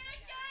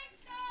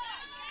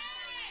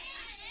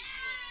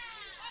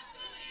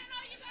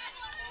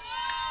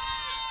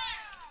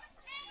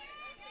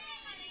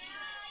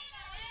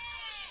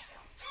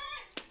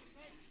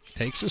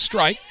 Takes a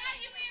strike.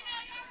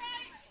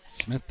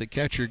 Smith, the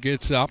catcher,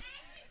 gets up,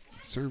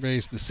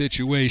 surveys the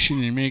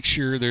situation, and makes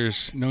sure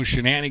there's no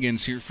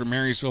shenanigans here for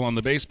Marysville on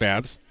the base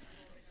paths.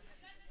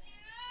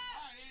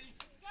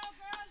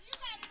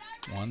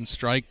 1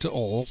 strike to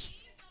Oles.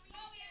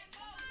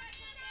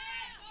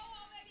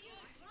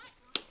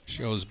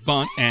 Shows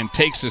bunt and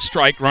takes a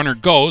strike. Runner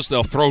goes.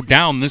 They'll throw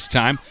down this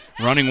time.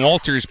 Running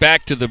Walters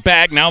back to the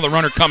bag. Now the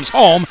runner comes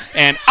home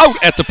and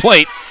out at the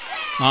plate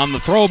on the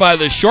throw by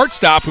the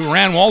shortstop, who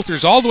ran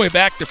Walters all the way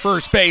back to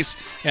first base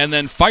and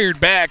then fired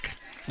back.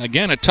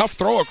 Again, a tough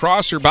throw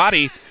across her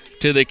body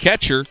to the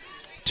catcher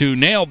to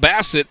nail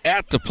Bassett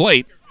at the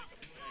plate.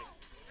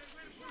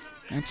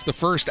 That's the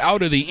first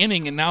out of the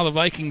inning, and now the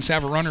Vikings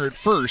have a runner at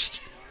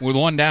first with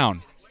 1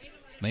 down.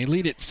 They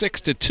lead it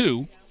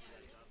 6-2.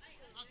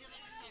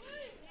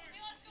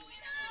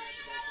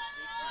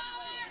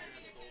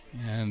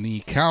 And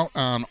the count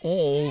on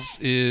Oles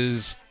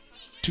is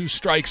 2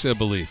 strikes, I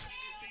believe.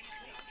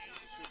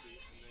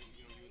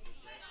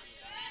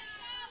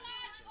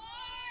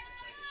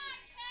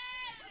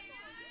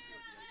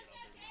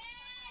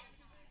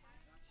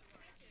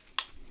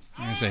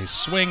 There's a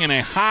swing and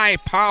a high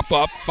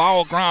pop-up,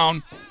 foul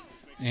ground,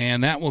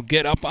 and that will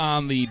get up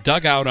on the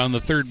dugout on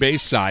the third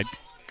base side.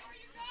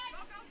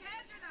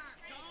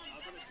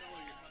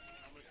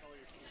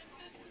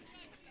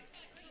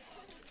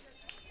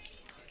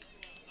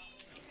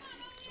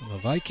 So the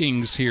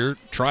Vikings here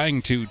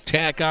trying to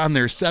tack on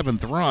their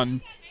 7th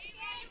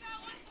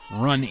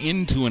run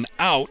into an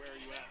out.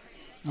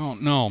 Oh,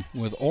 no,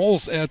 with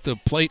Oles at the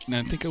plate, and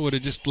I think I would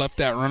have just left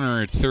that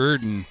runner at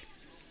third and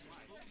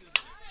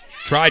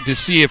tried to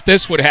see if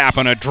this would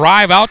happen. A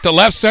drive out to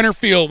left center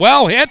field.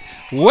 Well hit.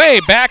 Way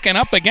back and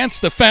up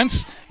against the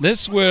fence.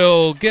 This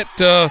will get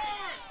a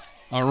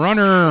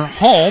runner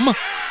home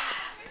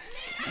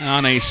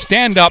on a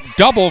stand-up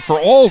double for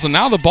Oles. And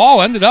now the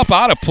ball ended up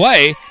out of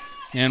play.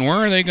 And where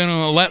are they going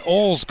to let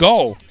Oles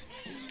go?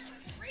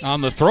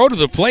 On the throw to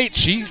the plate,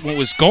 she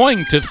was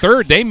going to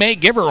third. They may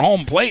give her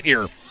home plate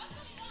here.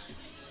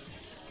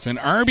 It's an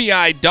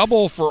RBI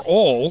double for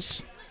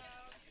Oles.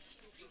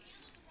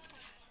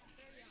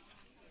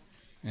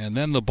 And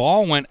then the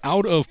ball went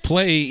out of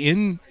play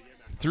in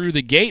through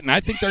the gate, and I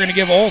think they're going to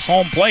give Oles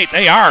home plate.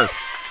 They are.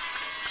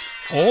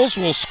 Oles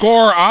will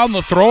score on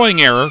the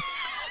throwing error.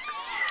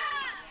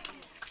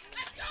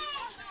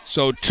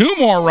 So 2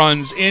 more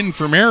runs in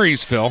for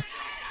Marysville.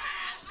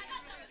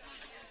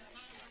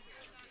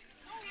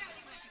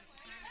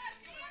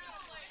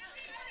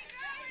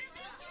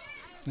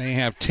 They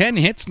have 10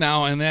 hits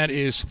now, and that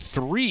is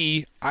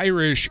 3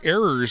 Irish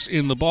errors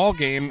in the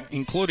ballgame,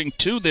 including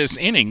 2 this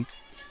inning.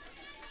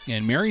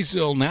 And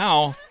Marysville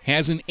now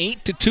has an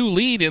 8-2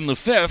 lead in the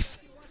 5th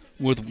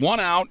with 1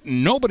 out,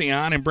 nobody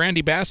on, and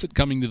Brandy Bassett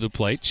coming to the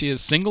plate. She has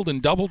singled and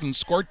doubled and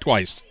scored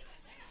twice.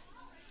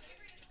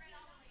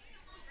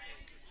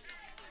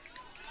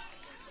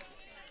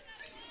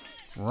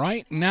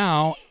 Right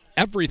now,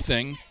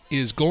 everything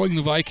is going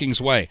the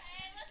Vikings' way.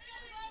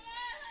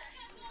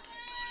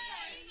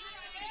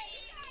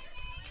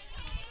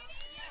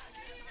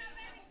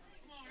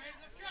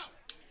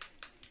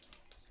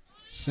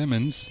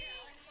 Simmons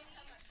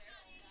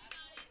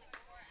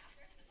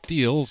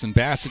deals, and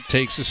Bassett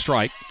takes a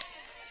strike.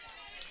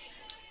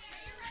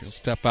 She'll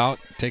step out,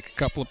 take a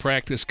couple of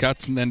practice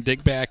cuts, and then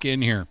dig back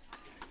in here.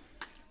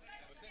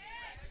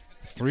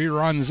 3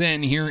 runs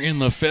in here in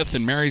the 5th,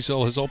 and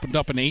Marysville has opened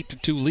up an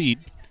 8-2 lead.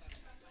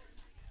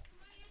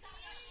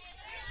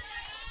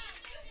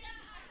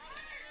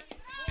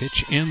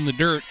 Pitch in the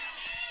dirt.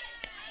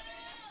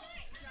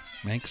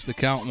 Makes the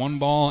count 1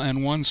 ball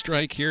and 1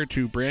 strike here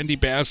to Brandy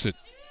Bassett.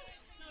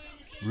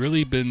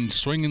 Really been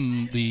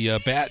swinging the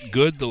bat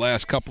good the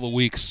last couple of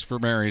weeks for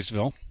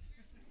Marysville.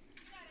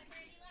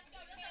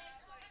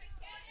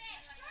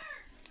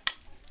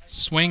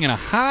 Swing and a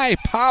high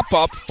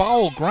pop-up,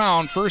 foul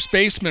ground. First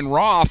baseman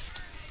Roth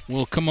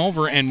will come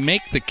over and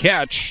make the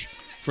catch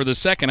for the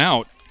second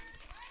out.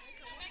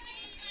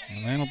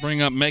 And that'll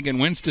bring up Megan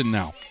Winston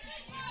now.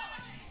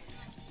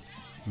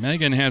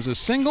 Megan has a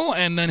single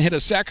and then hit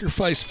a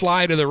sacrifice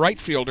fly to the right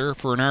fielder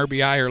for an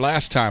RBI her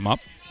last time up.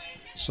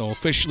 So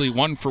officially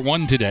 1 for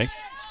 1 today.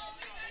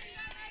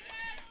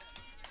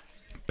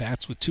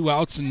 Bats with 2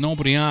 outs and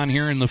nobody on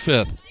here in the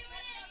 5th.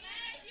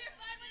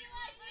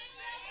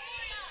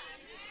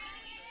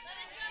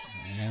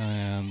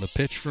 And the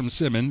pitch from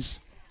Simmons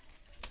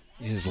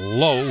is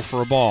low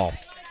for a ball.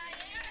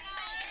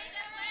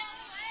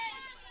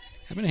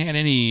 Haven't had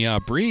any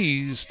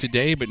breeze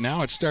today, but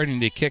now it's starting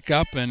to kick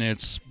up and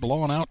it's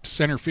blowing out to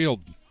center field.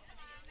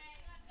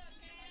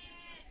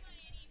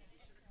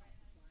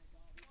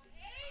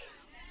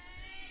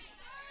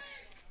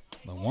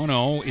 The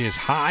 1-0 is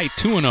high,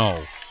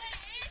 2-0.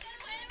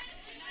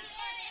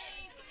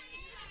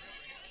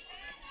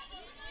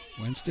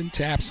 Winston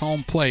taps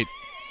home plate.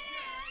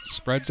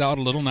 Spreads out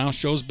a little, now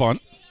shows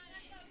bunt.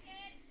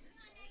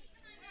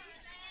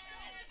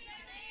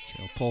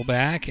 She'll pull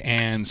back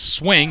and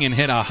swing and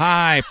hit a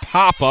high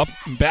pop-up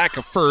back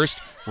of first.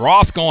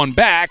 Roth going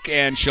back,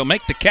 and she'll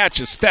make the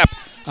catch a step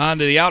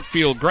onto the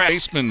outfield grass.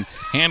 Baseman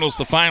handles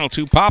the final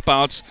 2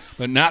 pop-outs,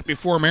 but not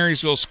before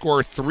Marysville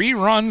score 3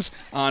 runs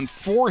on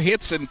 4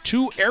 hits and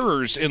 2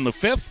 errors in the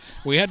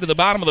 5th. We head to the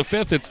bottom of the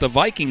 5th. It's the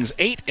Vikings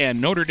 8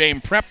 and Notre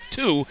Dame Prep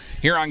 2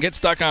 here on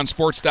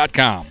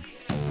GetStuckOnSports.com.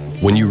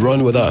 When you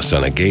run with us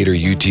on a Gator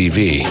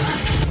UTV,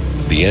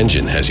 the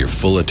engine has your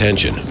full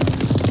attention.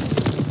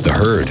 The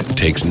herd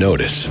takes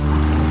notice.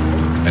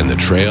 And the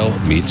trail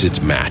meets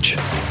its match.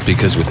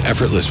 Because with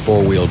effortless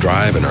 4-wheel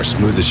drive and our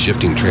smoothest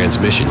shifting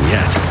transmission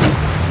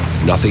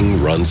yet,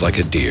 nothing runs like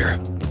a Deere.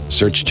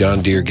 Search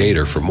John Deere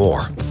Gator for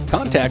more.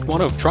 Contact one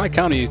of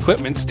Tri-County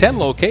Equipment's 10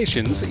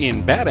 locations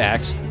in Bad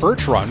Axe,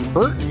 Birch Run,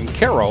 Burton,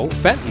 Caro,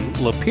 Fenton,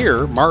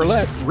 Lapeer,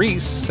 Marlette,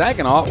 Reese,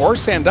 Saginaw, or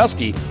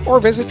Sandusky, or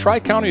visit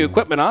Tri-County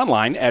Equipment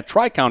online at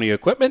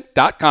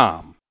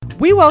tricountyequipment.com.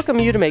 We welcome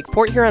you to make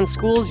Port Huron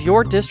Schools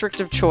your district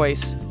of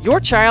choice.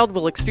 Your child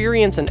will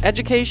experience an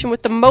education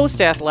with the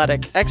most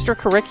athletic,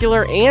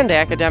 extracurricular, and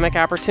academic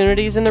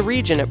opportunities in the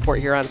region at Port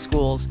Huron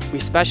Schools. We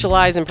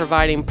specialize in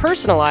providing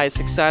personalized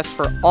success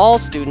for all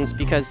students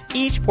because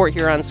each Port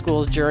Huron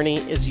Schools journey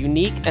is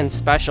unique and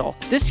special.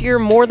 This year,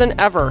 more than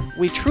ever,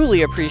 we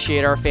truly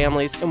appreciate our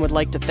families and would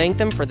like to thank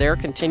them for their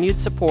continued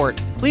support.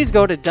 Please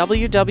go to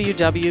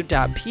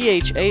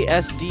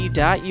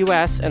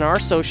www.phasd.us and our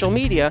social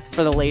media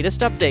for the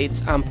latest updates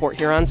on Port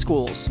Huron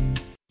Schools.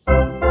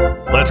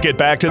 Let's get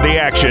back to the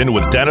action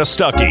with Dennis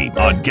Stuckey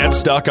on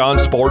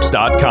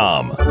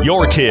GetStuckOnSports.com.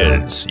 Your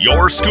kids,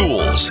 your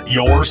schools,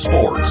 your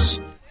sports.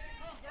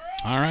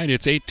 All right,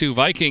 it's 8-2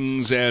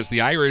 Vikings as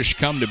the Irish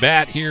come to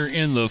bat here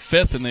in the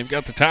 5th, and they've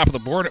got the top of the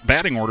board at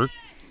batting order.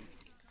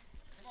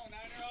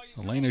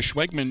 Elena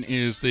Schwegman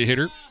is the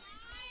hitter.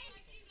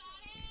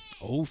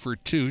 0 for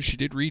 2. She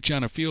did reach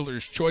on a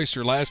fielder's choice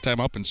her last time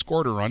up and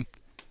scored a run.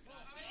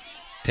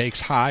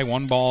 Takes high,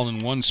 1 ball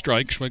and 1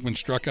 strike. Schwegman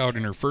struck out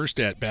in her first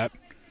at-bat.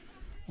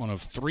 One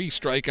of 3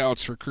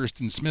 strikeouts for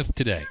Kirsten Smith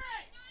today.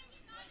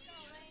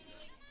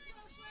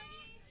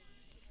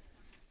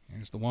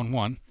 Here's the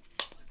 1-1.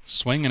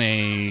 Swing and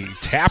a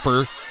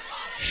tapper.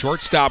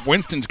 Shortstop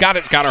Winston's got it.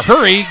 It's got to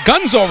hurry.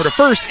 Guns over to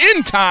first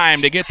in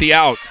time to get the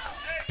out.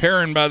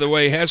 Perrin, by the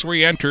way, has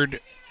re-entered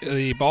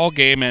the ball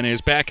game and is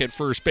back at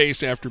first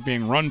base after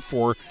being run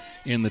for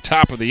in the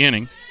top of the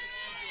inning.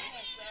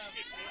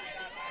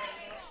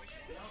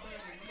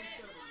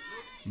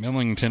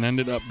 Millington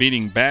ended up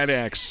beating Bad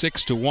Axe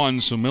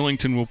 6-1, so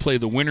Millington will play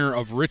the winner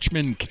of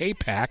Richmond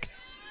K-Pac,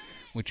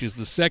 which is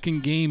the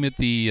second game at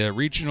the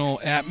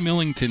regional at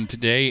Millington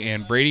today,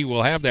 and Brady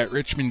will have that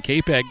Richmond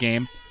K-Pac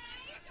game.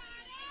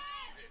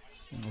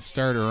 It'll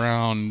start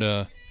around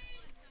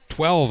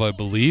 12, I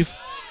believe,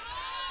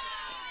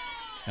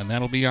 and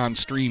that'll be on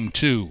Stream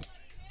 2.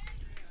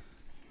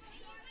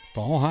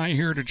 Ball high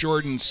here to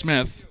Jordan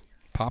Smith.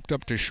 Popped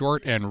up to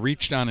short and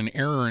reached on an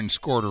error and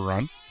scored a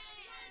run.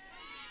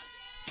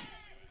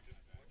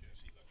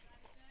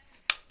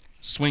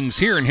 Swings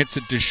here and hits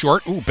it to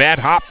short. Ooh, bad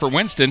hop for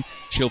Winston.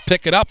 She'll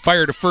pick it up,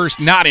 fire to first,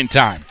 not in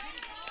time.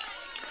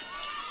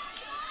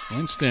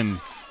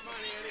 Winston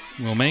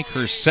will make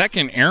her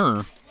second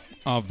error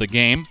of the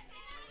game.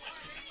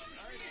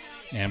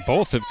 And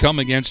both have come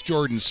against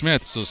Jordan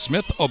Smith. So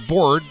Smith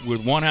aboard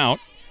with 1 out.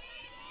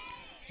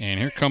 And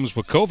here comes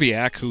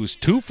Wakowiak, who's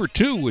 2 for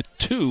 2 with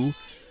 2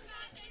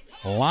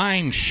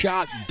 line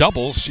shot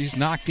doubles. She's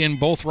knocked in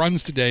both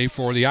runs today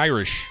for the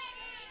Irish.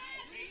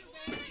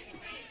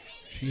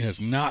 She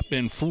has not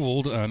been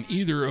fooled on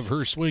either of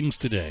her swings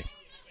today.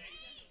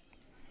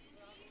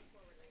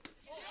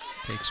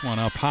 Takes one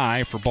up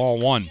high for ball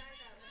one.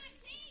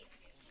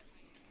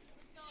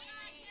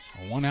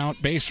 A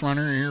one-out base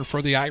runner here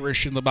for the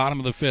Irish in the bottom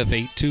of the fifth,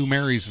 8-2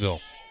 Marysville.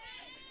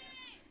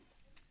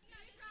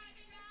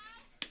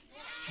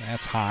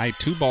 That's high,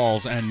 2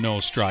 balls and no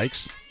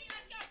strikes.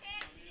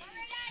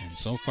 And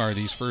so far,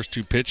 these first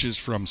 2 pitches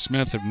from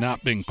Smith have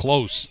not been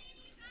close.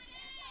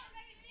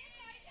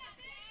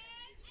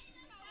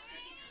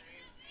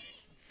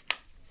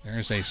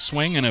 There's a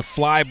swing and a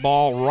fly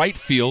ball right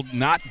field,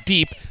 not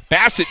deep.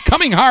 Bassett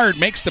coming hard,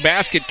 makes the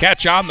basket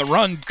catch on the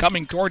run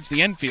coming towards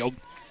the infield.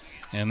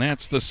 And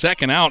that's the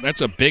second out. That's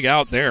a big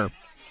out there.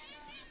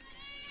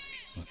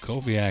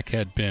 Koviak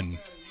had been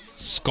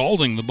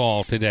scalding the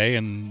ball today,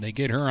 and they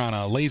get her on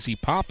a lazy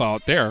pop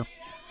out there.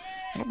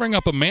 That'll bring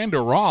up Amanda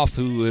Roth,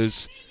 who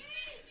has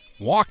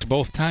walked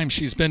both times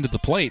she's been to the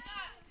plate.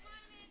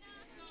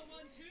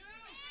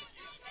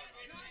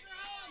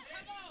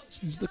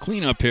 She's the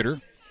cleanup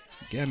hitter.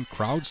 Again,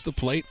 crowds the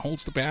plate,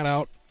 holds the bat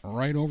out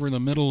right over the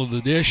middle of the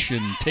dish,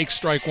 and takes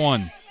strike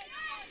one.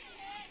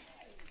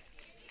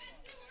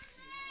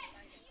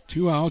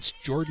 2 outs,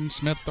 Jordan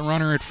Smith the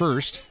runner at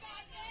first.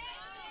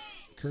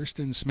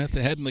 Kirsten Smith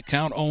ahead in the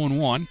count,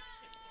 0-1.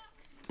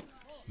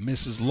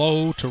 Misses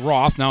low to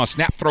Roth. Now a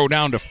snap throw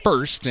down to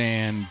first,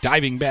 and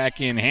diving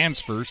back in hands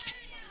first.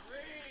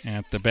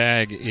 At the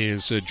bag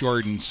is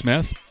Jordan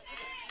Smith.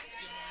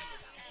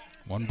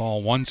 1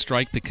 ball, 1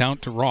 strike, the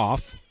count to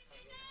Roth.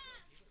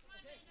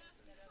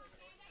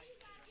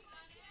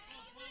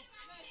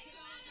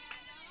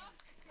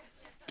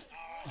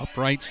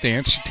 Upright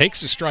stance. She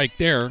takes a strike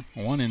there,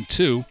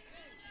 1-2.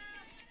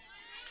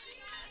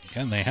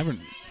 Again, they haven't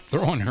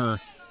thrown her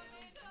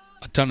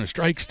a ton of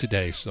strikes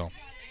today, so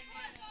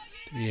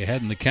to be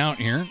ahead in the count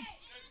here.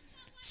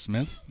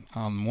 Smith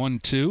on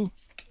 1-2.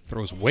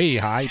 Throws way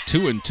high,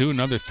 2-2.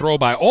 Another throw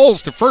by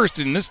Oles to first,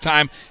 and this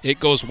time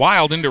it goes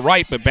wild into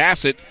right, but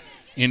Bassett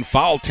in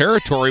foul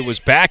territory was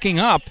backing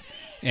up,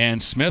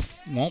 and Smith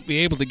won't be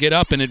able to get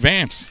up and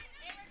advance.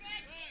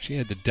 She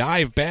had to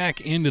dive back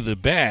into the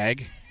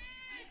bag,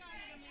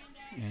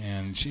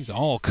 and she's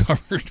all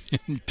covered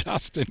in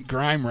dust and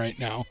grime right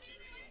now.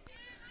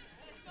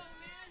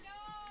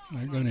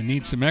 They're going to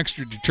need some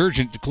extra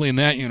detergent to clean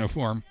that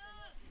uniform.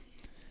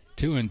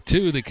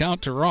 2-2, the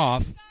count to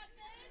Roth.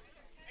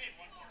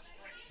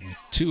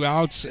 2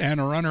 outs and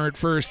a runner at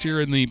first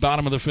here in the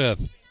bottom of the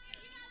fifth.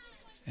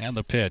 And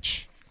the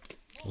pitch.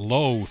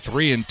 Low,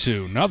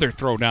 3-2. Another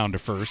throw down to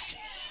first.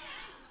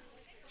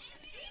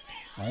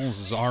 Oles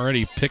has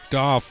already picked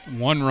off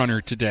 1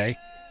 runner today.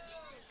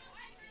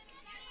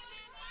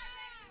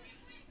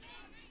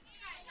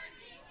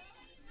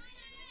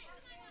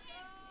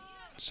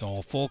 So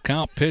a full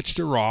count pitch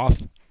to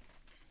Roth.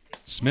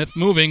 Smith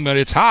moving, but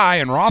it's high,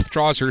 and Roth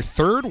draws her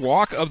 3rd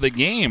walk of the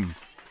game.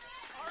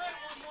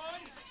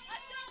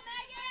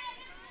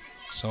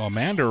 So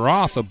Amanda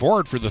Roth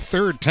aboard for the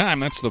 3rd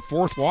time. That's the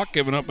 4th walk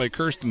given up by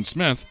Kirsten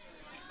Smith.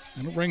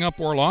 That'll bring up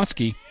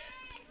Orlovsky,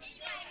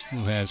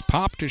 who has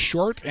popped to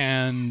short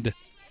and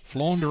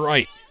flown to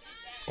right.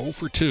 0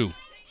 for 2.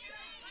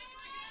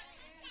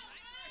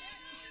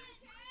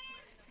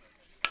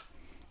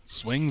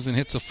 Swings and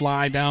hits a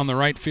fly down the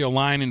right field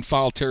line in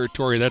foul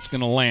territory. That's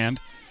going to land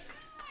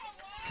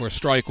for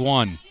strike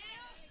 1.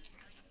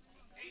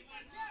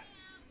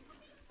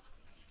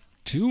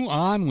 2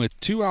 on with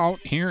 2 out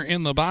here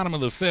in the bottom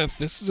of the fifth.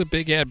 This is a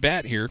big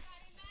at-bat here.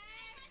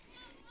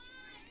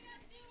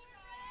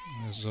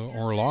 As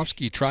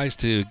Orlovsky tries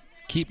to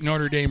keep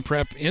Notre Dame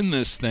Prep in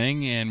this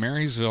thing, and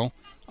Marysville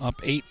up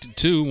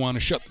 8-2, want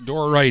to shut the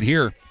door right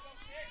here.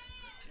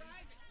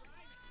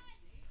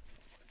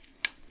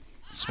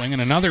 Swinging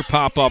another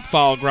pop-up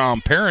foul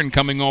ground. Perrin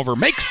coming over,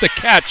 makes the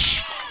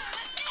catch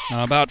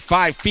about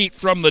 5 feet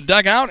from the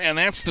dugout, and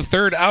that's the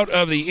 3rd out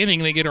of the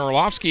inning. They get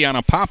Orlovsky on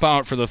a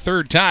pop-out for the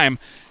 3rd time,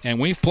 and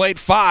we've played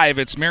 5.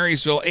 It's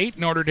Marysville 8,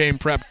 Notre Dame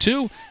Prep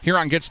 2, here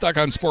on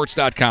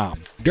GetStuckOnSports.com.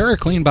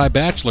 DuraClean by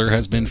Bachelor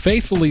has been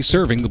faithfully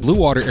serving the Blue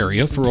Water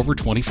area for over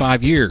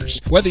 25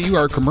 years. Whether you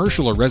are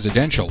commercial or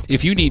residential,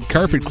 if you need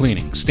carpet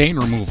cleaning, stain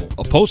removal,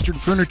 upholstered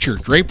furniture,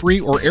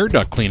 drapery, or air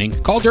duct cleaning,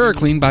 call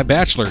DuraClean by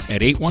Bachelor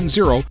at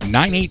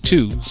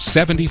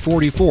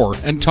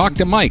 810-982-7044 and talk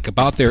to Mike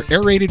about their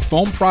aerated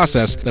foam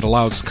process that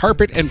allows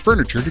carpet and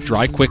furniture to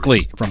dry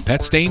quickly. From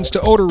pet stains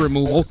to odor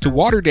removal to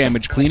water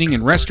damage cleaning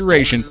and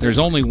restoration, there's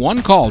only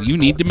one call you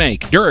need to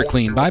make.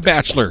 DuraClean by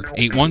Bachelor,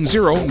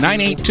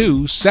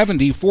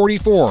 810-982-7044.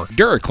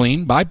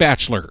 DuraClean by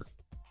Bachelor.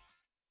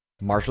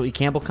 Marshall E.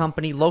 Campbell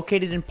Company,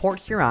 located in Port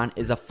Huron,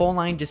 is a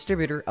full-line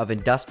distributor of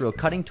industrial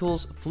cutting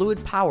tools,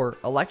 fluid power,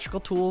 electrical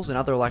tools, and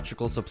other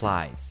electrical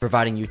supplies,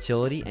 providing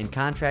utility and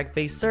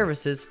contract-based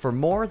services for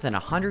more than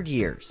 100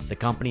 years. The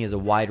company has a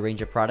wide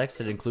range of products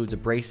that includes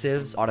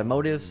abrasives,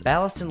 automotives,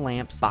 ballast and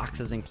lamps,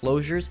 boxes and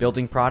closures,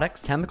 building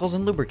products, chemicals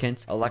and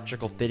lubricants,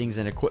 electrical fittings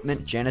and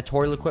equipment,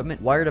 janitorial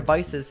equipment, wire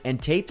devices,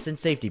 and tapes and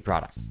safety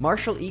products.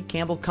 Marshall E.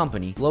 Campbell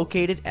Company,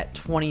 located at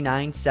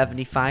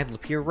 2975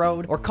 Lapeer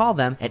Road, or call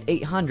them at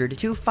 800-250-7520.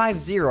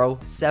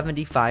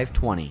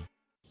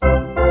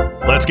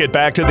 Let's get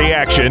back to the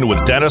action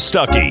with Dennis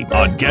Stuckey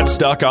on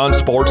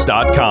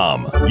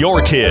GetStuckOnSports.com.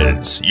 Your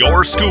kids,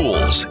 your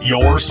schools,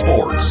 your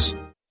sports.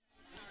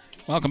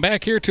 Welcome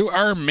back here to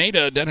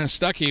Armada. Dennis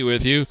Stuckey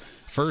with you.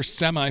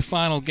 First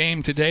semifinal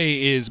game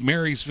today is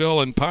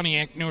Marysville and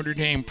Pontiac Notre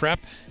Dame Prep,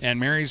 and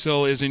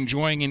Marysville is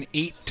enjoying an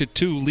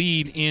 8-2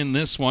 lead in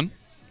this one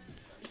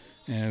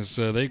as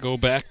they go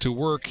back to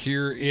work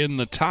here in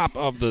the top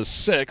of the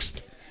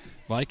sixth.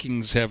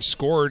 Vikings have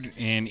scored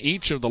in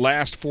each of the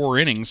last 4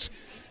 innings.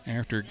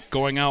 After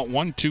going out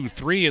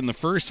 1-2-3 in the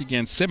first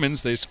against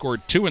Simmons, they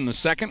scored 2 in the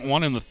second,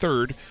 1 in the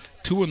third,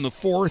 2 in the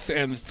fourth,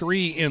 and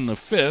 3 in the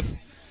fifth.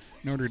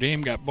 Notre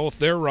Dame got both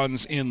their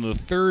runs in the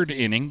third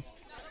inning.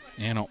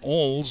 Anna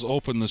Oles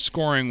opened the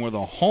scoring with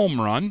a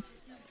home run.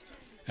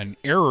 An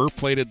error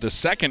plated the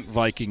second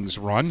Vikings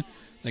run.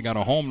 They got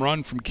a home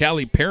run from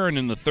Callie Perrin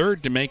in the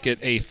third to make it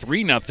a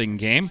 3-0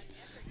 game.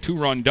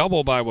 2-run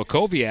double by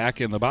Wachowiak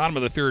in the bottom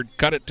of the third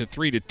cut it to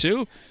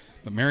 3-2.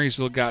 But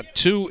Marysville got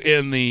 2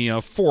 in the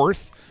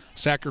fourth.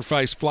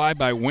 Sacrifice fly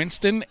by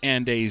Winston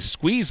and a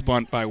squeeze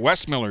bunt by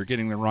Westmiller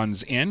getting the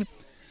runs in.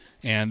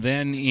 And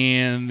then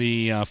in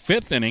the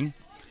fifth inning,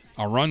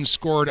 a run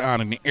scored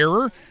on an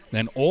error.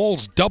 Then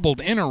Oles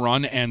doubled in a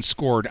run and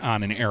scored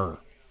on an error.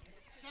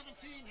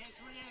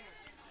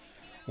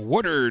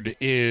 Woodard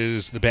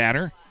is the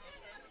batter.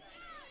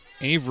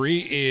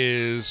 Avery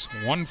is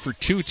 1 for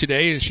 2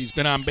 today as she's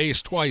been on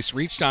base twice.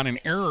 Reached on an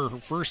error her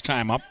first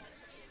time up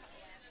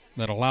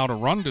that allowed a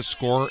run to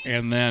score,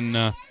 and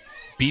then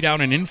beat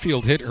out an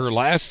infield hit her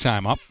last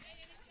time up.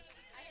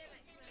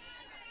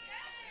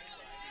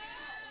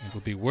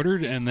 It'll be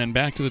Woodard, and then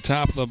back to the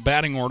top of the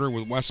batting order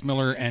with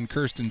Westmiller and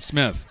Kirsten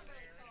Smith.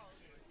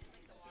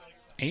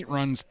 8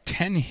 runs,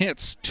 10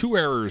 hits, 2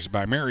 errors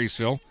by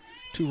Marysville.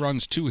 2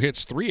 runs, 2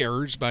 hits, 3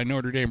 errors by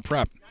Notre Dame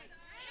Prep.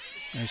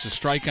 There's a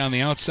strike on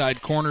the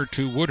outside corner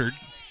to Woodard.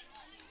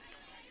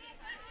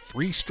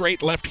 3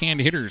 straight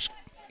left-hand hitters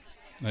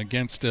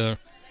against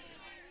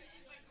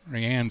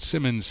Rayanne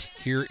Simmons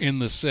here in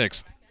the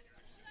sixth.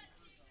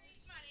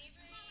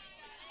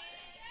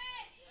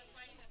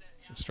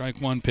 The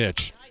strike one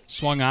pitch.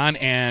 Swung on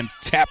and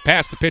tapped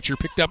past the pitcher,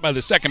 picked up by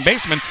the second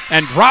baseman,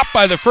 and dropped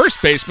by the first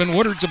baseman.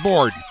 Woodard's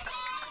aboard.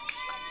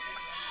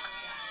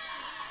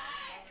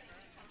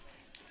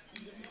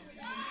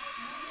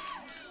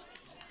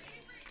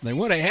 They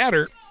would have had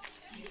her,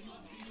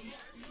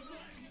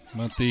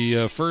 but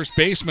the first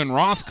baseman,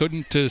 Roth,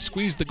 couldn't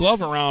squeeze the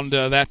glove around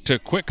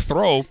that quick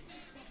throw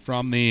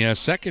from the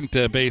second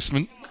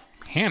baseman,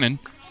 Hannon.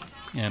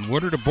 And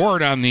Woodard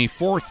aboard on the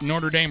 4th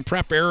Notre Dame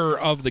Prep error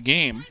of the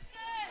game.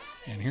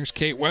 And here's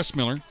Kate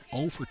Westmiller,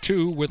 0 for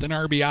 2 with an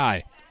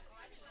RBI.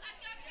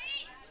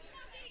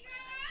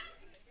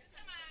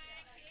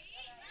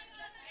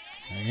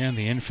 Again,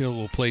 the infield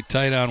will play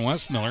tight on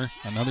Westmiller,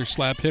 another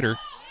slap hitter.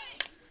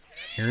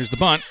 Here's the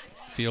bunt,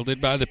 fielded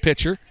by the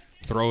pitcher.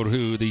 Throw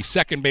to the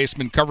second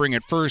baseman covering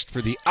at first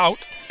for the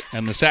out,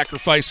 and the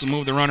sacrifice will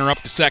move the runner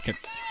up to second.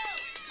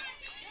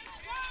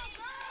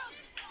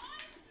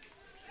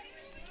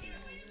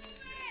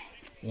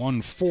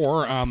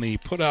 1-4 on the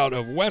putout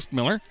of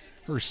Westmiller,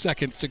 her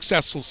second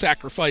successful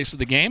sacrifice of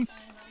the game.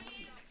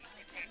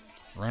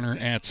 Runner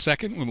at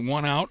second with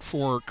 1 out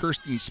for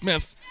Kirsten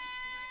Smith,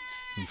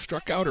 who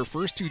struck out her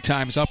first 2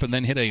 times up and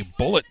then hit a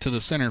bullet to the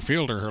center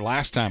fielder her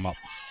last time up.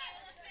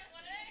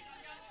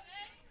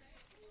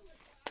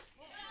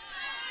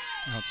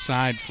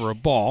 Outside for a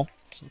ball.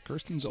 So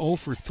Kirsten's 0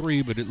 for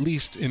 3, but at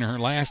least in her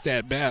last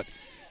at-bat,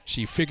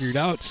 she figured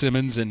out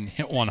Simmons and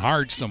hit one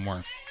hard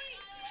somewhere.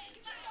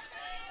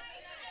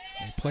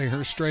 They play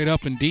her straight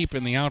up and deep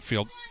in the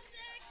outfield.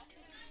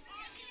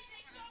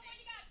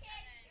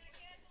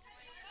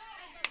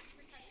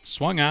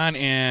 Swung on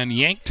and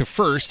yanked to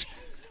first.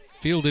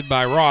 Fielded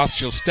by Roth.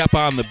 She'll step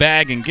on the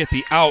bag and get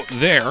the out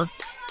there.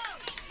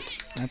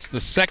 That's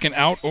the second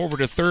out. Over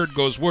to third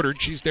goes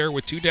Woodard. She's there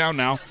with 2 down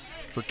now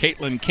for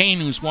Caitlin Kane,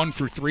 who's 1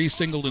 for 3,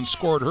 singled and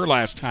scored her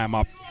last time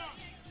up.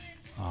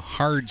 A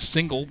hard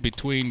single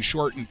between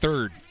short and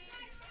third.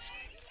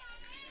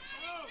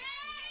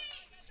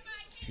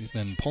 She's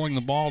been pulling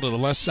the ball to the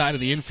left side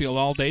of the infield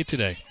all day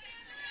today.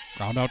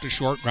 Ground out to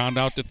short, ground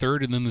out to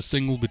third, and then the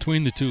single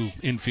between the 2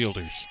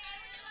 infielders.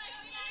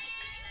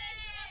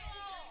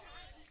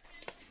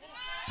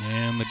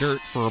 And the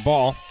dirt for a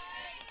ball.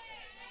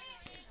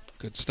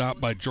 Good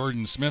stop by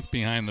Jordan Smith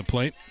behind the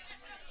plate.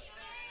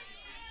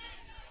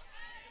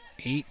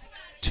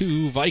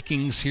 8-2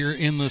 Vikings here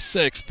in the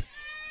 6th.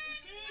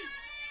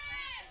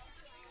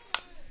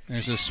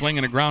 There's a swing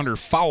and a grounder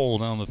foul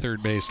down the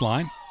third base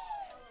line.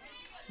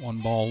 1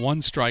 ball,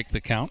 1 strike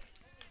the count.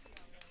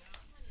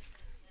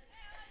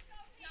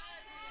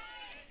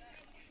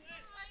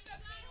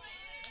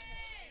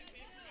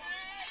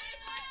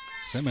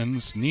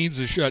 Simmons needs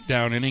a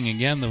shutdown inning.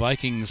 Again, the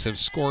Vikings have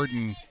scored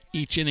in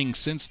each inning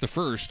since the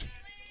first.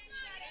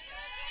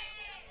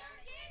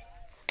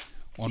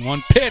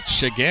 1-1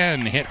 pitch.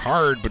 Again, hit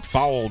hard but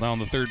foul down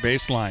the third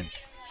baseline.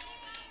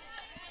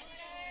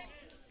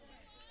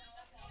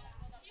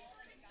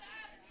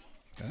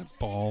 That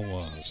ball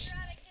was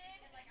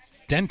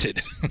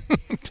dented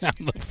down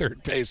the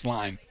third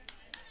baseline.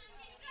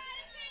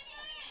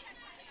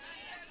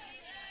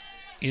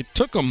 It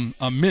took them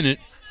a minute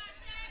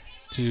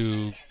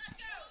to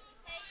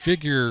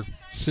figure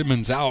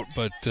Simmons out,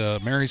 but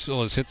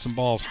Marysville has hit some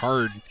balls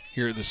hard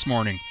here this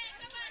morning.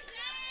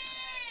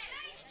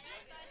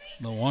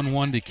 The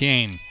 1-1 to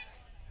Kane.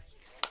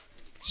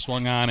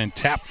 Swung on and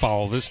tap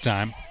foul this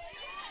time.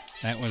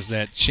 That was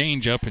that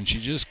changeup, and she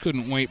just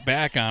couldn't wait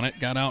back on it.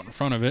 Got out in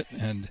front of it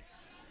and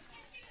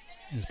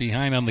is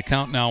behind on the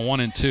count now,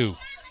 1-2.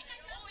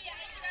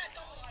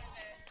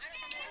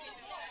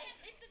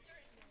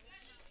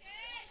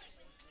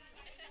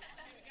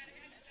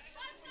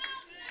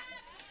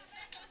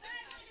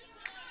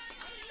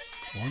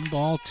 One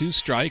ball, 2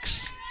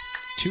 strikes,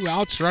 2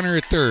 outs, runner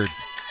at third.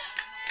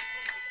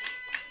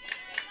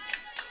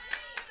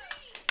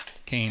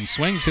 Kane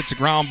swings, hits a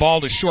ground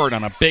ball to short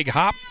on a big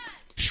hop.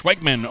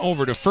 Schwegman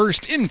over to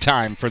first in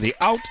time for the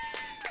out.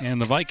 And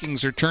the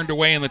Vikings are turned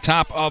away in the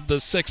top of the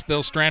 6th.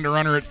 They'll strand a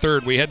runner at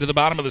third. We head to the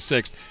bottom of the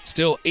 6th.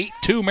 Still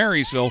 8-2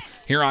 Marysville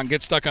here on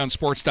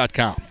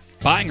GetStuckOnSports.com.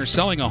 Buying or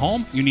selling a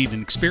home? You need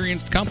an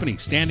experienced company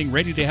standing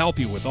ready to help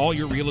you with all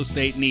your real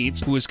estate needs,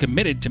 who is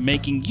committed to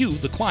making you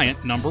the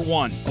client number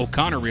one.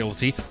 O'Connor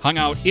Realty hung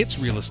out its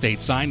real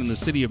estate sign in the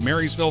city of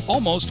Marysville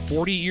almost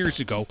 40 years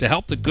ago to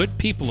help the good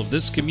people of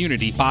this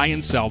community buy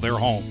and sell their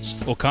homes.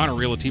 O'Connor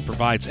Realty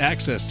provides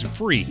access to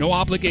free,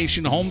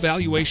 no-obligation home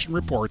valuation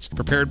reports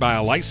prepared by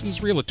a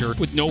licensed realtor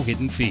with no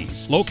hidden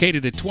fees.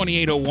 Located at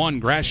 2801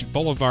 Gratiot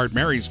Boulevard,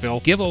 Marysville,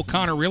 give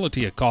O'Connor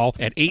Realty a call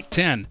at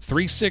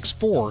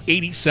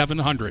 810-364-8700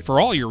 for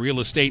all your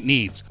real estate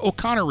needs.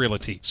 O'Connor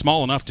Realty,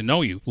 small enough to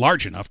know you,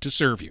 large enough to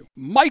serve you.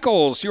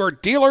 Michael's, your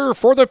dealer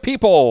for the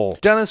people.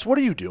 Dennis, what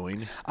are you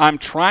doing? I'm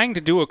trying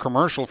to do a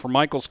commercial for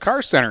Michael's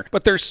Car Center,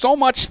 but there's so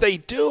much they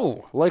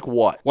do. Like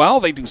what? Well,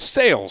 they do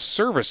sales,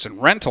 service,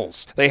 and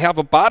rentals. They have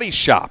a body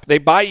shop. They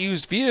buy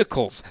used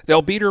vehicles.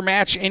 They'll beat or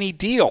match any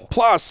deal.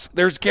 Plus,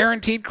 there's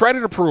guaranteed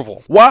credit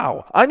approval.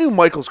 Wow, I knew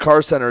Michael's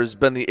Car Center has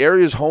been the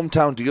area's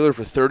hometown dealer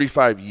for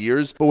 35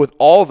 years, but with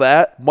all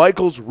that,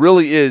 Michael's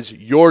really is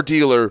your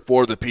dealer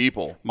for the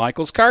people.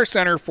 Michael's Car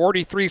Center,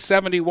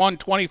 4371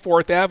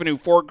 24th Avenue,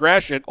 Fort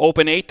Gratiot.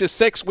 Open 8 to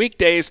 6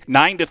 weekdays,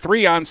 9 to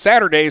 3 on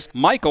Saturdays.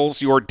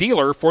 Michael's, your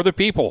dealer for the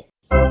people.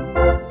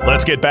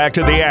 Let's get back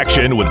to the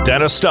action with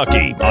Dennis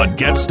Stuckey on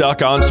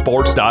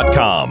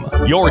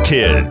GetStuckOnSports.com. Your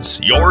kids,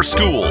 your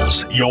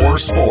schools, your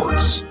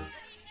sports.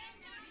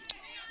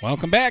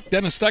 Welcome back.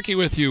 Dennis Stuckey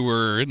with you.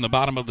 We're in the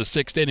bottom of the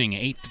 6th inning.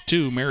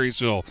 8-2.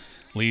 Marysville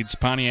leads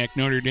Pontiac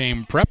Notre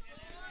Dame Prep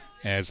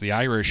as the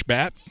Irish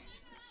bat.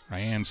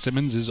 Ryan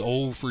Simmons is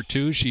 0 for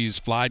 2. She's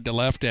flied to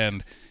left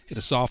and hit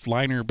a soft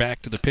liner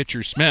back to the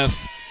pitcher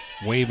Smith.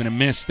 Wave and a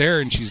miss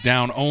there, and she's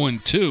down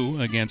 0-2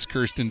 against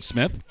Kirsten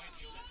Smith.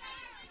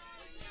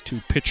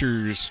 Two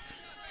pitchers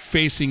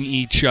facing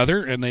each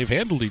other, and they've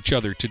handled each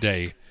other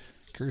today.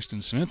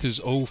 Kirsten Smith is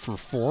 0 for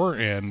 4,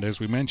 and as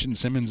we mentioned,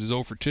 Simmons is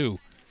 0 for 2.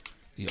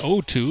 The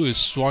 0-2 is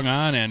swung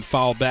on and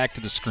fouled back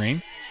to the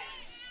screen.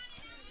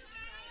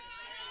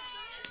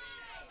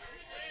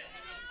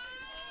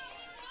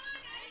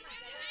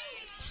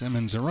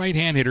 Simmons, a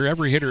right-hand hitter.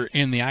 Every hitter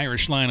in the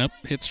Irish lineup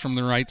hits from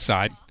the right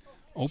side.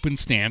 Open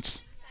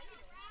stance.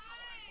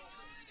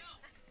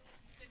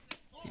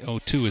 The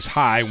 0-2 is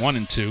high,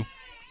 1-2.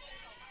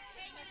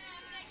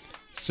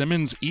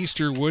 Simmons,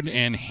 Easterwood,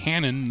 and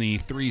Hannon, the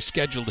 3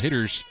 scheduled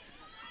hitters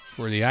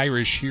for the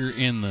Irish here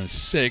in the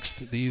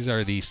 6th. These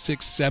are the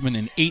 6, 7,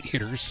 and 8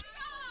 hitters.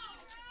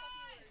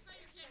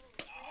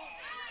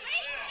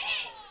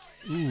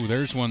 Ooh,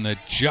 there's one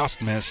that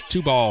just missed.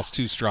 2 balls,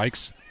 2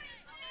 strikes.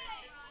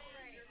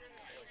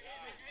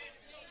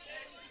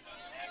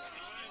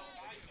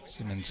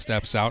 Simmons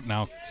steps out,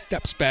 now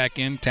steps back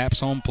in,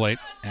 taps home plate,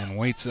 and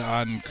waits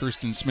on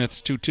Kirsten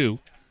Smith's 2-2.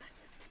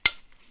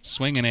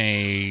 Swinging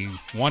a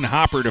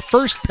one-hopper to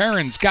first.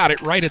 Perrin's got it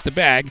right at the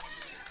bag,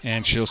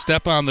 and she'll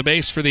step on the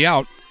base for the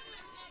out.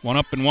 1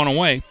 up and 1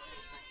 away.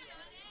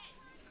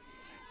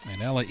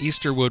 And Ella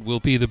Easterwood will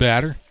be the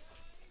batter.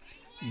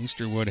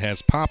 Easterwood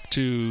has popped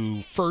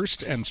to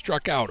first and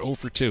struck out 0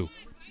 for 2.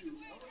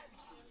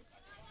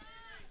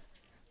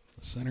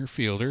 The center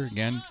fielder,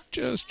 again,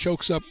 just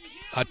chokes up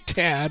a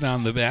tad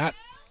on the bat.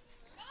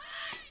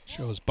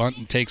 Shows bunt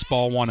and takes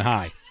ball 1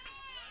 high.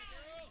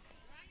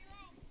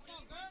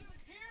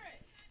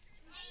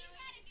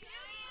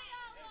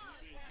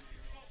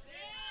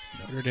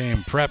 Notre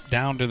Dame Prep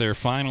down to their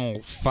final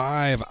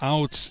 5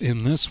 outs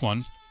in this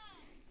one.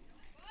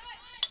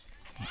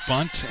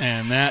 bunt,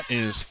 and that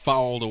is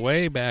fouled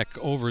away back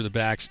over the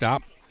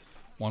backstop.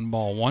 1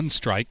 ball, 1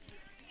 strike.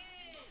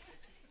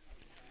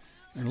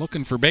 They're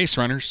looking for base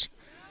runners.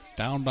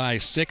 Down by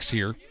 6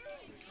 here.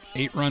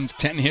 8 runs,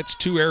 10 hits,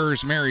 2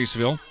 errors,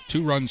 Marysville.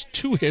 2 runs,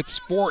 2 hits,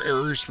 4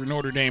 errors for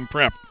Notre Dame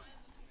Prep.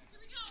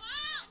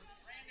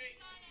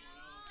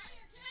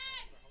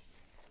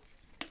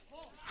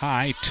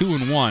 High,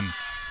 2-1.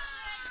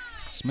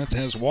 Smith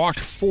has walked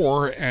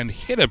 4 and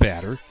hit a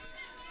batter.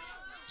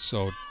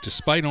 So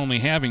despite only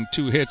having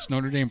 2 hits,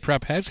 Notre Dame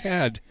Prep has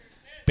had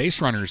base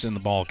runners in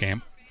the ball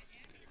game.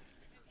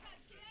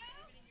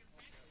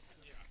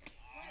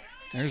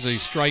 There's a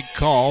strike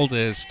called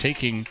as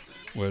taking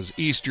was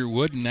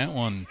Easterwood, and that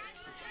one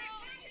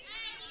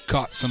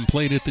caught some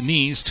plate at the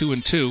knees,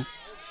 2-2.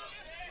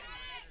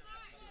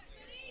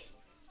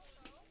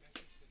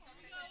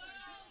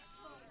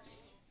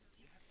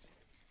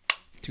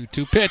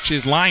 Two pitch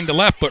is lined to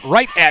left, but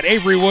right at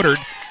Avery Woodard.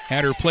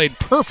 Had her played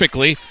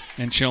perfectly,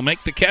 and she'll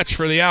make the catch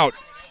for the out.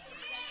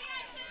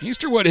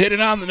 Easterwood hit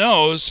it on the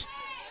nose,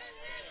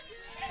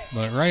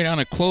 but right on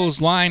a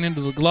closed line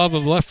into the glove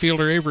of left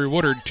fielder Avery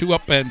Woodard, 2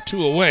 up and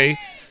 2 away,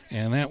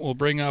 and that will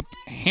bring up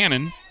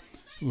Hannon,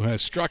 who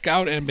has struck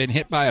out and been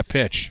hit by a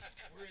pitch.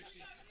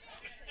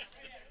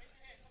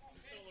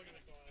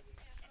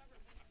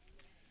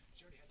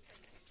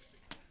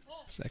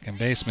 Second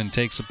baseman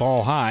takes a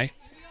ball high.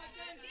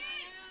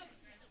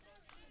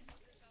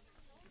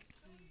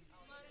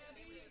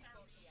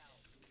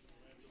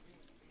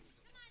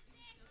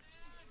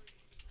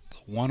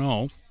 The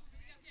 1-0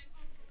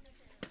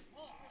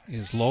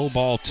 is low,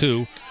 ball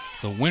 2.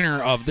 The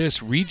winner of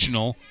this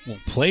regional will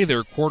play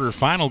their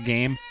quarterfinal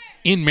game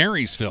in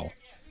Marysville.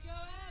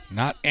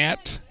 Not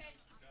at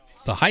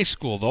the high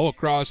school, though,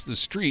 across the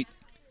street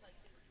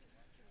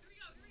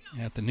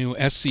at the new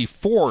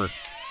SC4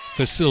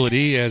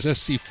 facility, as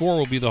SC4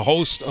 will be the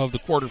host of the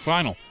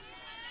quarterfinal.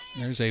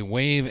 There's a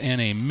wave and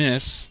a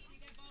miss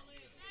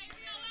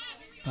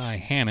by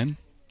Hannon.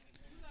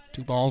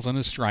 2 balls and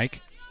a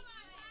strike.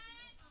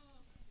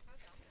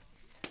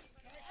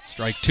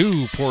 Strike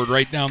 2 poured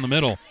right down the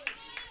middle.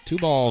 2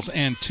 balls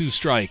and 2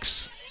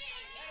 strikes.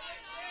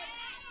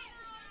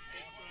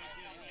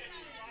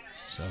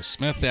 So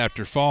Smith,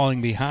 after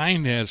falling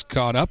behind, has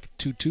caught up.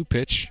 2-2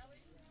 pitch.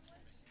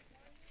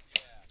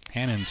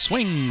 Hannon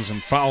swings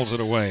and fouls it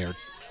away.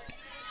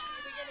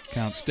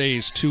 Count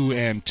stays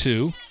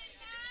 2-2.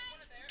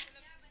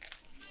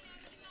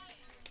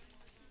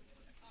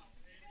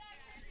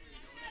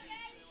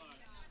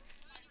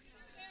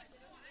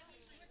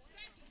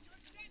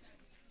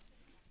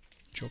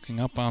 Choking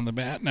up on the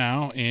bat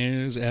now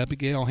is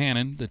Abigail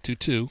Hannon, the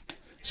 2-2.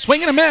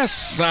 Swing and a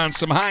miss on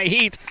some high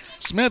heat.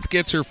 Smith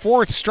gets her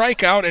 4th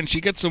strikeout, and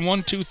she gets a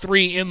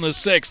 1-2-3 in the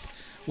 6th.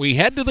 We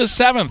head to the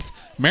 7th.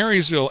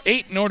 Marysville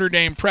 8, Notre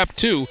Dame Prep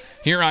 2,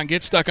 here on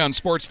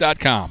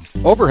GetStuckOnSports.com.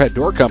 Overhead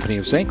Door Company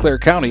of St. Clair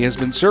County has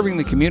been serving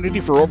the community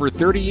for over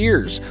 30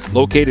 years.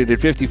 Located at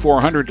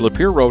 5400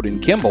 Lapeer Road in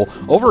Kimball,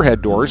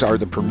 Overhead Doors are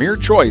the premier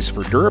choice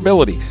for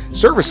durability,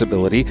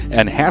 serviceability,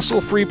 and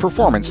hassle-free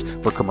performance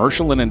for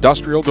commercial and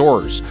industrial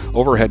doors.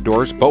 Overhead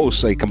Doors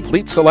boasts a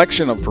complete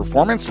selection of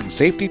performance and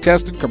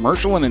safety-tested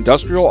commercial and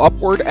industrial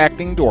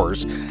upward-acting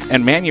doors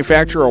and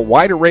manufacture a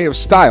wide array of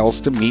styles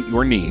to meet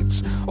your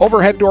needs.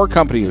 Overhead Door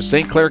Company of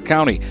St. Clair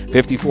County,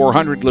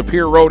 5400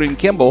 Lapeer Road in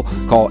Kimball.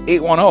 Call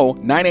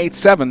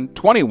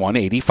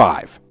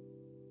 810-987-2185.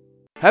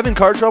 Having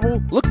car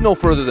trouble? Look no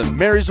further than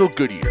Marysville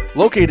Goodyear.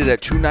 Located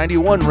at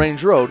 291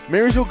 Range Road,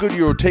 Marysville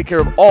Goodyear will take care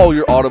of all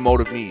your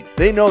automotive needs.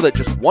 They know that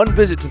just one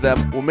visit to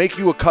them will make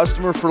you a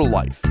customer for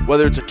life.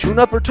 Whether it's a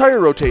tune-up or tire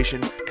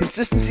rotation,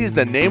 consistency is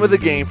the name of the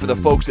game for the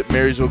folks at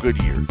Marysville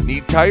Goodyear.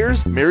 Need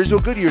tires? Marysville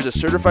Goodyear is a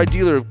certified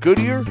dealer of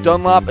Goodyear,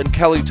 Dunlop, and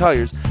Kelly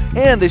tires,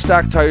 and they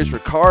stock tires for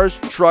cars,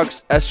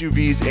 trucks,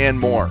 SUVs, and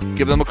more.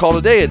 Give them a call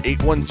today at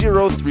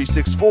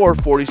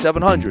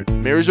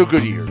 810-364-4700. Marysville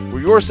Goodyear,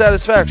 where your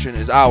satisfaction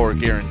is our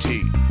guarantee.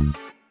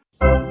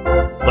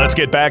 Let's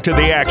get back to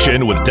the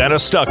action with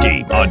Dennis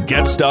Stuckey on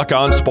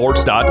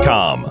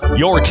GetStuckOnSports.com.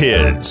 Your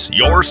kids,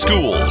 your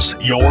schools,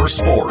 your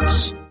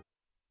sports.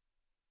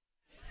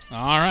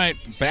 All right,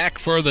 back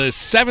for the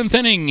 7th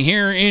inning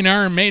here in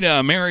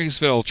Armada.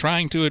 Marysville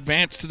trying to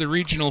advance to the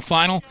regional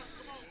final.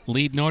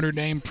 Lead Notre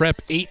Dame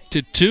Prep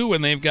 8-2,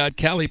 and they've got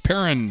Callie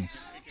Perrin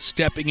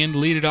stepping in to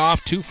lead it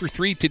off. 2 for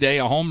 3 today,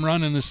 a home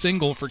run and a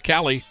single for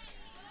Callie.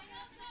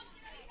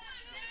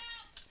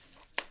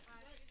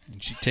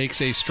 And she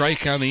takes a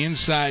strike on the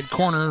inside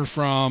corner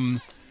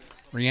from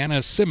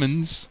Rihanna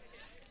Simmons.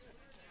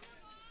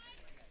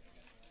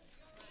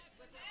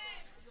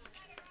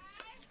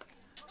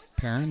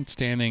 Perrin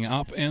standing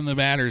up in the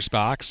batter's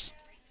box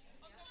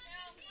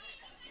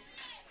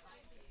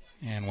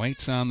and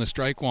waits on the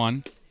strike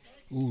 1.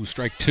 Ooh,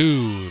 strike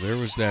 2. There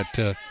was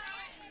that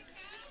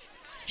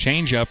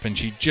changeup, and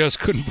she just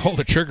couldn't pull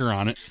the trigger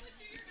on it.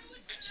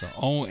 So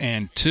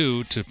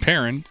 0-2 to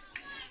Perrin.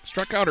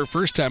 Struck out her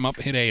first time up,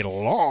 hit a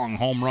long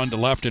home run to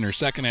left in her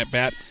second at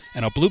bat,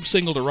 and a bloop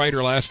single to right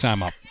her last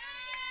time up.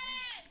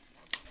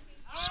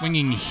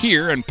 Swinging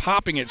here and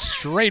popping it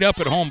straight up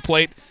at home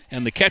plate,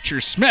 and the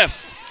catcher,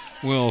 Smith,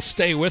 will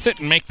stay with it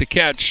and make the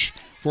catch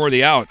for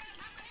the out.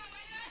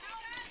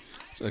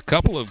 It's a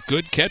couple of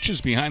good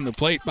catches behind the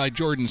plate by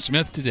Jordan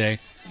Smith today.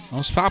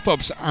 Those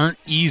pop-ups aren't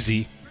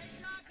easy.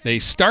 They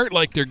start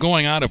like they're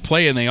going out of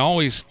play, and they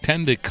always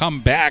tend to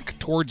come back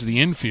towards the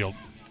infield.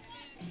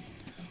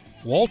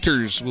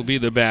 Walters will be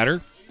the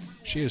batter.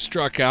 She has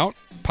struck out,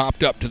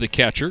 popped up to the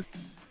catcher,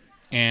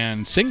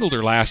 and singled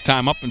her last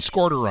time up and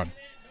scored a run.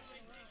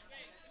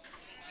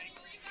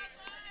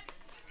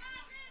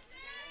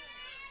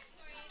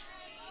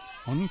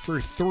 One for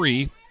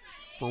 3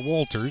 for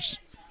Walters.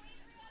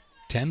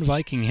 10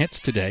 Viking hits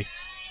today.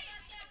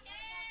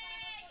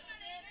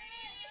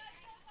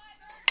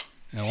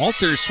 And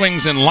Walters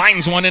swings and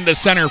lines one into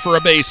center for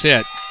a base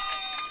hit.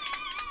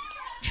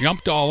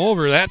 Jumped all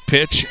over that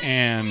pitch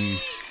and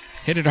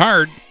hit it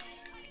hard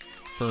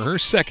for her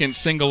second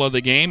single of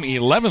the game,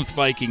 11th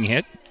Viking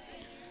hit.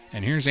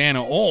 And here's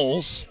Anna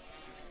Oles,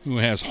 who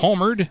has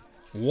homered,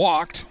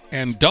 walked,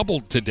 and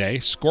doubled today,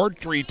 scored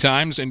 3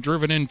 times, and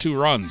driven in 2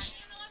 runs.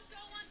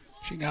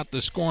 She got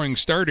the scoring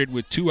started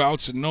with 2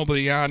 outs and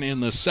nobody on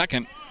in the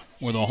second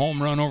with a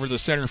home run over the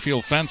center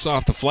field fence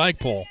off the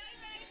flagpole.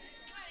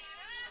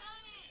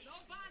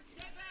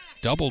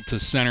 Doubled to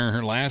center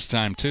her last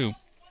time, too.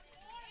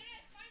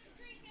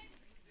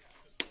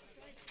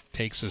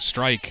 Takes a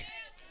strike.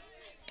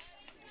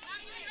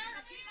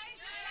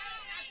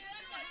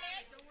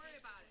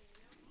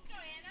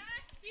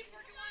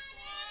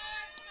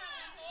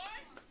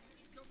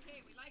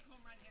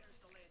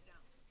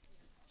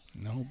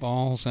 No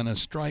balls and a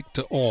strike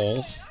to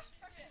Oles.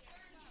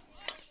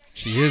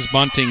 She is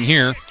bunting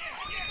here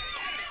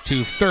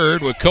to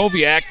third with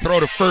Koviak. Throw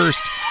to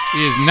first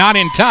is not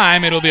in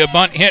time. It'll be a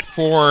bunt hit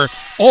for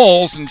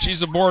Oles, and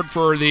she's aboard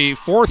for the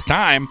 4th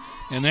time,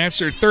 and that's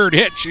her 3rd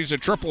hit. She's a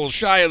triple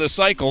shy of the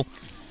cycle,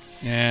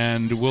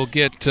 and we'll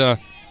get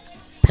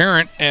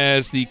Parent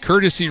as the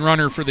courtesy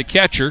runner for the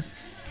catcher.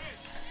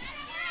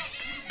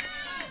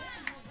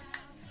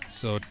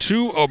 So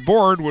 2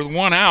 aboard with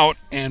 1 out,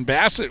 and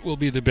Bassett will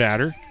be the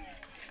batter.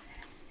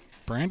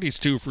 Brandy's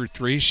 2 for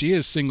 3. She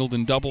has singled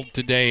and doubled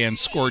today and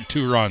scored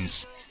 2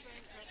 runs.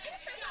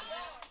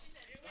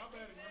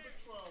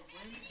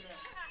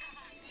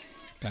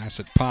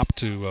 Bassett popped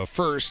to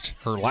first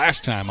her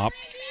last time up.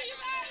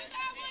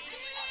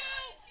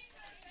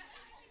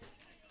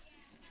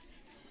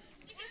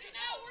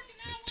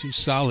 With 2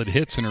 solid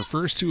hits in her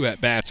first 2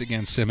 at-bats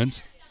against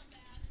Simmons.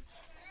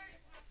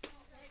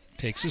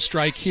 Takes a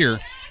strike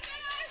here.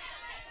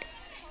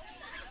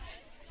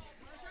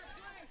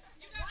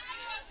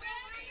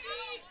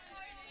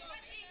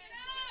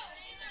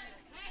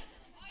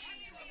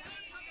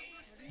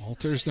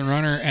 Walters the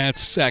runner at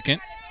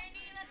second.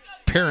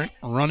 Parent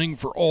running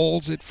for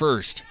Oles at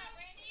first.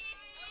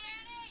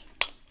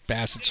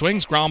 Bassett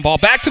swings, ground ball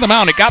back to the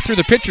mound. It got through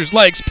the pitcher's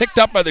legs, picked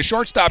up by the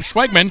shortstop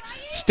Schwegman.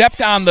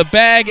 Stepped on the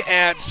bag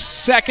at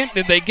second.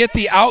 Did they get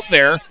the out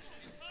there?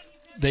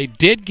 They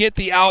did get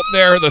the out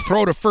there. The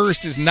throw to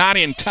first is not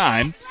in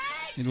time.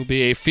 It'll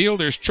be a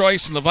fielder's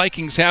choice, and the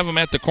Vikings have them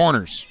at the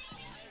corners.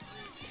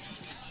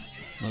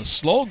 The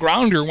slow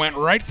grounder went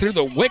right through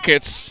the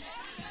wickets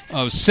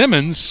of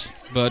Simmons,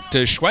 but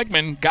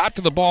Schwegman got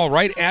to the ball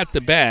right at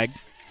the bag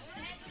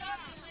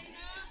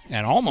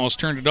and almost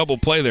turned a double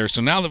play there.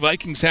 So now the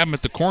Vikings have them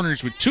at the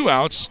corners with 2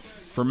 outs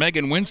for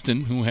Megan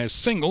Winston, who has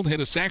singled, hit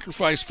a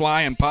sacrifice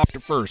fly, and popped to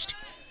first.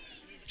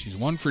 She's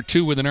 1 for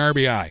 2 with an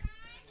RBI.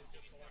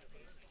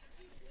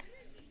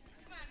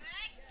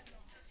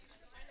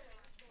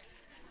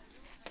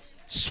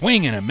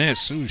 Swing and a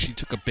miss. Ooh, she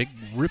took a big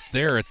rip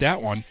there at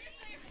that one.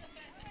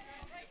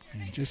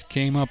 And just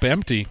came up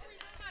empty.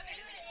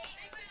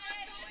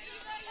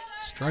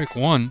 Strike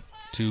 1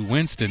 to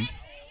Winston.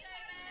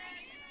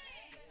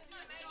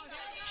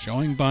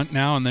 Showing bunt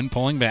now and then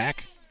pulling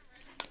back.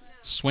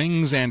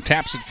 Swings and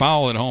taps it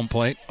foul at home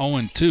plate.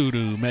 0-2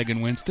 to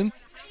Megan Winston.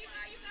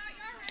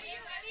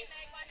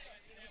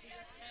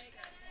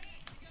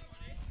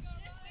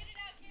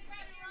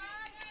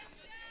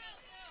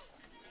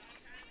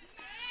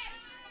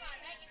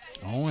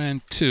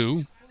 And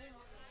 2.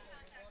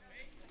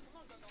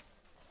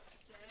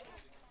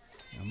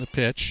 And the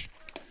pitch.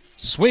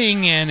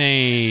 Swing and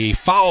a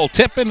foul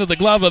tip into the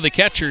glove of the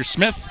catcher,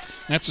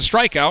 Smith. That's a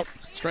strikeout.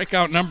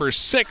 Strikeout number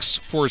 6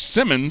 for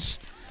Simmons.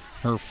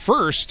 Her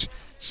first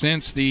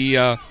since the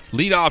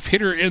leadoff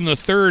hitter in the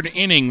 3rd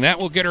inning. That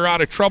will get her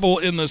out of trouble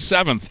in the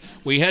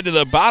 7th. We head to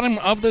the bottom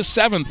of the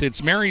 7th.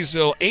 It's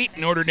Marysville 8,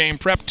 Notre Dame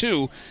Prep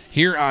 2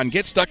 here on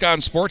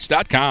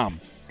GetStuckOnSports.com.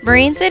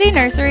 Marine City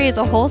Nursery is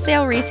a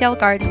wholesale retail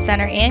garden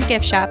center and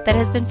gift shop that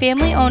has been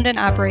family owned and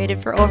operated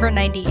for over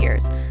 90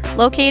 years.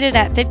 Located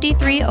at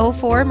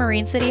 5304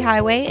 Marine City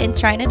Highway in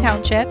China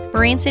Township,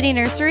 Marine City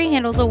Nursery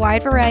handles a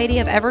wide variety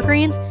of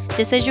evergreens,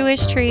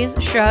 deciduous trees,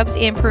 shrubs,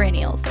 and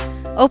perennials.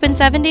 Open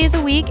 7 days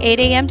a week, 8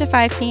 a.m. to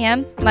 5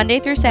 p.m., Monday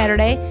through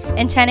Saturday,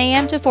 and 10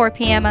 a.m. to 4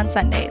 p.m. on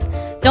Sundays.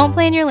 Don't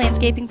plan your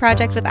landscaping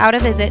project without a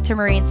visit to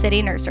Marine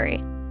City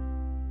Nursery.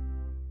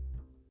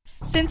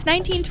 Since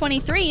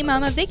 1923,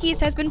 Mama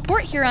Vicky's has been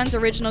Port Huron's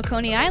original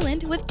Coney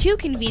Island with 2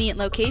 convenient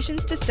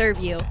locations to serve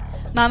you.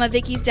 Mama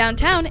Vicky's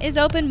Downtown is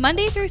open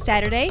Monday through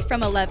Saturday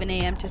from 11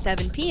 a.m. to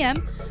 7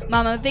 p.m.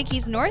 Mama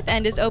Vicky's North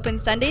End is open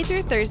Sunday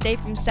through Thursday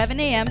from 7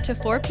 a.m. to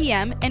 4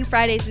 p.m. and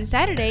Fridays and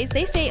Saturdays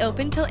they stay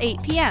open till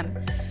 8 p.m.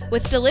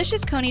 With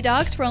delicious Coney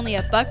dogs for only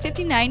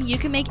 $1.59, you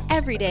can make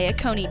every day a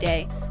Coney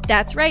day.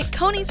 That's right,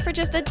 Coney's for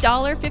just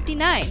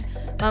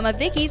 $1.59. Mama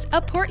Vicky's,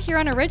 a Port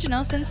Huron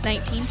original since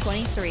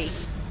 1923.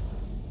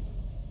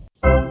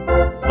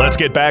 Let's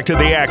get back to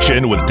the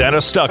action with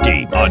Dennis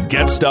Stuckey on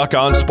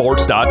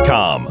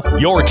GetStuckOnSports.com.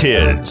 Your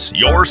kids,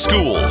 your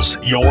schools,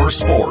 your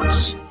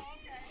sports.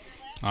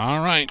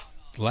 All right.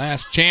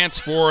 Last chance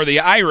for the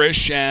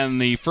Irish, and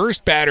the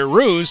first batter,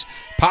 Ruse,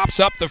 pops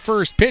up the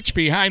first pitch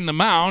behind the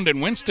mound, and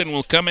Winston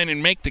will come in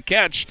and make the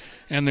catch,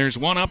 and there's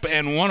 1 up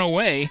and 1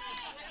 away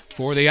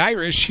for the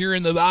Irish here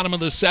in the bottom of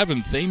the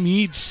 7th. They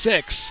need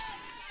 6.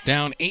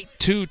 Down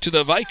 8-2 to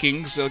the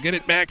Vikings. They'll get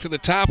it back to the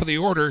top of the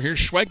order. Here's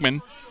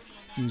Schwegman,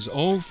 who's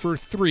 0 for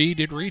 3,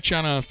 did reach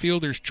on a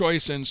fielder's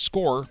choice and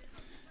score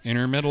in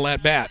her middle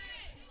at bat.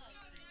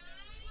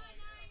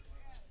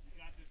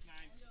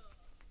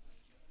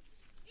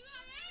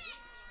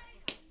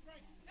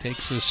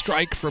 Takes a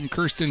strike from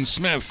Kirsten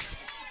Smith,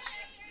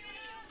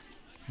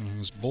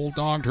 who's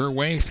bulldogged her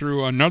way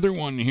through another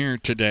one here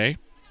today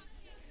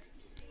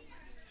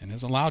and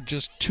has allowed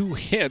just 2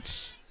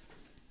 hits.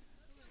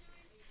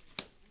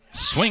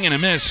 Swing and a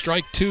miss,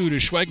 strike 2 to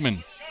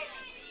Schwegman.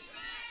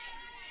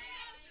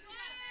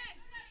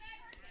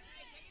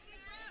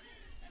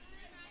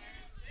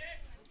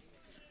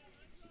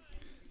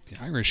 The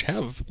Irish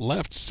have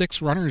left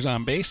 6 runners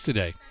on base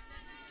today.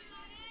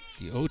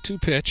 The 0-2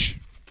 pitch.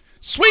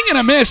 Swing and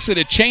a miss at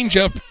a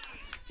changeup,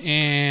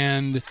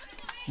 and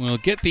we'll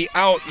get the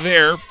out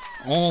there.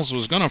 Oles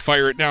was going to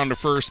fire it down to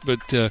first, but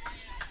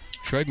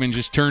Schwegman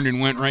just turned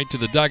and went right to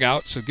the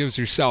dugout, so gives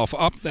herself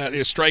up. That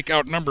is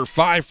strikeout number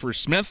 5 for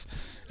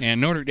Smith, and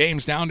Notre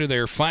Dame's down to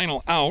their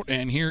final out,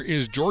 and here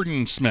is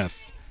Jordan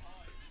Smith.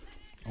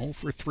 0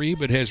 for 3,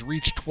 but has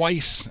reached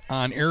twice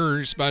on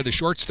errors by the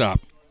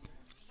shortstop.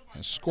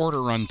 Has scored a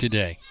run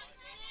today.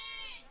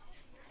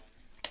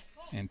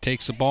 And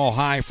takes the ball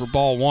high for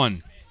ball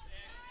 1.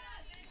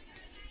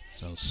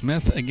 So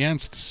Smith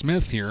against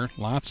Smith here.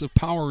 Lots of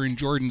power in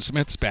Jordan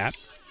Smith's bat.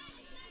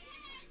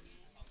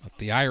 But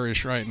the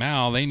Irish right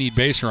now, they need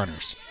base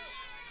runners.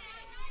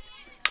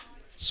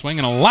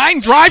 Swinging a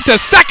line drive to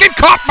second,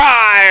 caught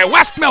by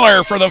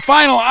Westmiller for the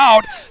final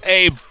out.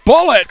 A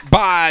bullet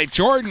by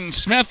Jordan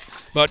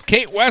Smith, but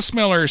Kate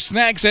Westmiller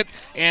snags it,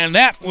 and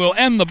that will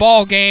end the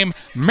ball game.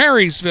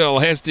 Marysville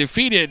has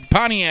defeated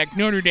Pontiac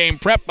Notre Dame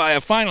Prep by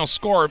a final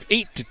score of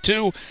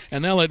 8-2,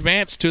 and they'll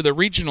advance to the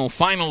regional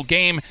final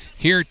game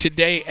here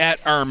today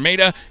at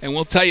Armada, and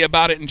we'll tell you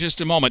about it in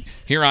just a moment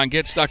here on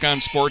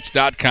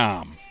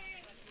GetStuckOnSports.com.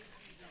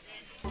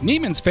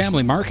 Neiman's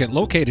Family Market,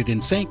 located in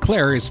St.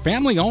 Clair, is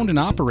family-owned and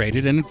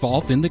operated and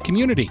involved in the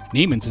community.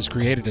 Neiman's has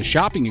created a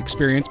shopping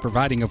experience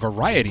providing a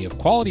variety of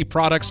quality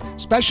products,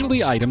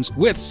 specialty items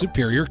with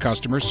superior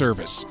customer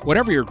service.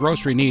 Whatever your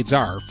grocery needs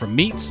are, from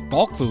meats,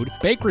 bulk food,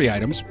 bakery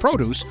items,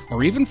 produce,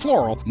 or even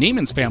floral,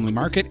 Neiman's Family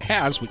Market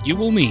has what you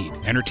will need.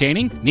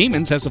 Entertaining?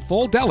 Neiman's has a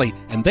full deli,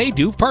 and they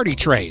do party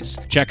trays.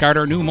 Check out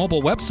our new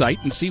mobile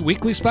website and see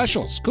weekly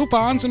specials,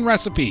 coupons, and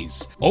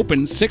recipes.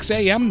 Open 6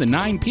 a.m. to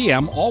 9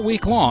 p.m. all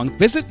week long.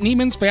 Visit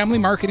Neiman's Family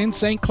Market in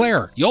St.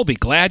 Clair. You'll be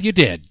glad you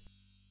did.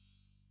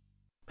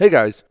 Hey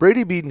guys,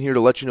 Brady Beaton here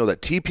to let you know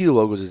that TP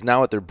Logos is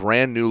now at their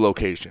brand new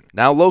location.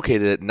 Now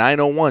located at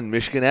 901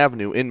 Michigan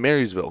Avenue in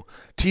Marysville,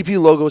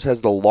 TP Logos has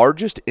the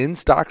largest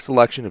in-stock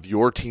selection of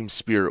your team's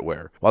spirit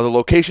wear. While the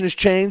location has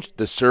changed,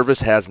 the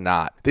service has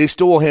not. They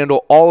still will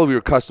handle all of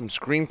your custom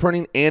screen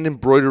printing and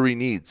embroidery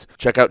needs.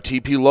 Check out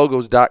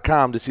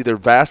tplogos.com to see their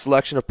vast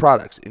selection of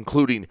products,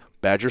 including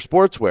Badger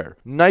Sportswear,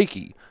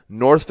 Nike,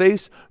 North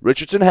Face,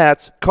 Richardson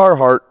hats,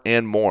 Carhartt,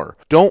 and more.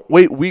 Don't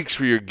wait weeks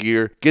for your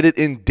gear. Get it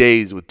in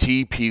days with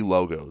TP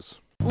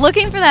Logos.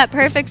 Looking for that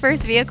perfect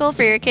first vehicle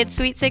for your kid's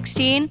Sweet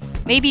 16?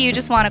 Maybe you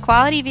just want a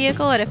quality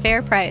vehicle at a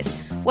fair price.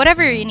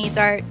 Whatever your needs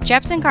are,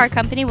 Jepson Car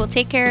Company will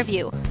take care of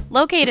you.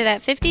 Located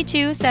at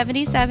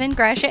 5277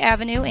 Gratiot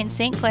Avenue in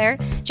St. Clair,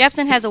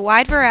 Jepson has a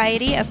wide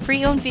variety of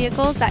pre-owned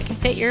vehicles that can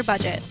fit your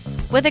budget.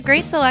 With a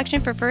great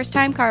selection for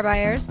first-time car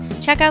buyers,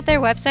 check out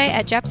their website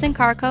at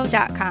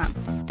jepsoncarco.com.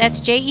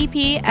 That's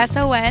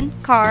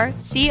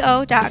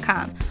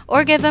JEPSONCARCO.com.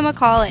 Or give them a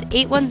call at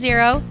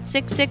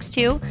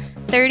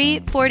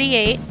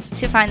 810-662-3048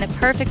 to find the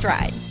perfect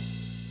ride.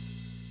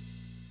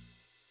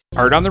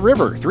 Art on the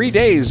River, 3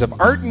 days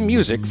of art and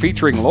music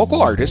featuring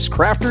local artists,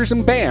 crafters,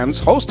 and bands,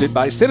 hosted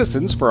by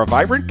Citizens for a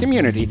Vibrant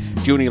Community,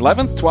 June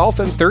 11th, 12th,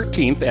 and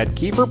 13th at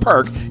Kiefer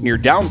Park near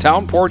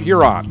downtown Port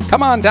Huron.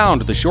 Come on down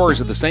to the shores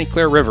of the St.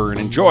 Clair River and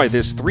enjoy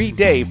this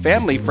 3-day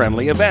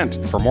family-friendly event.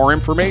 For more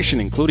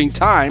information, including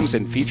times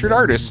and featured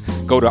artists,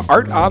 go to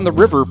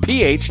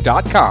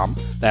artontheriverph.com.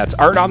 That's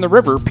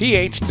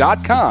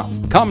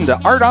artontherriverph.com. Come to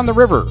Art on the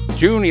River,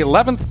 June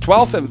 11th,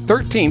 12th, and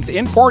 13th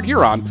in Port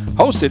Huron,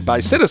 hosted by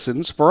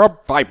Citizens for a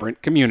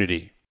Vibrant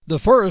Community. The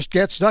first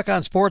Get Stuck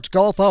on Sports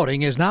golf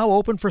outing is now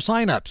open for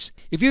sign-ups.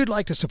 If you'd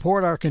like to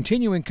support our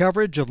continuing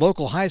coverage of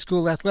local high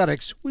school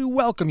athletics, we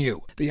welcome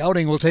you. The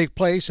outing will take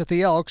place at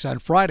the Elks on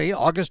Friday,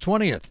 August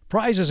 20th.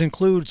 Prizes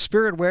include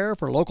spiritware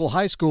for local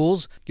high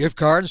schools, gift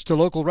cards to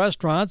local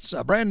restaurants,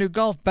 a brand new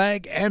golf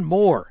bag, and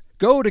more.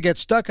 Go to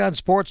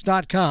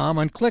GetStuckOnSports.com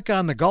and click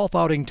on the Golf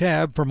Outing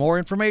tab for more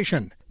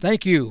information.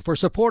 Thank you for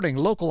supporting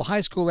local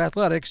high school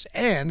athletics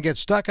and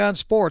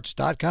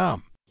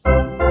GetStuckOnSports.com.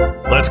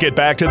 Let's get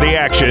back to the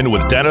action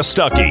with Dennis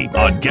Stuckey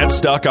on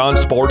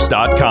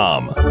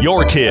GetStuckOnSports.com.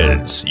 Your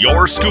kids,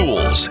 your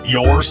schools,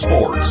 your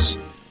sports.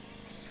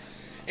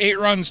 8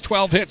 runs,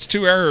 12 hits,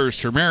 2 errors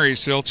for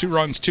Marysville. 2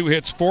 runs, 2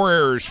 hits, 4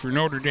 errors for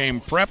Notre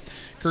Dame Prep.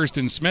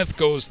 Kirsten Smith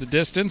goes the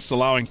distance,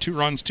 allowing 2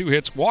 runs, 2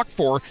 hits, walked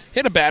 4,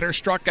 hit a batter,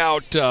 struck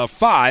out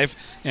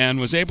 5, and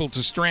was able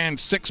to strand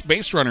 6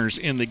 base runners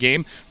in the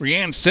game.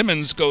 Rhianne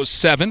Simmons goes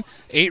 7,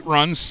 8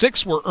 runs,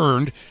 6 were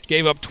earned,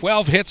 gave up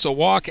 12 hits, a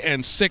walk,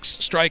 and 6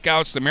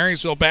 strikeouts. The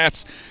Marysville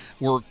Bats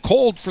were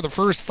cold for the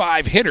first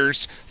 5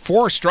 hitters,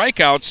 4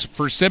 strikeouts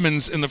for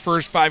Simmons in the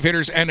first 5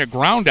 hitters and a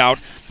ground out,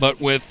 but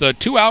with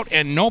 2 out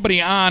and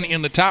nobody on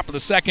in the top of the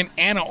second,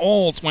 Anna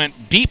Oles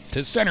went deep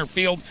to center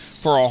field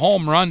for a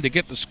home run to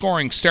get the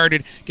scoring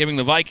started, giving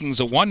the Vikings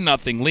a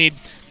 1-0 lead.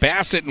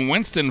 Bassett and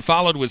Winston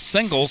followed with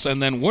singles,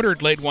 and then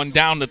Woodard laid one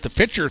down that the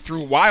pitcher threw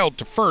wild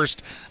to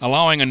first,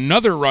 allowing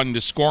another run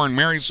to score, and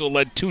Marysville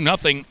led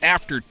 2-0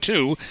 after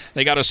 2.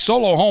 They got a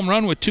solo home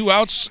run with 2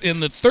 outs in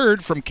the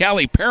third from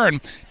Callie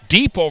Perrin,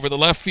 deep over the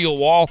left field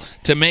wall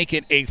to make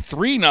it a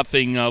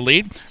 3-0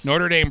 lead.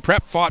 Notre Dame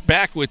Prep fought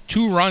back with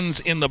 2 runs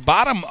in the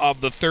bottom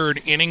of the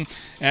third inning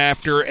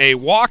after a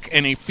walk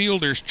and a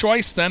fielder's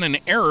choice, then an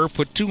error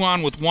put 2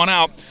 on with 1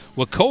 out.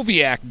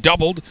 Wakowiak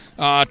doubled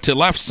to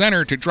left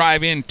center to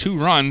drive in 2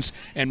 runs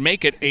and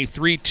make it a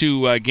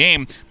 3-2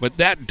 game. But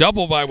that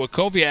double by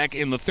Wakowiak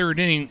in the third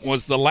inning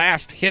was the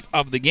last hit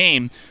of the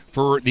game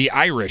for the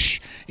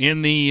Irish.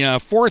 In the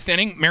fourth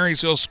inning,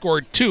 Marysville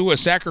scored 2. A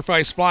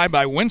sacrifice fly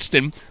by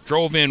Winston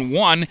drove in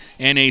 1,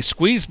 and a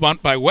squeeze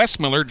bunt by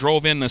Westmiller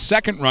drove in the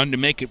second run to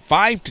make it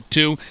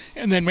 5-2.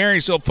 And then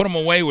Marysville put them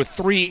away with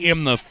 3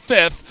 in the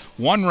fifth.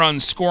 1 run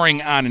scoring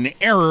on an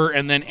error,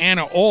 and then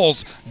Anna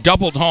Oles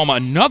doubled home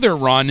another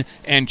run,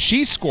 and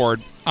she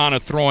scored on a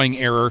throwing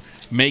error,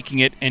 making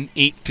it an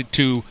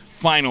 8-2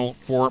 final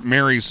for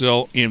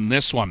Marysville in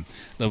this one.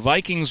 The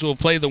Vikings will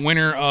play the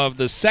winner of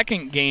the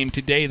second game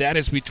today. That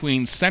is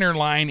between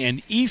Centerline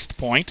and East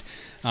Point.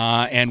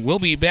 And we'll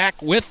be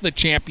back with the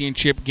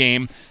championship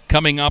game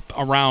coming up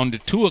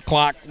around 2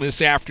 o'clock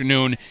this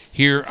afternoon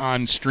here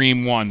on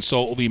Stream 1.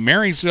 So it will be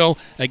Marysville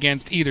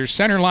against either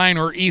Centerline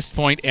or East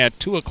Point at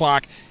 2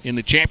 o'clock in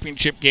the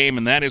championship game,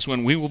 and that is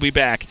when we will be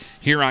back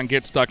here on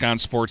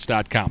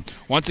GetStuckOnSports.com.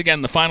 Once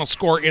again, the final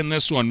score in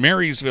this one,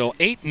 Marysville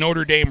 8,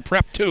 Notre Dame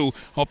Prep 2.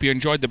 Hope you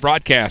enjoyed the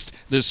broadcast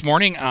this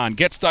morning on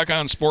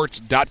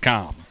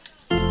GetStuckOnSports.com.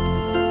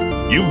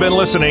 You've been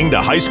listening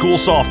to High School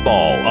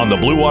Softball on the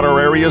Blue Water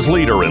Area's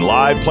leader in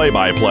live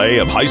play-by-play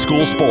of high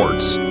school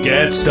sports.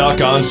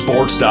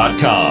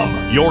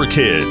 GetStuckOnSports.com. Your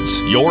kids,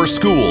 your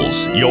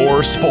schools,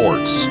 your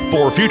sports.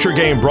 For future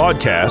game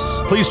broadcasts,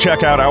 please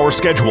check out our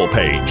schedule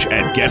page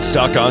at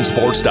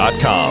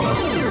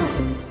GetStuckOnSports.com.